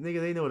 Nigga,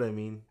 they know what I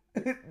mean.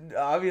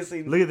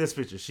 Obviously. Look at this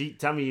picture.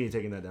 Tell me you ain't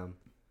taking that down.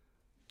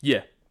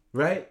 Yeah.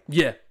 Right?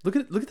 Yeah. Look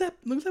at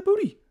that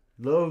booty.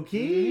 Low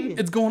key.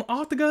 It's going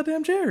off the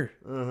goddamn chair.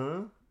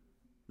 Uh-huh.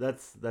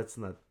 That's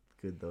not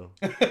good though.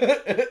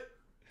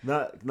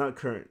 not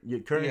current.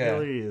 Current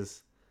Hillary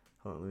is.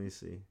 Hold on, let me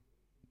see.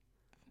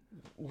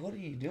 What are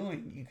you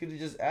doing? You could have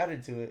just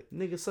added to it.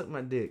 Nigga, suck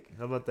my dick.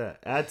 How about that?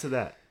 Add to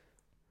that.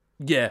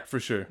 Yeah, for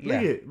sure. Yeah.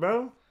 Look it,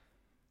 bro.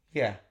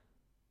 Yeah.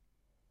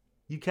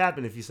 You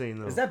capping if you say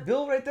no. Is that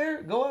Bill right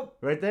there? Go up.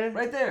 right there?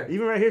 Right there.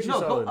 Even right here, she's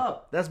No, go solid.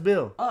 up. That's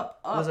Bill. Up.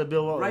 That's like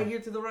Bill Walton. Right here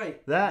to the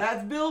right. That-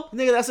 That's Bill?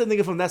 Nigga, that's a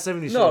nigga from That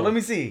 70s Show. No, let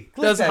me see.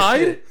 Click That's that Hyde?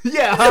 shit.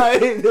 Yeah,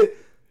 Hyde.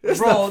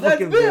 Bro, that's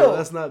Bill.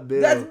 That's not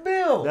Bill. That's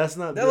Bill. That's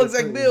not. That Bill looks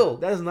Clinton. like Bill.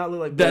 That does not look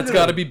like Bill. That's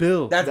got to be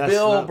Bill. That's That's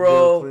Bill, not bro.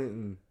 Bill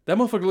Clinton. That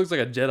motherfucker looks like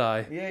a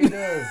Jedi. Yeah, he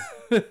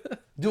does.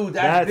 Dude,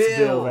 That's Bill.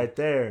 Bill right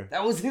there.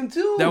 That was him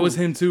too. That was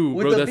him too,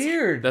 with bro. the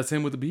beard. That's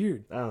him with the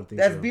beard. I don't think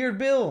That's so. Beard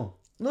Bill.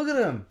 Look at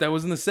him. That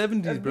was in the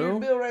 70s, That's bro.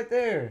 Beard Bill right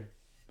there.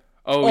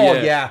 Oh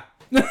yeah.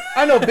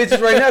 I know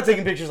bitches right now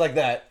taking pictures like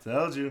that.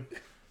 Told you.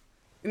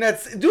 And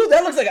that's dude.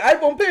 That looks like an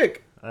iPhone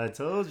pic. I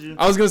told you.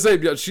 I was gonna say,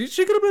 yeah, she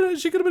could have been an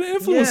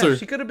influencer. Yeah,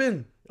 she could have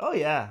been. Oh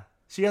yeah,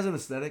 she has an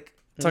aesthetic.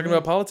 Talking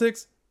about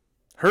politics.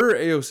 Her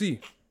AOC.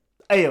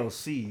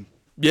 AOC.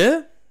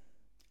 Yeah.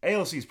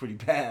 AOC is pretty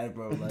bad,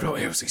 bro. Like, Bro,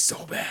 AOC's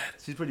so bad.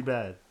 she's pretty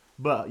bad.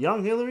 But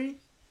young Hillary.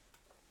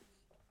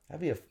 That'd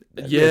be a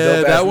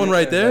that one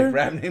right there. Like,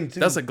 rap name too.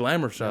 That's a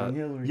glamour shot.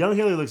 Young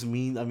Hillary looks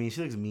mean. I mean,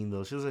 she looks mean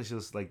though. She looks like she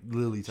was like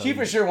literally. She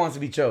for sure wants to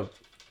be choked.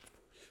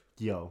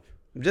 Yo.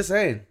 I'm just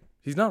saying.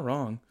 He's not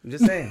wrong. I'm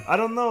just saying. I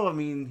don't know. I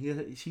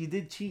mean, she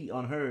did cheat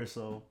on her,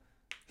 so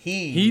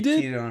He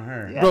did? cheated on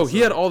her. Yeah, Bro, so- he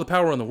had all the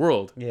power in the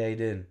world. Yeah, he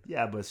did.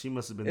 yeah, but she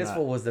must have been. This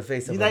fool was the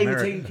face of He's not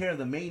America. even taking care of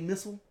the main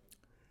missile.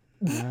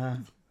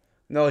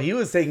 No, he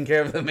was taking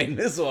care of the main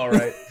missile, all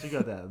right. She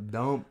got that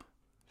dump.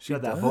 She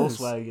got that does.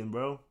 Volkswagen,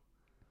 bro.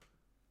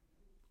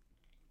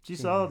 She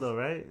saw it though,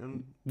 right?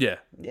 Yeah.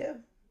 Yeah.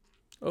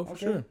 Oh, for Okay.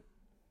 sure.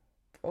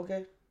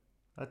 Okay.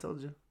 I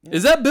told you.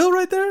 Is that Bill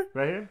right there?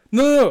 Right here.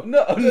 No.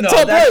 No, Top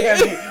that right.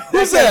 can't be.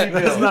 Who's that? that? Can't be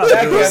Bill. That's not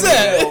That Bill. can't Who's be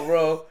that? Bill,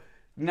 bro.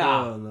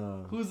 Nah. Oh,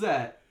 no. Who's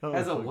that? Oh,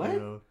 As a fuck, what?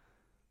 yo.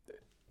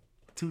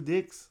 2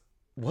 dicks.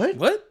 What?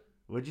 What?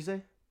 What'd you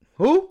say?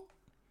 Who?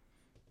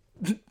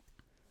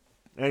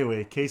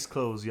 Anyway, case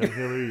closed. Young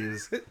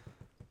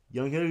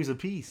Hillary's a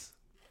piece.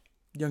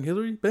 Young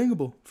Hillary?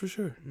 Bangable, for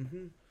sure.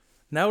 Mm-hmm.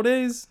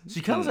 Nowadays...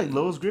 She kind of like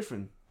Lois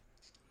Griffin.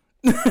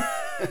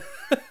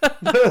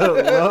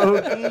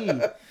 Low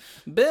key.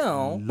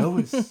 Bill?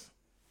 Lois.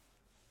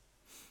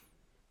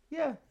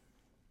 Yeah.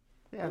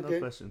 Yeah, Okay. no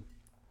question.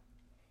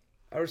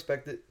 I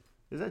respect it.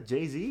 Is that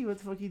Jay-Z? What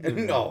the fuck he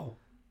doing? No.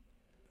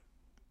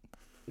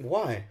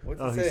 Why?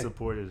 What's Oh, it he say?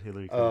 supported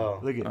Hillary Clinton. Oh.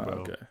 Look at it, bro.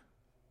 Okay.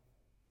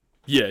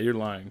 Yeah, you're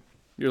lying.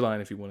 You're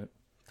lying if you wouldn't.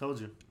 Told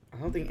you. I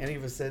don't think any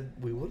of us said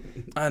we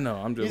wouldn't. I know.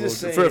 I'm He's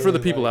just, just for saying, the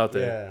people like, out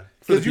there. Yeah.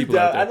 For the 'Cause you people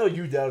out doubt. there. I know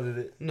you doubted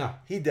it. No.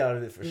 He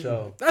doubted it for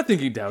sure. I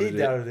think he doubted He it.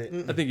 doubted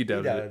it. I think he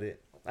doubted, it.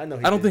 it. I know.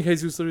 I don't think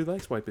Jesus really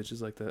likes white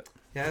bitches like that.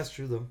 Yeah, that's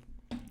true though.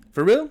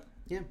 For real?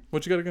 Yeah.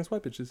 What you got against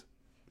white bitches?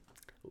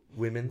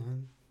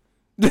 women.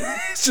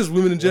 It's just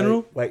women in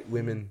general. White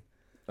women.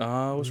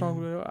 What's wrong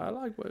with it? I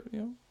like white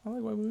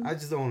women. I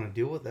just don't want to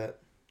deal with that.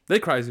 They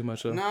cry too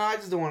much though. No, I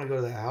just don't want to go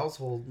to that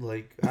household.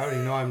 Like, I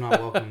already know I'm not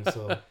welcome,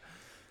 so.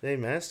 Hey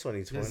man, it's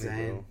 2020, Just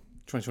saying.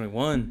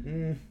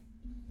 2021.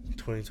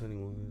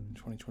 2021.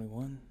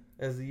 2021.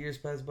 As the years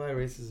pass by,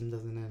 racism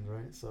doesn't end,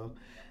 right? So,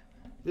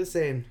 just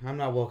saying, I'm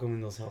not welcome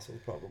in those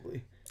households,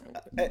 probably.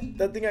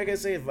 The thing I can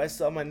say, if I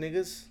saw my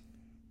niggas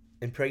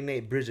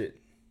impregnate Bridget,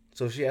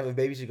 so if she have a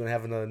baby, she's gonna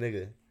have another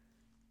nigga.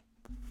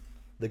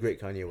 The Great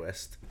Kanye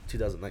West,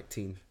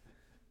 2019.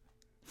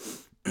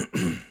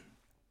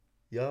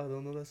 Y'all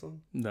don't know that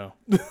song? No.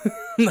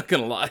 I'm not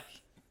gonna lie.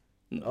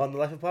 On the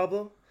Life of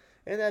Pablo?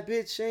 And that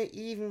bitch ain't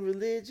even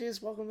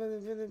religious. Welcome to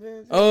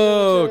the...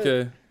 Oh,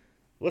 okay.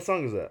 What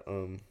song is that?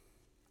 Huh?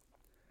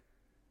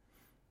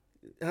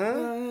 I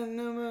don't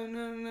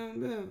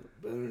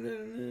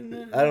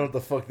know what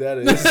the fuck that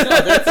is. No,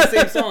 that's the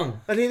same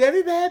song. I need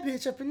every bad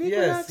bitch up in the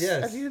Yes, box.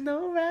 yes. I need to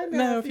know right now.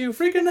 Now if you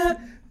freaking out.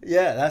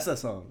 Yeah, that's that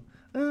song.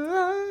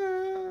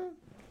 Yeah.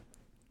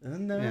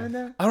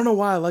 I don't know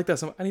why I like that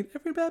song. I need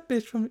every bad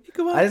bitch from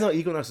Equinox. I didn't know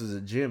Equinox was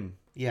a gym.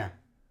 Yeah.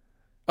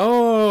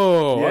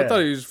 Oh, I Yeah.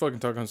 thought he was fucking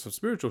talking some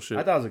spiritual shit.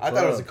 I thought it was a I club.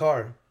 thought it was a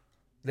car.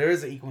 There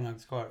is an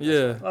Equinox car.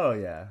 Yeah, Oh,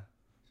 yeah.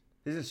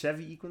 Isn't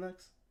Chevy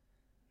Equinox?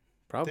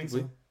 probably. Think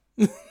so.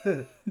 I don't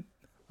know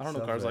Sounds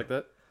cars right. like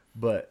that.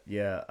 But,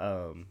 yeah.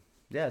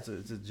 Yeah, it's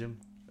a gym.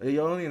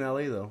 You're only in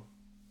LA, though.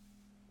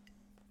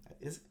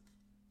 Is it?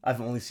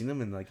 I've only seen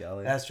them in, like,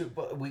 LA. That's true,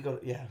 but we go.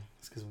 Yeah,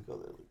 it's because we go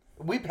there.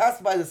 We pass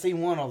by the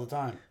same one all the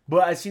time.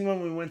 But I seen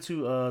when we went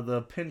to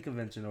the PIN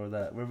convention or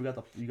that. Where we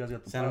got you guys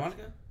got the Santa pops?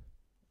 Monica?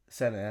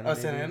 Santa Ana. Oh,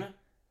 maybe? Santa Ana?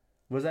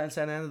 Was that in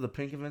Santa Ana, the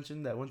PIN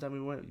convention? That one time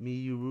we went, me,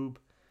 you, Rube.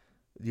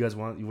 You guys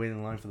you waited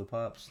in line for the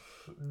pops?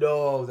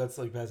 No, that's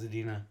like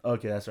Pasadena.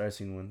 Okay, that's right. I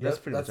seen one. That's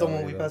Pretty that's much the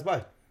one LA, we though. passed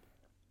by.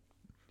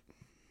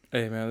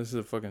 Hey man, this is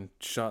a fucking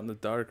shot in the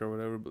dark or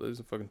whatever, but there's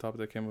a fucking topic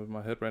that came up in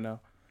my head right now.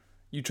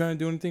 You trying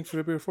to do anything for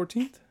February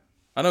 14th?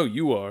 I know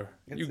you are.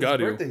 You got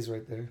his to. birthday's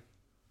right there.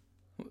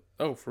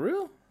 Oh, for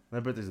real? My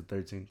birthday's the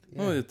 13th.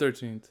 Yeah. Only the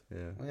 13th. Yeah.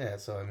 Well, yeah,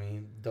 so I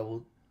mean,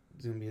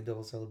 it's gonna be a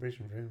double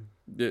celebration for him.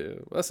 Yeah,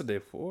 well, that's the day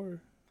before.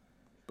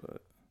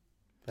 But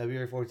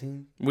February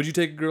 14th. would you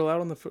take a girl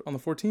out on the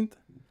 14th?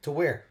 To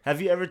where?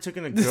 Have you ever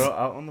taken a girl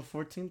out on the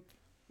 14th?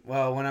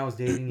 Well, when I was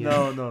dating.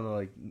 Yeah. No,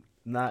 like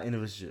not in a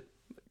relationship.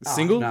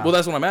 Single? nah. Well,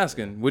 that's what I'm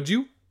asking. Would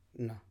you?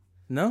 No.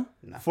 No?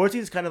 14th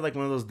is kind of like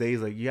one of those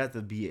days like you have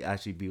to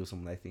actually be with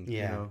someone. I think.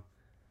 Yeah. You know?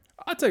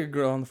 I'd take a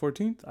girl on the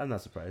 14th. I'm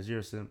not surprised. You're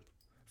a simp.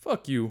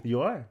 Fuck you.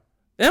 You are.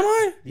 Am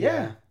I?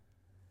 Yeah.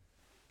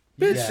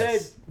 You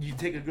said you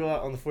take a girl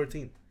out on the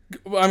 14th.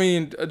 I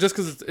mean, just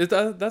because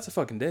that's a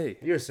fucking day.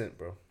 You're a simp,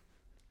 bro.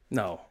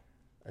 No.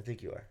 I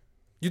think you are.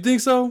 You think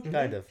so?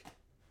 Kind of.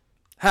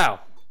 How?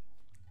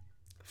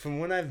 From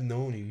when I've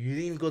known you, you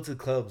didn't even go to the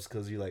clubs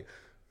because you're like,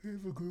 I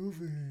have a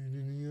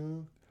girlfriend, you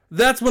know?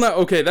 That's when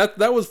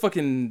that was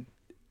fucking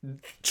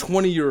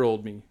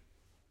 20-year-old me.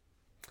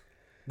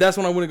 That's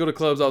when I wouldn't go to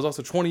clubs. I was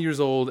also 20 years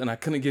old and I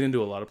couldn't get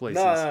into a lot of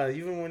places. No,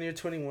 even when you're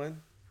 21,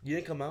 you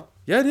didn't come out.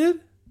 Yeah, I did.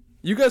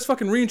 You guys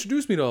fucking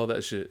reintroduced me to all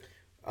that shit.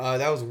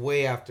 That was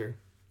way after.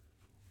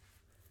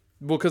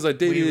 Well, because I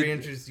dated. We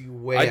reintroduced you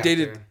way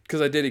after.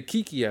 Because I dated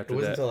Kiki after that. It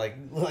wasn't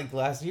until like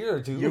last year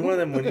or two. You're one of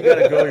them, when you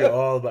got a girl, you're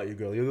all about your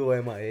girl. You'll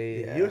go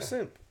MIA. Yeah. You're a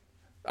simp.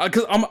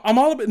 Because I'm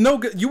all about...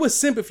 No, you a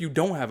simp if you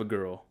don't have a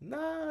girl.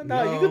 No.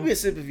 You could be a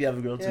simp if you have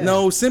a girl, too. Yeah.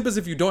 No, simp is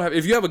if you don't have...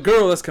 If you have a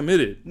girl, that's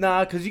committed.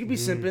 Nah, because you could be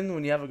simping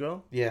when you have a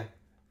girl. Yeah.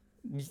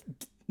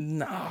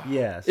 Nah.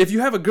 Yes. If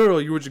you have a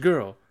girl, you're with your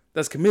girl.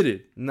 That's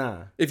committed.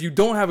 Nah. If you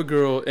don't have a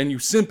girl and you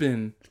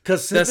simping...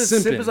 Because simp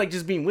is like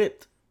just being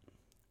whipped.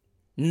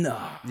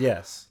 Nah.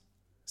 Yes.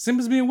 Simp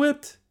is being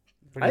whipped?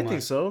 I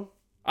think so.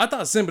 I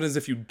thought simping is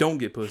if you don't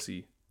get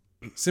pussy.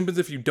 Simping is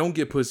if you don't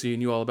get pussy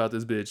and you all about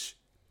this bitch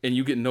and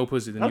you get no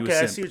pussy, then you a simp. Okay,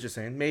 I see what you're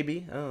saying.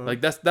 Maybe. I don't know.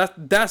 Like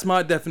that's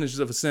my definition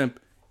of a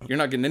simp. You're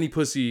not getting any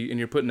pussy and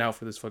you're putting out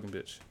for this fucking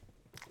bitch.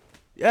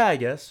 Yeah, I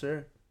guess,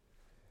 sure.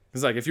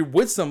 It's like if you're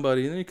with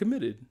somebody, then you're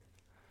committed.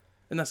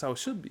 And that's how it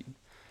should be.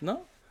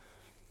 No?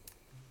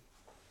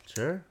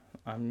 Sure.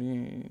 I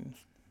mean,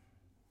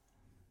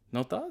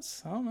 no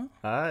thoughts? I don't know.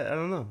 I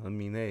don't know. I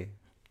mean, hey,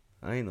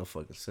 I ain't no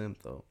fucking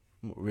simp, though.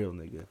 I'm a real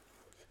nigga.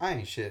 I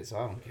ain't shit, so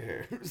I don't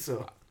care.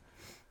 So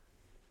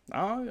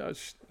I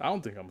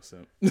don't think I'm a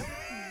simp.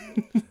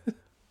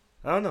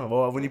 I don't know.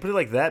 Well, when you put it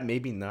like that,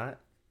 maybe not.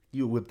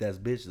 You a whipped ass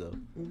bitch, though.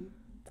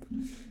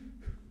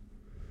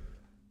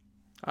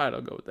 All right,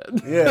 I'll go with that.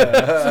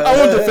 Yeah. I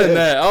won't defend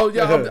that.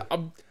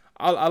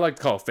 I like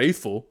to call it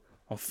faithful.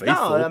 I'm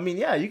faithful. No, I mean,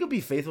 yeah, you could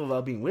be faithful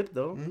without being whipped,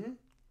 though. Mm-hmm.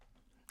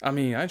 I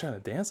mean, I ain't trying to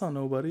dance on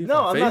nobody.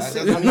 No, I'm not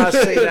saying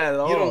that at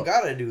all. You don't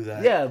gotta do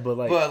that. Yeah, but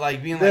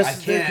being like, I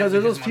can't, because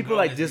there's those people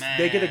like this.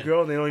 They get a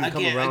girl and they don't even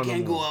come around. I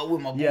can't go out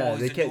with my boys. Yeah,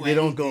 they can't. They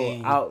don't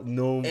go out.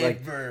 No,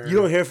 like you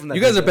don't hear from that.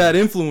 You guys are bad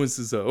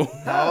influences, though.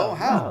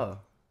 How?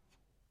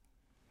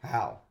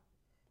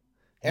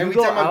 Every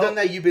time I've done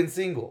that, you've been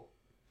single.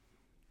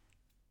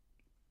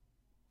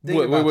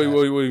 Wait, what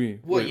do you mean?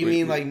 What you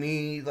mean, like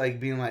me,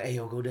 like being like, hey,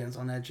 yo, go dance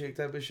on that chick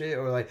type of shit,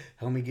 or like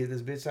help me get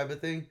this bitch type of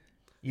thing?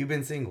 You've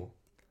been single.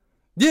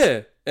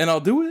 Yeah, and I'll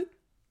do it.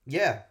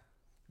 Yeah,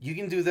 you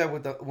can do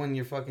that when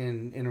you're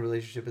fucking in a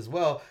relationship as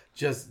well.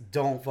 Just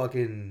don't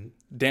fucking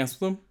dance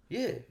with them.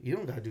 Yeah, you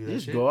don't gotta do that.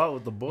 Just shit. Go out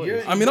with the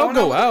boys. I mean, I'll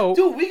go out,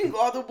 dude. We can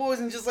go out with the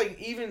boys and just like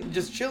even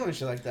just chill and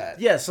shit like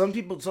that. Yeah, some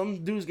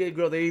dudes get a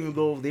girl. They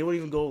won't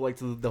even go like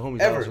to the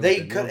homies. Ever,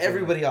 they cut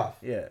everybody off.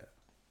 Yeah.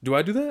 Do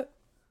I do that?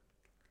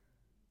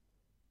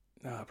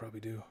 No, I probably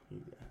do.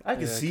 I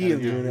can see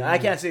him doing it. I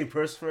can't say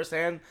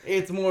firsthand.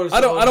 It's more. So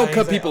I don't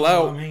cut people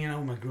out. I'm hanging out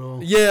with my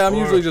girl. Yeah, I'm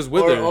usually just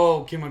with her.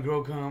 Oh, can my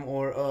girl come?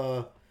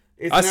 Or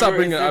I stopped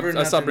bringing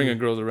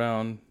girls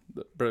around.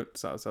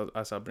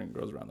 I stopped bringing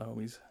girls around the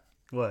homies.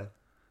 What?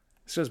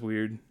 It's just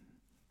weird.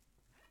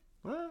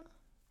 What?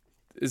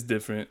 It's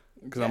different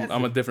because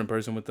I'm a different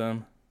person with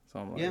them. So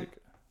I'm like,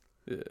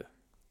 yeah.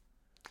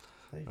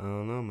 I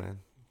don't know, man.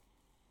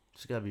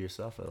 Just gotta be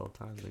yourself at all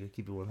times. Like,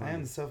 keep it 100. I am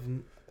myself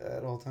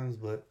at all times,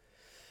 but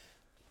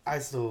I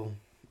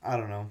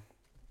don't know.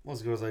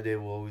 Most girls I date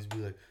will always be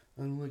like,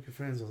 I don't like your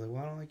friends. I was like,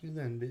 well, I don't like you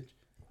then, bitch.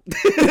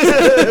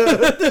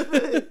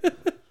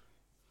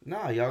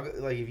 Nah, y'all,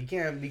 like, if you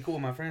can't be cool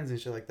with my friends and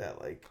shit like that,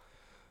 like,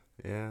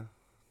 yeah.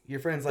 Your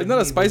friends like. Isn't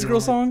that a Spice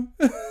Girl song?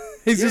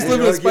 He's just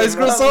living a Spice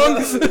Girl song.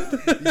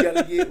 You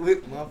gotta get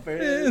with my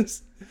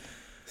friends.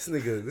 This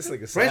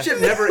nigga. Friendship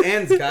never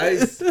ends,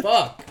 guys.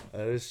 Fuck.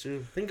 That is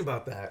true. Think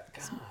about that.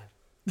 God.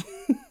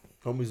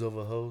 Homies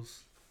over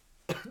hoes.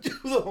 Do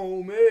the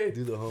homie.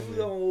 Do the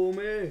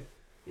homie.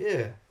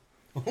 Yeah.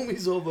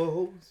 Homies over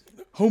hoes.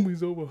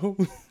 Homies over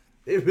hoes.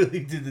 They really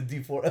did the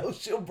D4L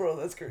show, bro.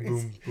 That's crazy.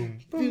 Boom, boom,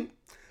 boom.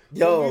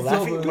 Yo,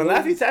 when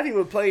Laffy Taffy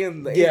were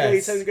playing the 8th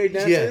grade, 7th grade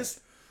dances. Yes.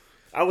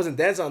 I wasn't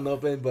dancing on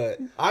nothing, but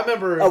I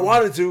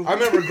wanted to. I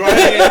remember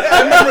grinding.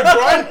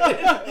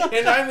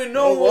 And I didn't even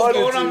know what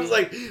was going on. I was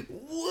like,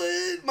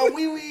 what? My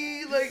wee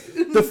wee, like.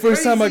 The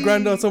first time I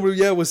grinded on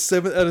somebody, was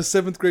at a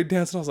 7th grade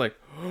dance, and I was like,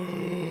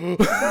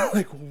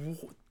 like,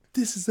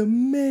 this is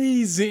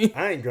amazing.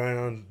 I ain't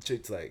grinding on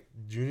chicks like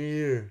junior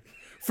year.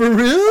 For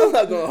real? I'm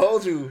not gonna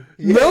hold you.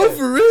 Yeah. No,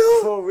 for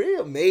real? For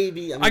real,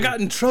 maybe. I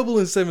got in trouble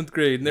in 7th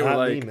grade, and they were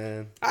like, me,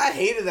 man. I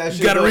hated that shit.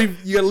 You gotta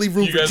leave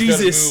room for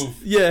Jesus.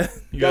 Yeah.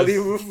 You gotta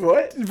leave room for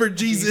what? For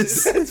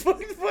Jesus. That's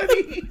fucking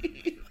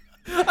funny.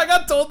 I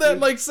got told that in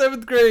like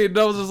 7th grade, and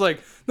I was just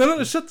like,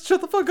 no, shut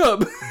the fuck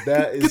up.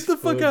 That is Get the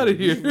fuck out of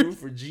here. Leave room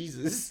for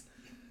Jesus.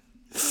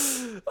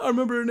 I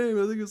remember her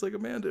name. I think it was like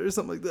Amanda or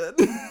something like that.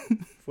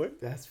 What?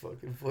 That's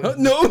fucking funny.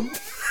 No.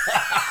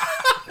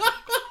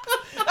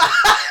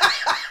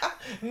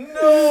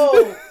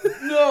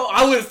 No,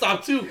 I would have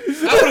stopped too.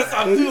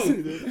 I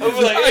would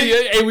be like,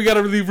 hey, we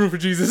gotta leave room for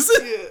Jesus.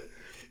 Yeah.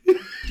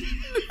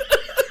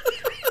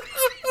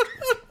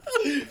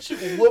 She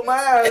can whoop my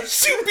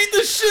ass. She beat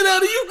the shit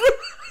out of you.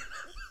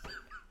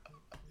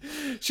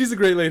 She's a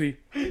great lady,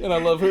 and I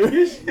love her.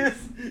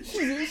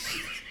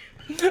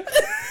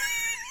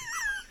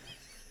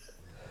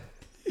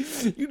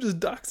 You just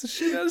doxed the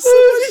shit out of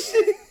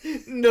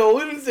somebody. No,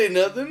 we didn't say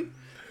nothing.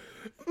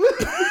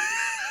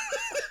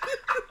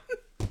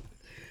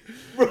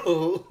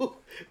 Bro.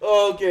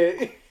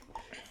 Okay.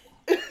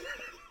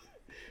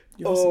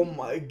 Oh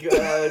my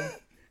god.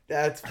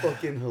 That's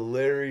fucking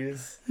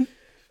hilarious.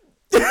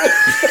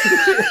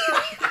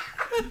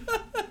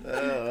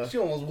 She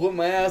almost whooped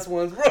my ass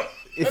once, bro.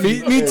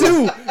 Me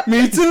too.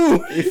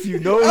 If you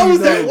know, I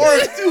was at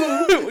work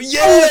too.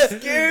 Yeah. I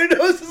was scared. I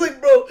was just like,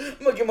 bro, I'm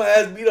gonna get my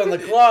ass beat on the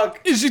clock.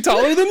 Is she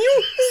taller than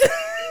you?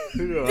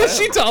 Is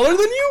she taller than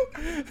you?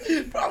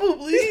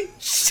 Probably.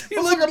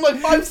 I'm like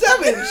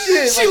 5'7".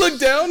 Shit. She looked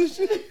down.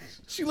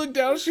 She looked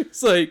down. She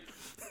was like,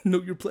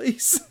 "Know your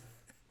place."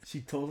 She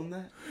told him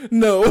that?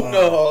 No.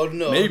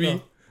 No.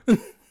 Maybe. No.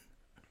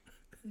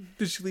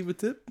 Did she leave a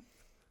tip?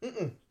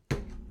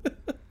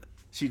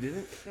 She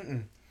didn't?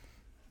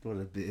 What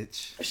a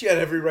bitch. She had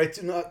every right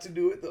to not to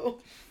do it though.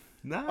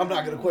 Nah. I'm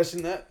not gonna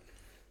question that.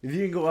 If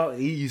you can go out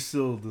and eat, you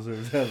still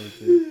deserve to have a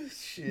tip.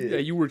 Shit. Yeah,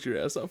 you worked your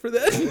ass off for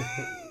that.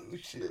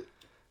 Shit.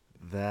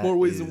 That More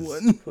ways than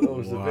one. That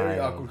was a very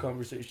wild. awkward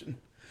conversation.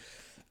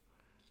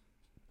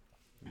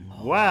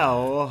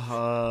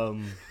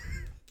 Wow.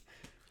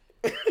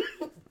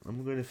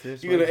 I'm going to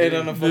finish. You're gonna end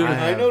on a fucking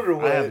high note or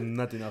what? I have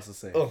nothing else to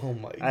say. Oh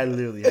my god. I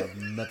literally have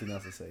nothing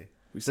else to say.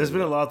 There's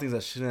been a lot of things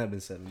that shouldn't have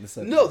been said in this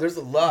episode. No, there's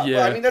a lot. Yeah.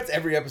 Well, I mean, that's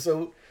every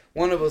episode.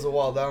 One of us will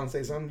wall down and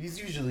say something. He's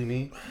usually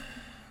me.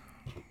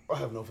 I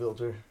have no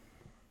filter.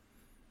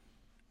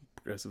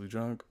 Progressively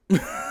drunk.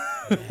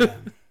 Yeah.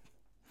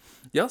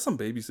 Y'all some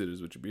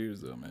babysitters with your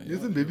beers though, man. You're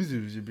some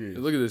babysitters with your beard.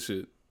 Look at this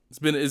shit. It's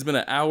been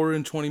an hour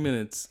and 20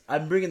 minutes,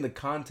 I'm bringing the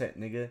content,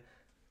 nigga.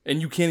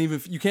 and you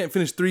can't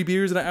finish 3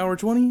 beers in an hour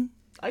 20.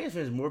 I can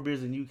finish more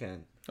beers than you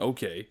can.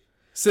 Okay,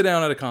 sit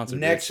down at a concert.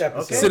 Next bitch.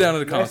 episode. Sit down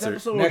at a Next concert.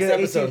 episode, Next we'll get an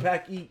episode.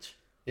 18-pack each.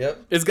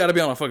 Yep. It's got to be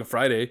on a fucking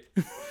Friday.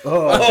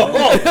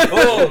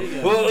 Oh.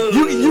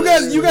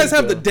 You guys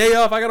have the day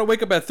off. I gotta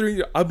wake up at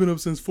 3. I've been up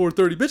since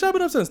 4:30. Bitch, I've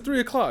been up since 3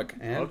 o'clock.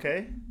 And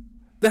Okay.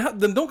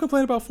 Then don't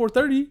complain about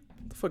 4:30. Get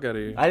the fuck out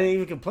of here. I didn't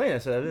even complain. I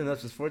said I've been up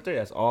since 4:30.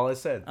 That's all I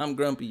said. I'm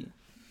grumpy.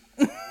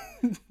 you're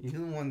the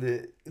one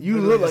that You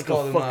literally look just like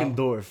called a him fucking out.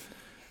 dwarf.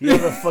 You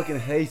have a fucking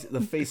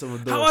the face of a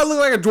dwarf. How I look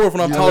like a dwarf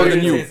when I'm I taller thought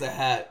than you were you? gonna say it's a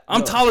hat.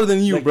 I'm No, taller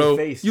than you, like bro. your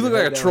face, You look your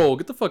like a head down. troll.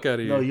 Get the fuck out of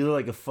here. No, you look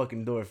like a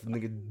fucking dwarf.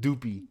 Nigga,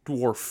 doopy.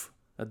 Dwarf.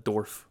 A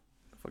dwarf.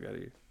 Get the fuck out of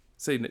here.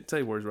 Say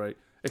words right.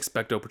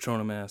 Expecto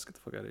Patronum ass. Get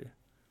the fuck out of here.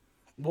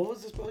 What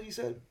was the spell you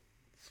said?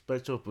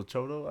 Spectral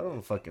Patrono? I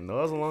don't fucking know.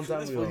 That was a long time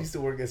This ago. fool used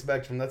to work at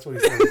Spectrum. That's what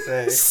he's trying to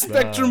say.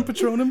 Spectrum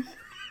Patronum.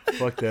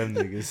 Fuck them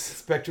niggas.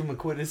 Spectrum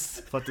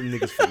Aquitus. Fuck them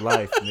niggas for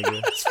life,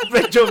 nigga.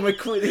 Spectral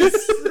McQuittis.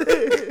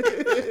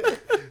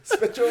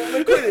 Spectrum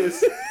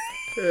Aquitus.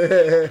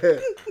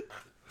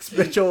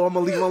 Spectral, I'm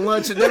gonna leave on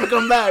lunch and never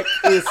come back.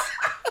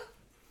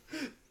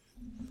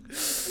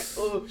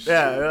 Oh, shit.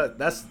 Yeah,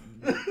 that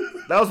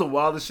was the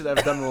wildest shit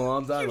I've done in a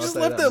long time. You I'll just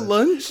tell you left that at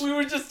lunch? We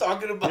were just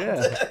talking about Yeah.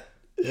 that.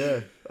 Yeah.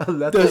 I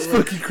left That's that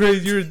lunch. fucking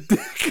crazy. You're a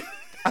dick.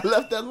 I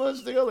left that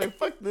lunch, nigga. I was like,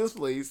 fuck this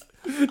place.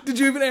 Did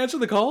you even answer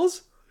the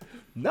calls?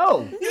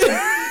 No.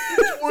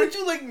 Weren't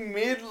you like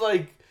mid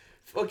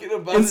fucking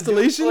about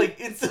Installation? To do,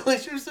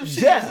 installation or some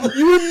shit? Yeah.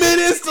 You were I was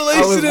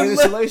mid-installation in and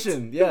left.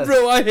 installation. Yes.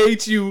 Bro, I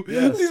hate you.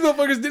 Yes. These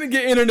motherfuckers didn't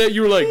get internet.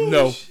 You were like,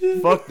 no.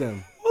 Fuck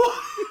them.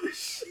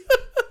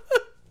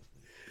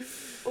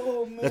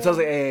 Oh man. That's why I was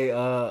like, hey,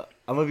 I'm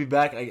gonna be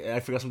back. I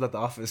forgot something at the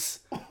office.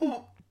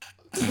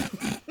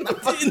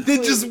 And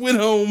then just went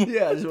home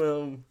Yeah, I just went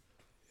home.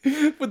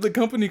 with the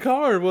company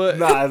car or what?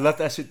 Nah, I left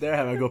that shit there.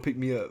 Having to go pick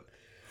me up.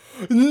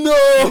 No.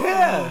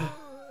 Yeah.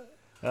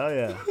 Hell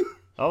yeah.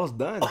 I was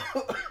done.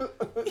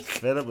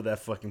 Fed up with that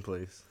fucking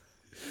place.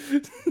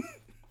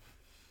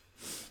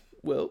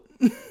 Well,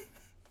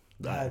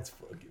 That's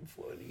fucking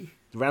funny.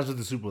 The Rams went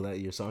to the Super Bowl that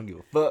year, so I don't give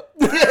a fuck.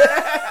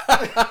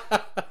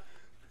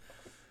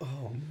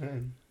 Oh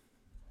man.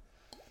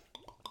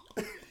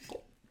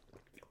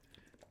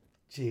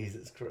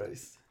 Jesus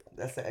Christ.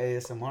 That's the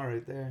ASMR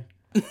right there.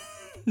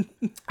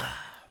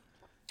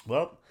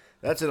 Well,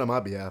 that's it on my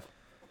behalf.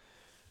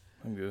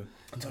 I'm good.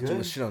 I talked too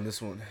much shit on this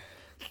one.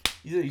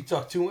 You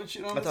talk too much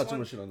shit on I this talked too one?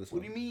 much shit on this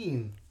What one. do you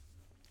mean?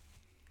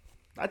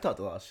 I talked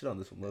a lot of shit on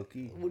this one, low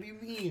key. What do you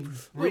mean?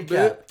 Little Recap.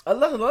 bit. I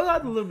love a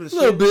little bit of shit.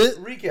 A little bit.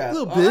 Recap.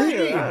 Little All bit.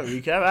 right. Yeah,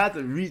 recap. I have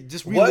to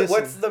just re-listen.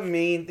 What's the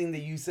main thing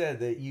that you said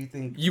that you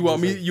think You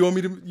want was me? You want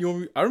me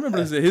to? I remember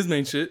his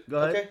main shit. Go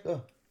ahead. Okay.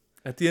 Go.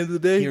 At the end of the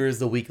day, Here is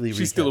the weekly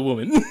she's recap. still a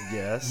woman.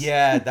 Yes.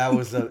 Yeah, that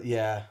was a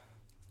yeah.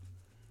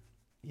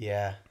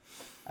 Yeah,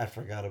 I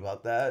forgot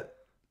about that.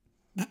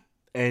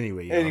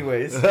 Anyway. Yeah.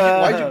 Anyways,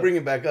 why'd you bring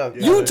it back up?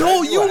 You looked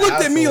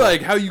at me asshole.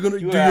 like, how you gonna?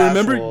 You Do you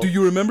remember? asshole. Do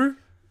you remember?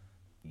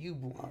 You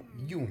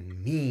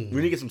mean? We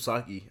need to get some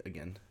sake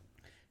again.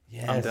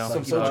 Yes. I'm down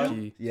Some for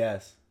soju? sake.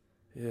 Yes.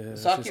 Yeah.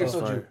 Sake or sounds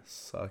soju?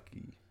 fire.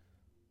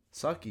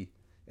 Sake.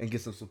 And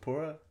get some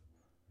Sapporo.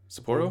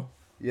 Sapporo?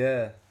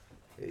 Yeah.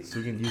 So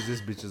we can use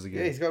this bitches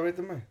again. Yeah, he's got right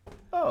there.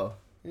 Oh.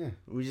 Yeah.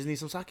 We just need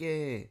some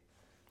sake.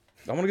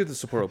 I want to get the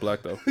Sapporo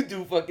Black, though.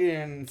 Do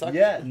fucking sake.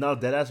 Yeah. No,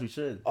 deadass we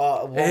should.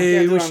 Well, Hey, we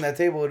can't do we it on that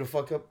table. It'll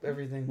fuck up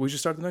everything. We should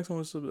start the next one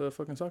with a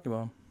fucking sake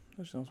bomb.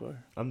 That sounds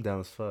fire. I'm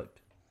down as fuck.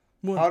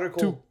 One, Hot or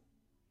cold? 2.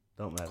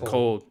 Don't matter.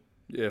 Cold.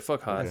 Yeah,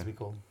 fuck It hot. has to be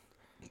cold.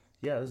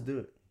 Yeah, let's do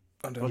it.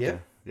 I'm down. Okay. Yeah?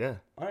 Yeah.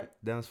 All right.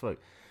 Down as fuck.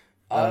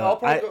 I'll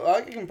probably go,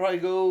 I can probably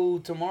go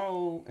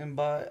tomorrow and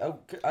buy.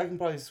 I can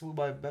probably swoop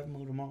by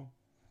Bevmo tomorrow.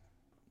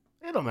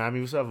 It don't matter. I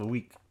mean, we still have a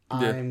week.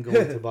 Yeah. I'm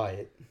going to buy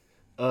it.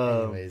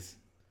 Anyways.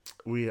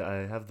 I think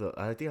I have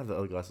the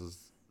other glasses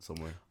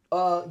somewhere.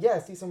 Yeah, I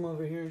see some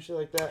over here and shit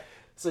like that.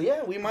 So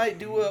yeah, we might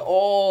do a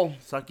all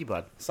Sake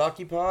pod.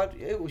 sake pod.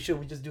 Yeah, we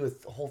just do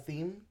a whole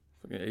theme.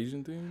 Fucking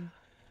Asian theme.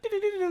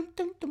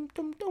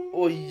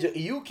 Well,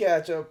 you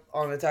catch up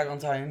on Attack on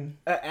Titan.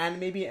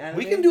 Maybe anime.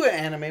 We can do an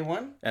anime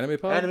one. Anime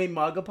pod? anime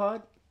manga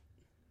pod.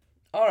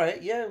 All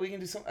right, yeah, we can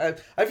do some. I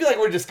feel like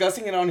we're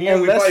discussing it on here.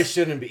 Unless, we probably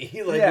shouldn't be.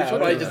 Like, yeah, we should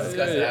probably just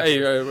discuss it.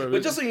 Afterwards.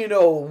 But just so you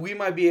know, we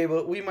might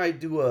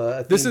do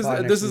a. This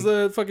is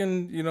the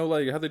fucking, you know,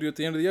 like how they do at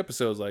the end of the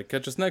episodes. Like,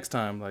 catch us next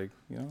time. Like,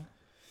 you know.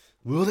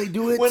 Will they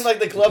do it? When like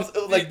the clubs,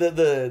 like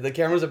the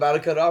camera's about to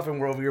cut off and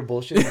we're over here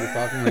bullshitting, we're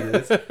talking like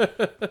this,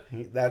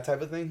 that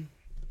type of thing.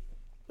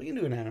 We can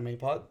do an anime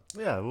pod.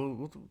 Yeah,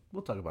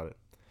 we'll talk about it.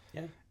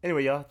 Yeah.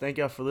 Anyway, y'all, thank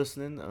y'all for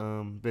listening.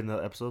 Been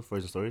another episode of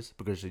Stories and Stories,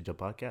 Because Jump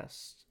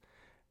Podcast.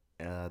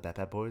 That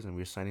Pat Boys, and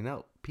we're signing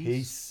out.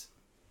 Peace.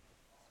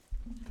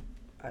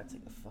 I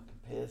take a fucking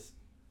piss.